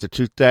go back to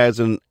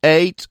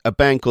 2008. A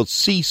band called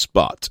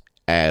C-Spot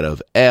out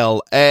of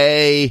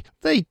LA.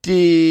 They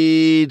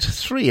did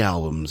 3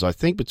 albums, I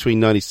think, between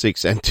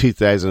 96 and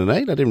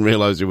 2008. I didn't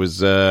realize it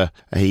was a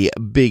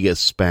bigger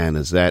span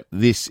as that.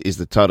 This is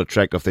the title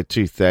track of their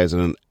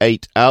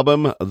 2008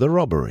 album, The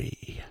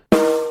Robbery.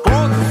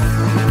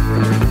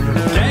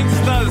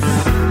 Gangsters,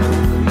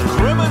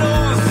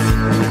 criminals,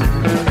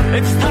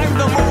 it's time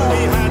to move.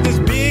 We had this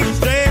big,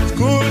 strange,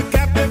 cool,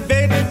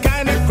 captivating,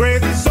 kind of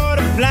crazy sort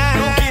of plan.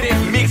 Don't get it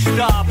mixed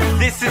up,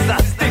 this is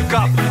a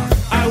stick-up.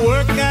 I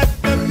work at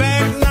the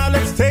bank, now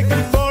let's take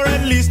it for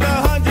at least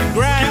 $100,000.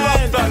 Give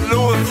up the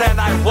loot and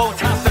I won't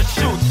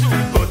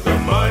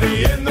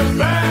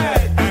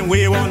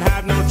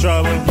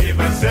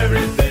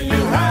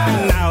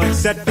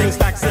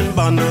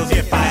bundles.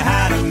 If I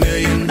had $1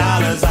 million,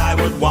 I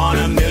would want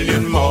 1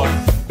 million more.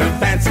 The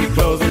fancy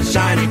clothes and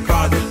shiny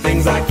cars, the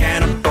things I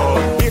can't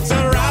afford. It's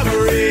a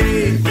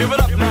robbery. Give it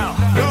up now.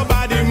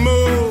 Nobody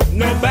move.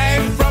 No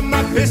bang from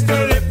my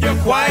pistol if you're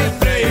quiet,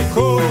 play it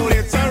cool.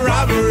 It's a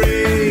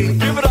robbery.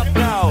 Give it up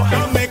now.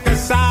 Don't make a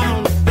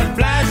sound. The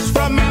flash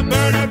from my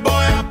burner,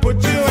 boy, I'll put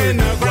you in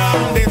the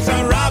ground. It's a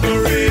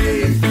robbery.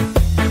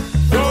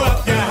 Throw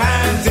up your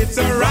hands. It's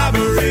a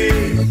robbery.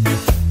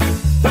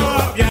 Throw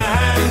up your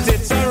hands.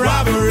 It's a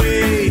robbery.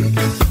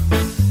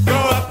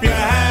 Throw up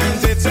your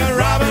hands. It's a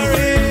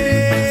robbery.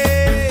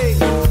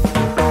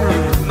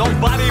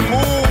 Nobody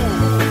move.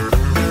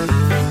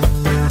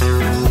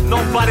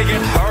 Nobody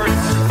get hurt.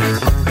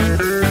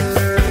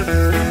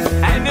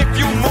 And if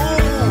you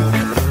move,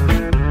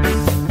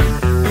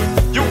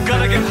 you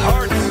gonna get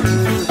hurt.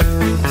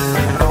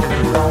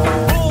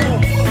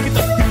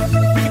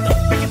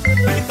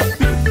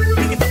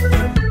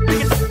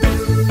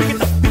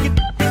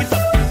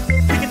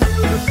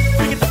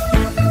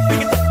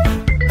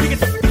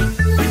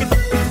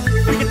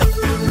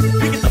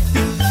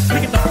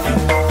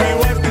 There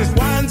was this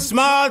one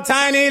small,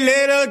 tiny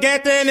little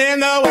getting in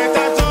the way.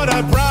 That's all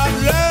the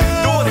problem.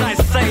 Do as I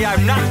say,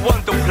 I'm not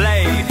one to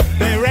play.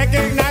 They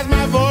recognize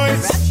my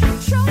voice.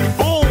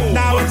 Boom.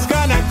 Now it's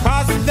gonna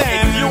cost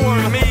them. It's you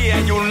or me,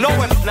 and you know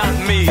it's not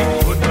me.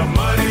 Put the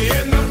money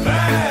in the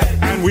bag,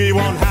 and we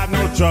won't have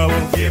no trouble.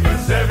 Give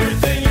us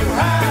everything you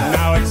have.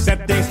 Now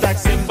accepting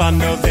stacks in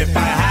bundles. If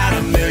I had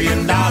 $1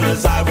 million,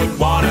 I would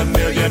want 1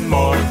 million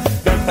more.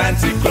 The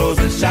fancy clothes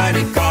and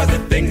shiny cars, the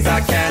things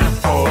I can't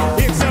afford.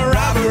 It's a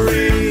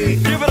robbery.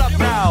 Give it up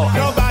now.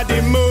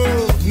 Nobody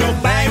move. No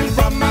bang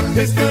from my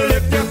pistol.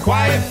 If you're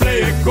quiet,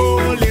 play it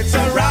cool. It's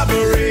a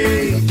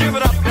robbery. Give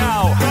it up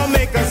now. Don't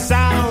make a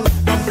sound.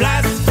 A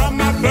blast from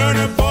my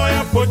burner, boy,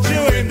 I'll put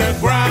you in the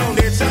ground.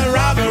 It's a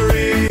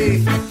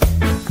robbery.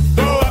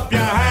 Throw up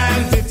your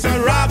hands. It's a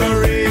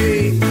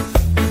robbery.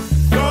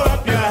 Throw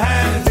up your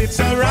hands. It's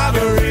a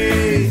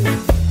robbery.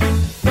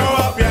 Throw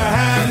up your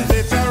hands.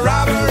 It's a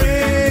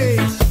robbery.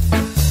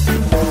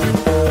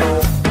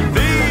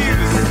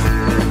 Thieves,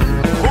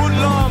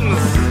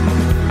 hoodlums,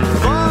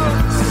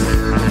 thugs.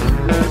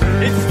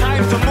 It's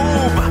time to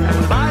move.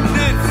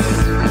 Bandits,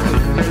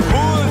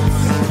 hoods,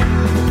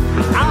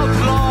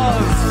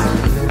 outlaws.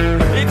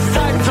 It's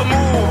time to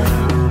move.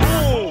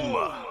 Boom.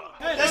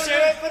 Let's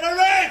hear it for the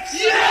Reds.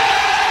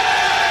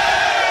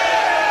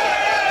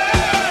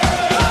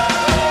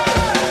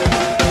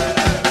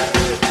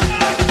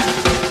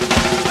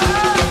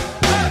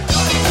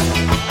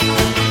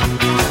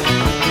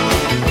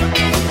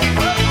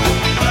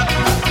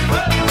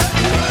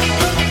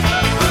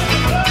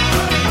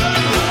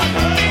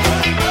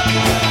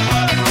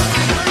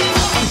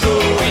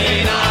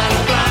 Going on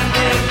a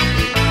blinded,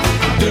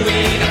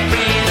 doing a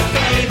friend a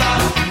favor.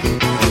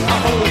 I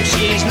hope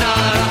she's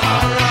not a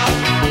horror.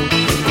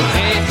 I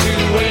hate to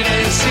wait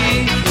and see.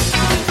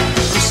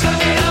 We're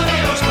stuck in our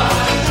heels by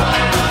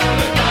trying to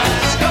look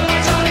nice. Come on,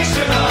 Tony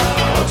Sugar,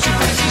 hope she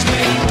fancies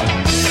me.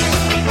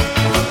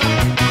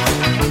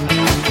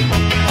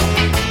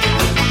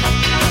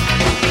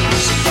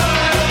 She got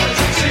out of a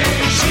taxi,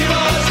 she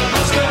was a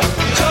monster.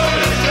 Told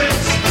her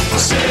friends,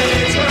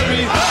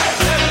 Sainsbury.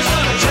 There's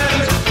not a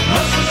chance.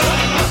 Muscles on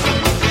muscle,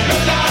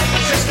 you're like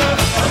a sister.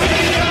 Me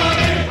on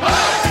me,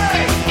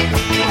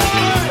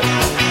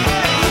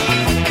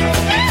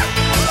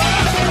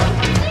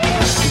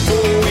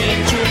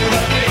 going through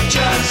the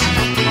pictures,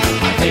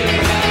 I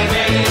didn't have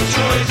any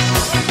choice.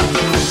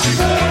 She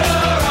put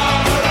her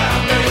arm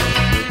around me,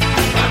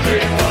 my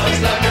grip was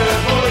like her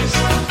voice.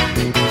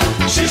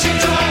 She said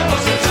time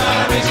was the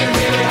time, is it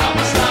really how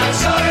much time?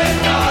 Sorry,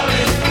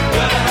 darling,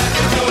 but I had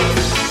to go.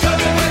 Got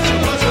to get to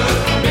water,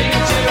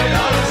 being $2,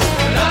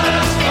 not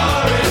enough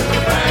story,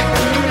 Frank,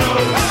 who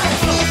knows?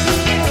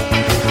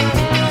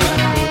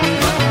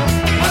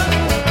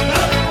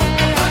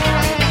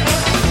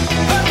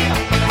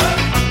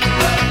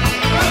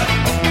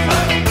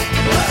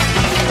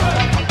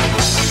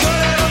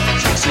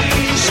 Taxi,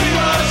 she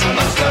was a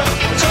monster,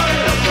 Told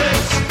her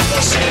friends,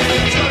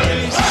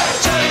 Sainsbury.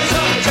 Change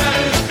on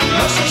change,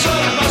 muscles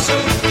on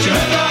muscle, she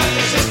looked like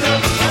a sister.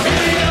 Me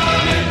on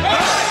me,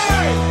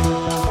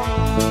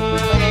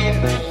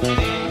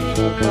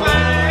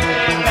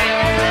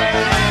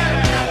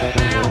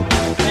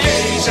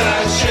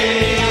 Jesus,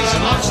 she's a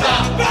monster.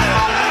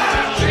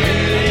 She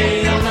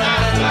on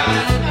that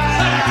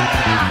man.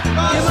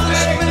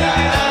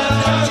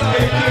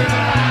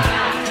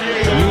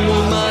 You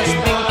must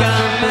think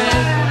I'm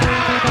mad.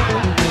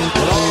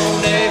 Well,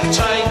 they've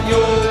taken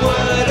your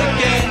word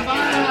again.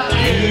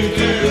 You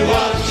do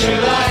what you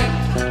like.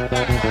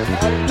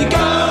 You're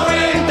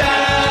going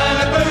down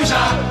a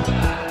boozer.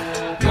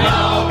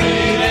 I'll be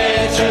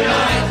there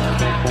tonight.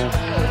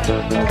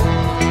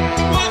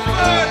 One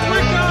word, we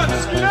can't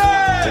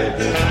stay.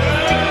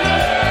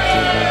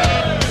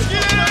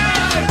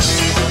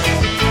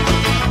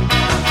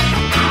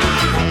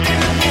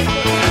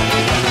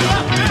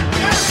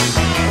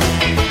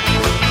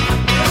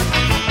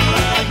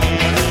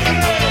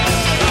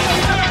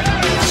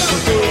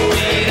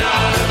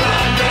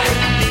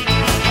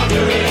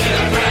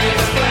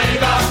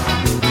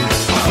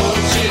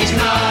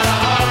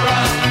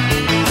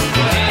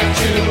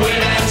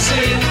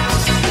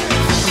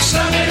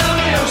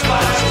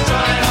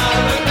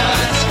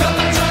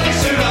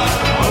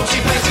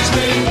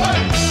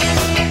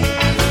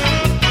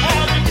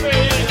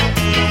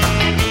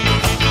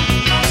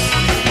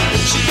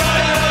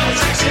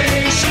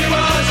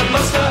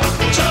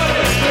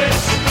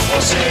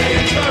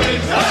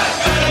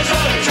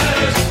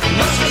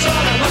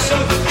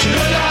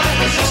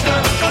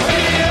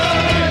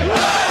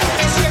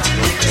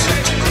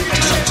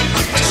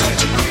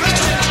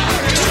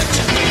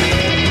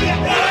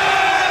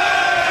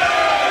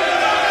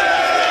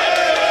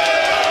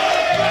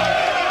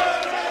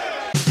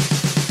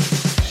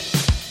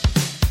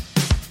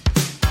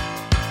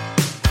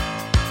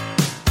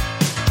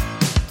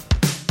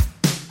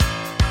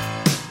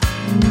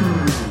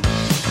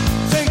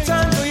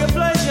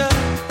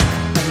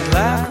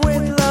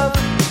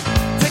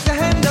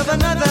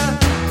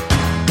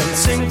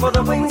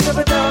 for the wings of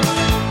a dove.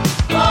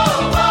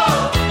 Whoa,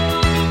 whoa,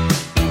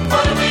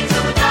 for the wings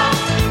of a dove.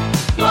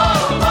 Whoa,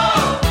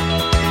 whoa,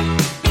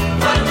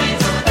 for the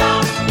wings of a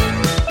dove.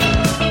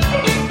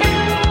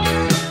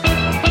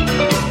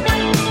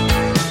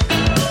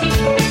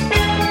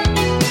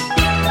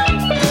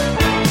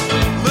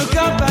 Look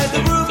up at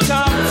the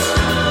rooftops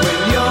when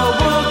you're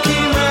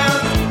walking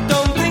round.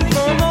 Don't think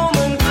for a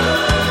moment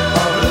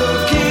of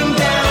looking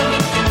down.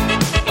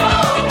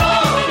 Whoa,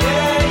 whoa,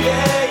 yeah,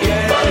 yeah,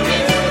 yeah. For the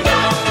wings of a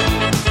dove.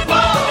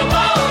 Whoa,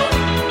 whoa,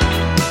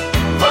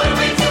 for the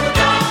wings of a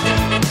dove.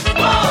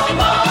 Whoa,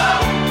 whoa,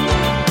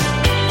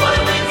 for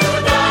the wings of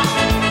a dove.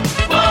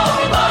 Whoa,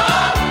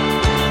 whoa,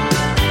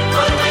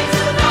 for the wings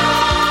of a dove.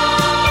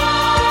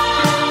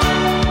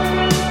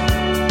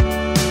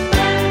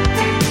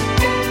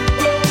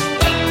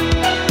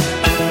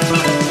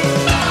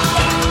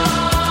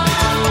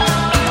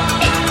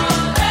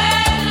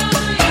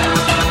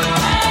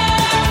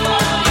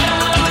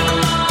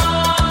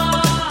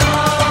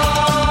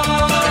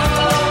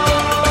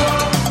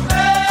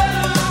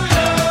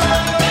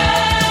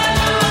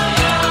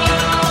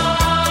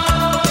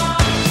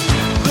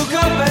 Look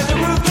up at the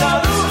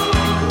rooftops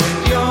when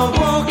you're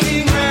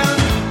walking round.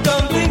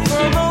 Don't think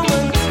for a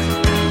moment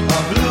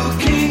of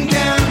looking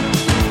down.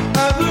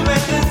 A room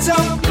at the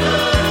top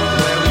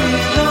where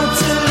we're not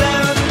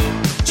allowed.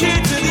 Cheer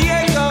to the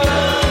echo.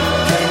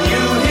 Can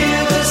you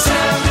hear the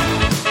sound?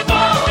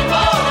 Whoa,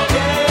 whoa,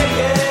 yeah,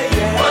 yeah,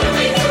 yeah. For the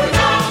wings of a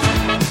dove.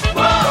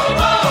 Whoa,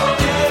 whoa,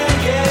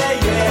 yeah,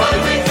 yeah, yeah. For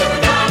the wings of a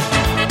dove.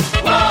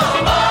 Whoa,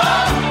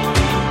 whoa,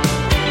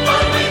 for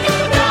the wings of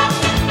a dove.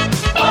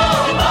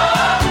 Whoa, whoa.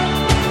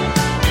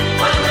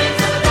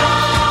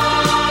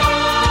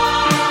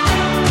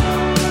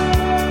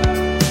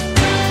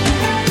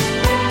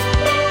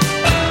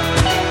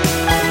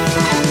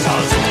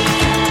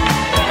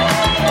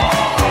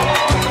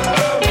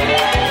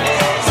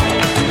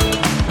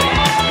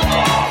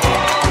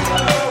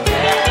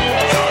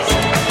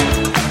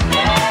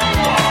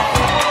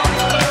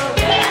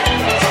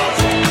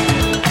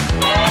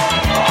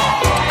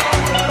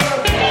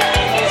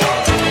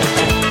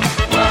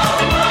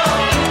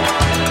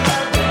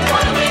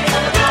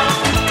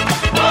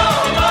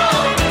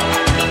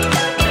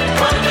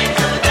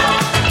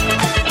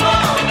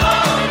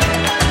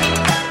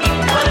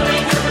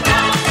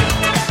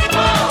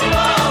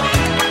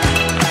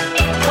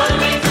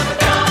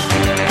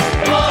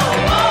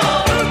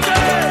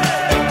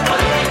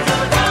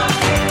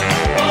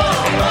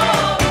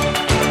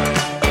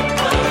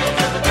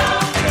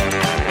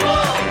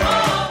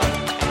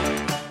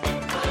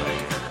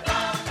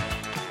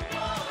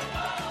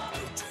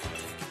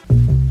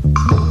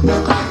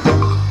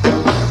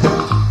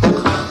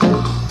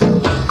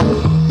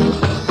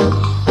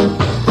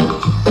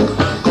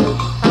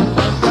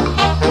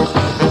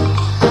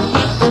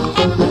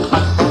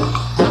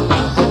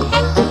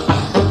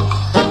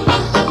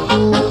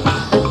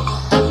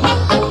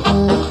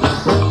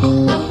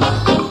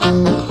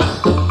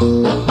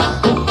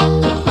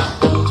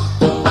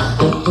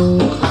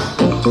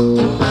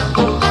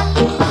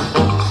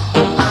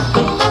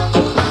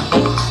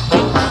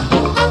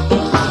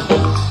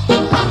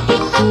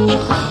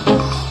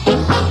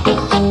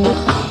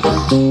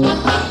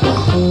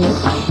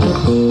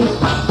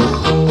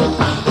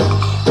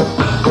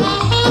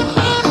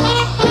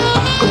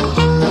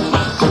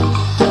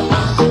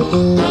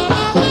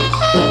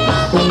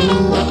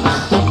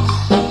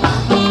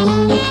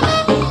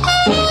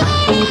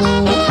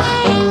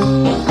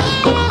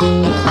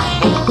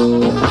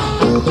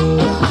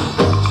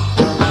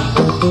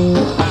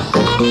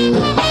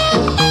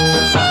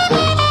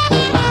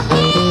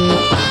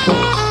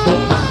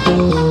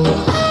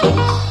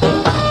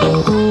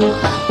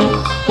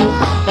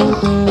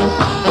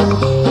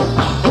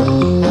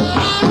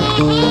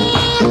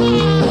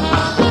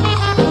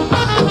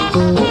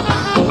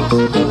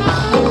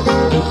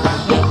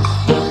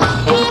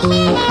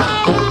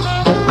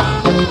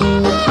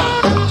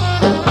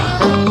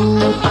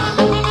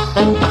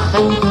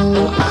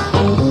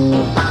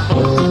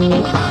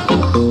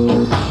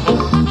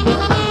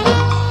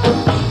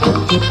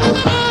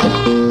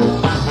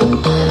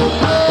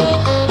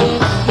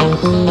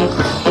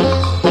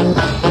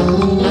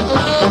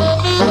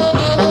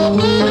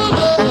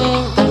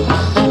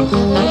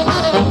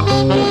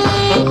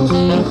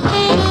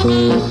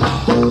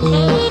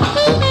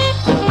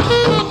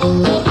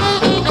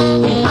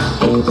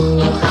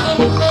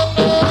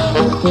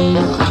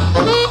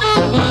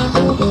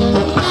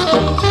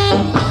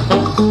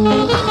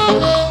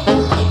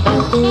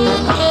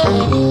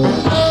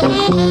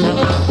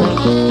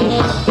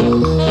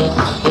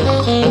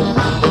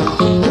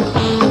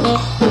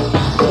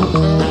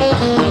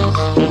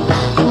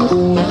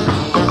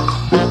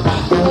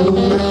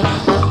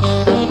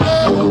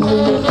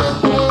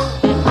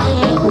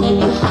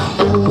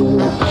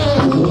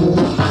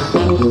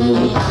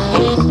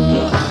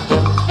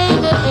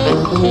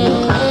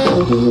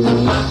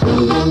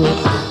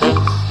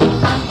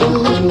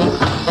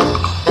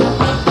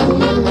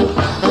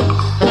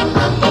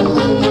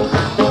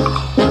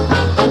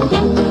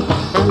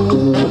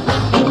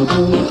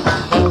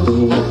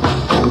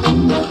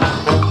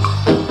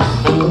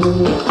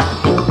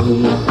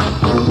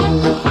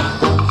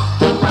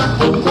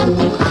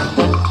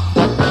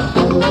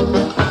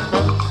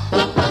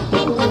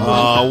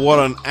 What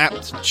an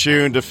apt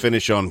tune to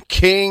finish on.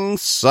 King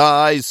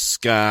Size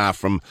Ska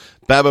from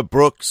Baba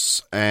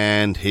Brooks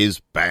and his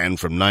band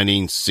from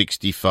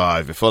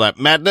 1965. Before that,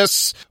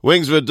 Madness,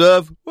 Wings of a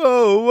Dove.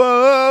 Whoa,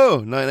 whoa,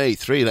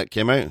 1983 that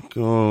came out.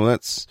 Oh,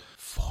 that's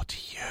 40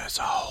 years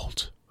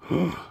old.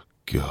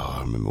 God,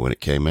 I remember when it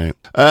came out.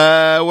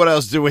 What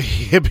else do we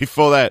hear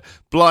before that?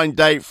 Blind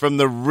Date from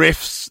the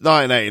Riffs,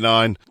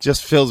 1989.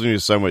 Just fills me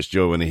with so much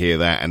joy when I hear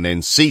that. And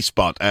then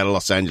C-Spot out of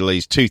Los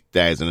Angeles,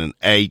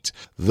 2008.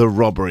 The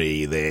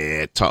Robbery,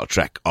 their title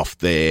track off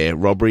their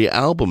Robbery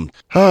album.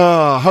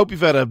 Hope you've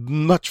had as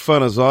much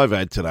fun as I've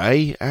had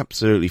today.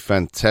 Absolutely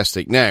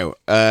fantastic. Now,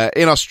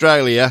 in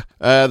Australia,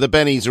 the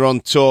Bennies are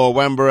on tour.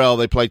 Wambarell,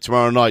 they play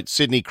tomorrow night.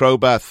 Sydney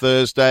Crowbar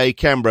Thursday.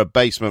 Canberra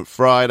Basement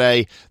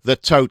Friday. The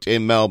Tote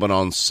in Melbourne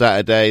on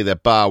Saturday. The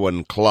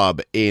Barwon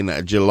Club in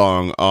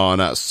Geelong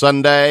on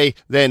Sunday.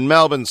 Then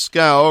Melbourne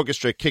Ska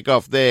Orchestra kick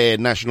off their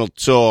national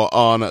tour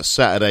on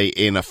Saturday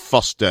in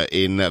Foster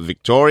in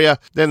Victoria.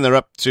 Then they're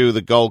up to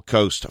the Gold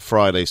Coast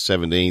Friday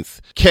 17th.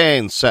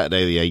 Cairns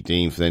Saturday the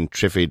 18th. Then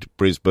Triffid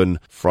Brisbane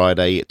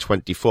Friday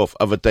 24th.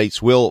 Other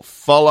dates will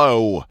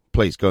follow.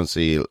 Please go and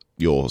see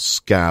your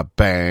ska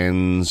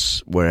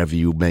bands wherever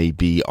you may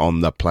be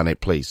on the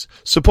planet. Please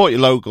support your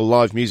local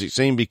live music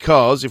scene,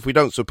 because if we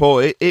don't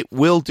support it, it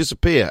will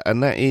disappear,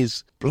 and that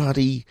is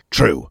bloody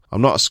true.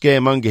 I'm not a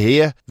scaremonger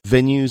here.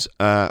 Venues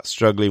are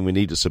struggling. We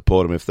need to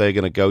support them. If they're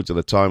going to go to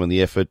the time and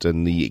the effort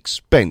and the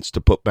expense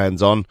to put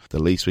bands on,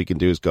 the least we can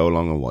do is go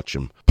along and watch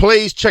them.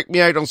 Please check me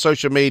out on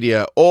social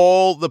media.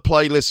 All the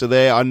playlists are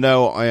there. I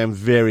know I am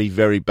very,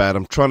 very bad.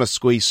 I'm trying to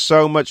squeeze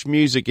so much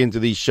music into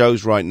these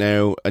shows right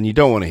now, and you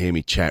don't want to hear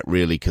me chat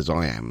really, because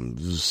I am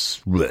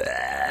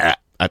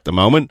at the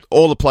moment.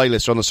 All the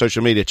playlists are on the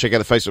social media. Check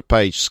out the Facebook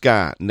page,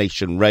 Ska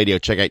Nation Radio.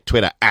 Check out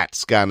Twitter at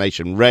Ska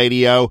Nation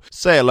Radio.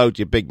 Say hello to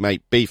your big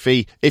mate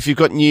Beefy. If you've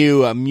got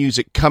new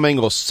music coming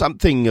or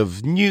something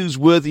of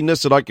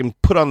newsworthiness that I can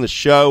put on the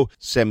show,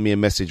 send me a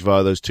message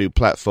via those two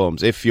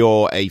platforms. If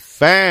you're a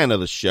fan of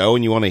the show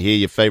and you want to hear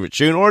your favourite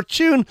tune, or a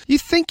tune you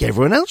think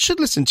everyone else should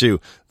listen to,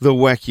 the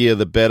wackier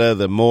the better,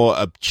 the more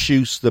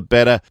obtuse the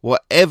better.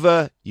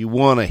 Whatever you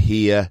want to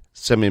hear,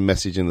 send me a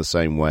message in the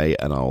same way,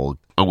 and I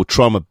will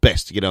try my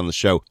best to get on the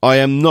show. I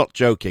am not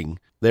joking.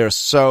 There are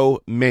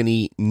so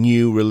many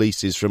new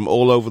releases from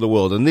all over the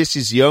world, and this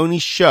is the only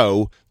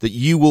show that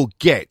you will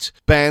get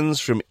bands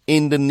from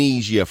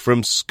Indonesia,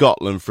 from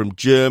Scotland, from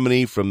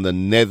Germany, from the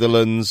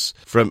Netherlands,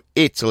 from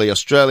Italy,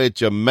 Australia,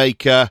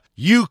 Jamaica,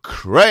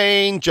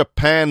 Ukraine,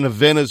 Japan,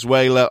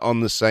 Venezuela on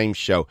the same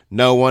show.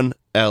 No one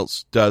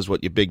else does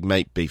what your big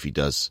mate Beefy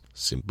does.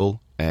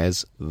 Simple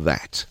as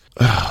that.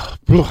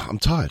 I'm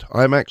tired.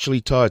 I'm actually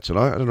tired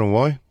tonight. I don't know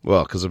why.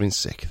 Well, because I've been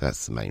sick.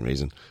 That's the main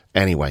reason.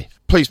 Anyway,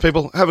 please,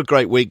 people, have a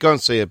great week. Go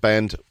and see a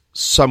band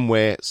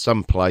somewhere,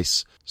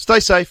 someplace. Stay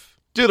safe.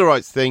 Do the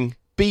right thing.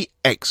 Be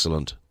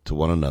excellent to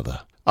one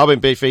another. I've been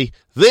Beefy.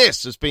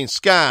 This has been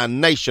Ska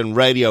Nation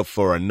Radio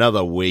for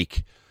another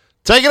week.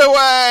 Take it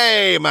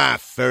away, my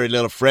furry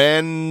little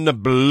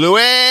friend,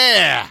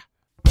 Bluey.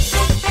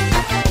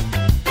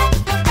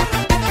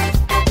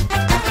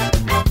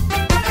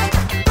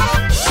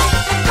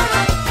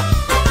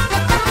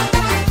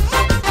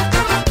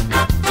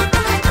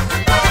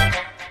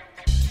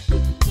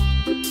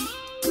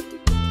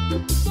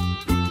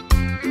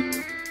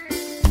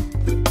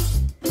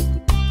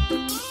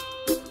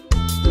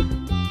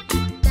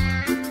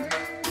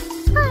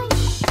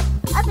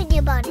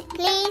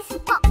 Please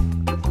pop.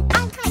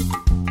 Okay.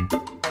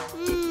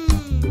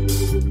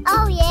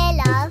 Oh yeah,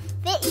 love.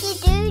 Fix your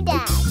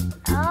doodad.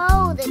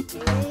 Oh, the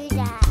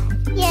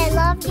doodad. Yeah,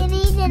 love, you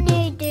need a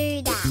new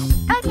doodad.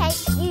 Okay,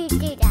 new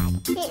doodad.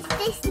 It's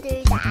this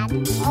doodad.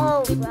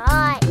 Oh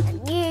right, a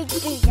new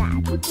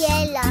doodad.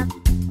 Yeah, love.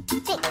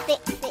 Fix.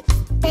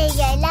 There you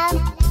go, love.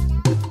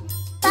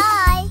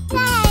 Bye.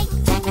 Thanks.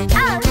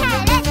 Okay,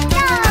 let's go.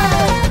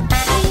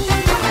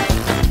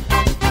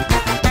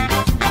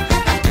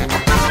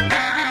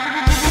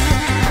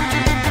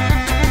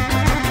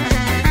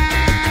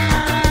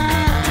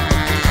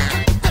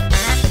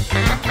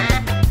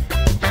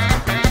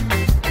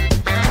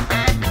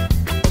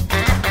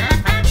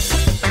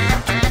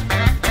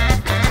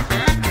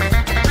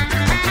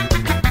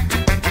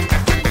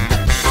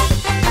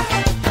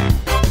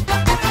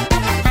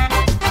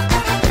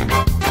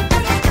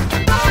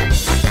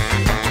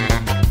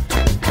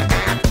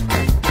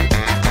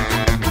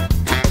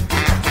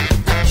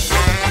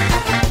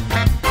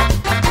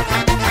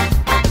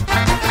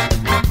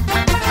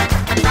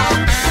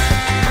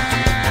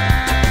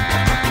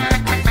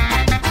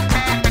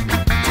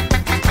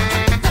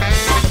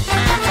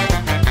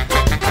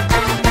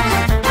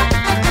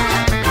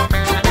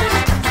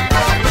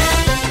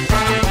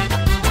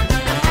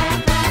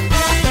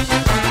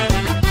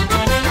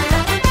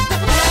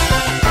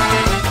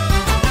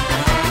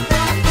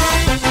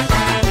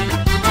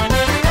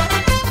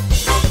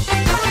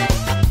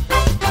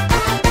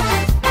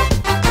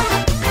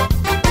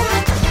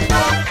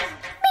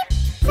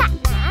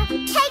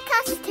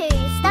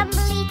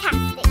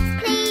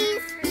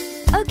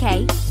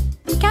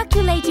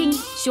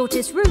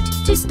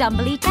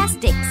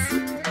 Stumbly-tastics.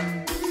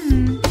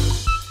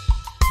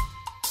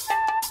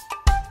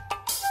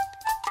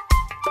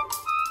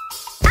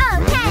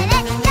 Okay,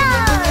 let's go.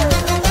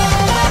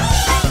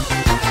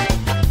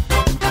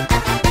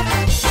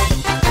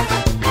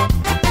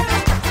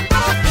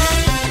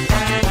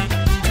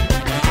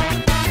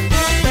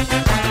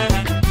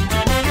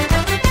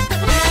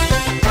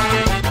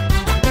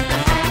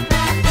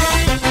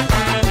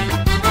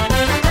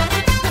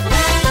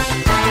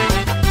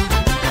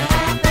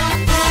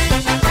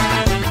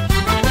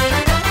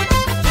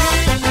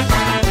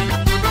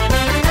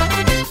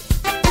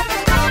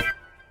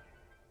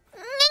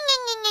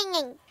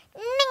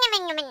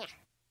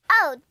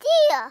 Oh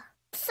dear.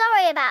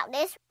 Sorry about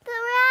this, but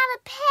we're out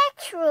of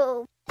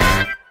petrol.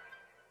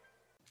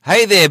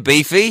 Hey there,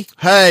 Beefy.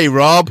 Hey,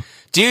 Rob.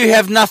 Do you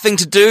have nothing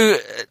to do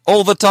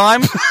all the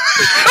time?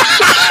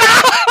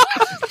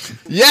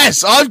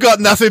 Yes, I've got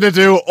nothing to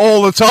do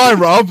all the time,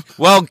 Rob.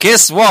 Well,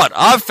 guess what?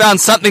 I've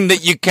found something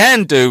that you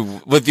can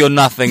do with your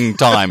nothing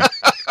time.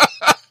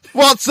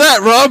 What's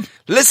that, Rob?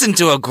 Listen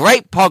to a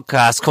great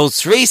podcast called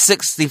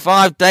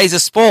 365 Days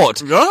of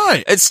Sport.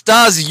 Right. It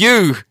stars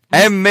you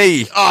and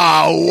me.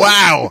 Oh,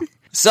 wow.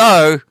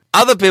 So,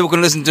 other people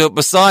can listen to it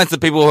besides the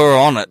people who are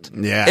on it.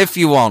 Yeah. If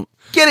you want.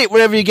 Get it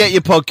wherever you get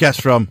your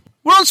podcast from.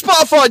 We're on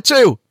Spotify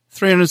too.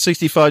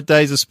 365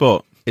 Days of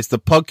Sport. It's the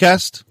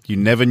podcast you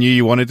never knew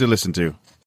you wanted to listen to.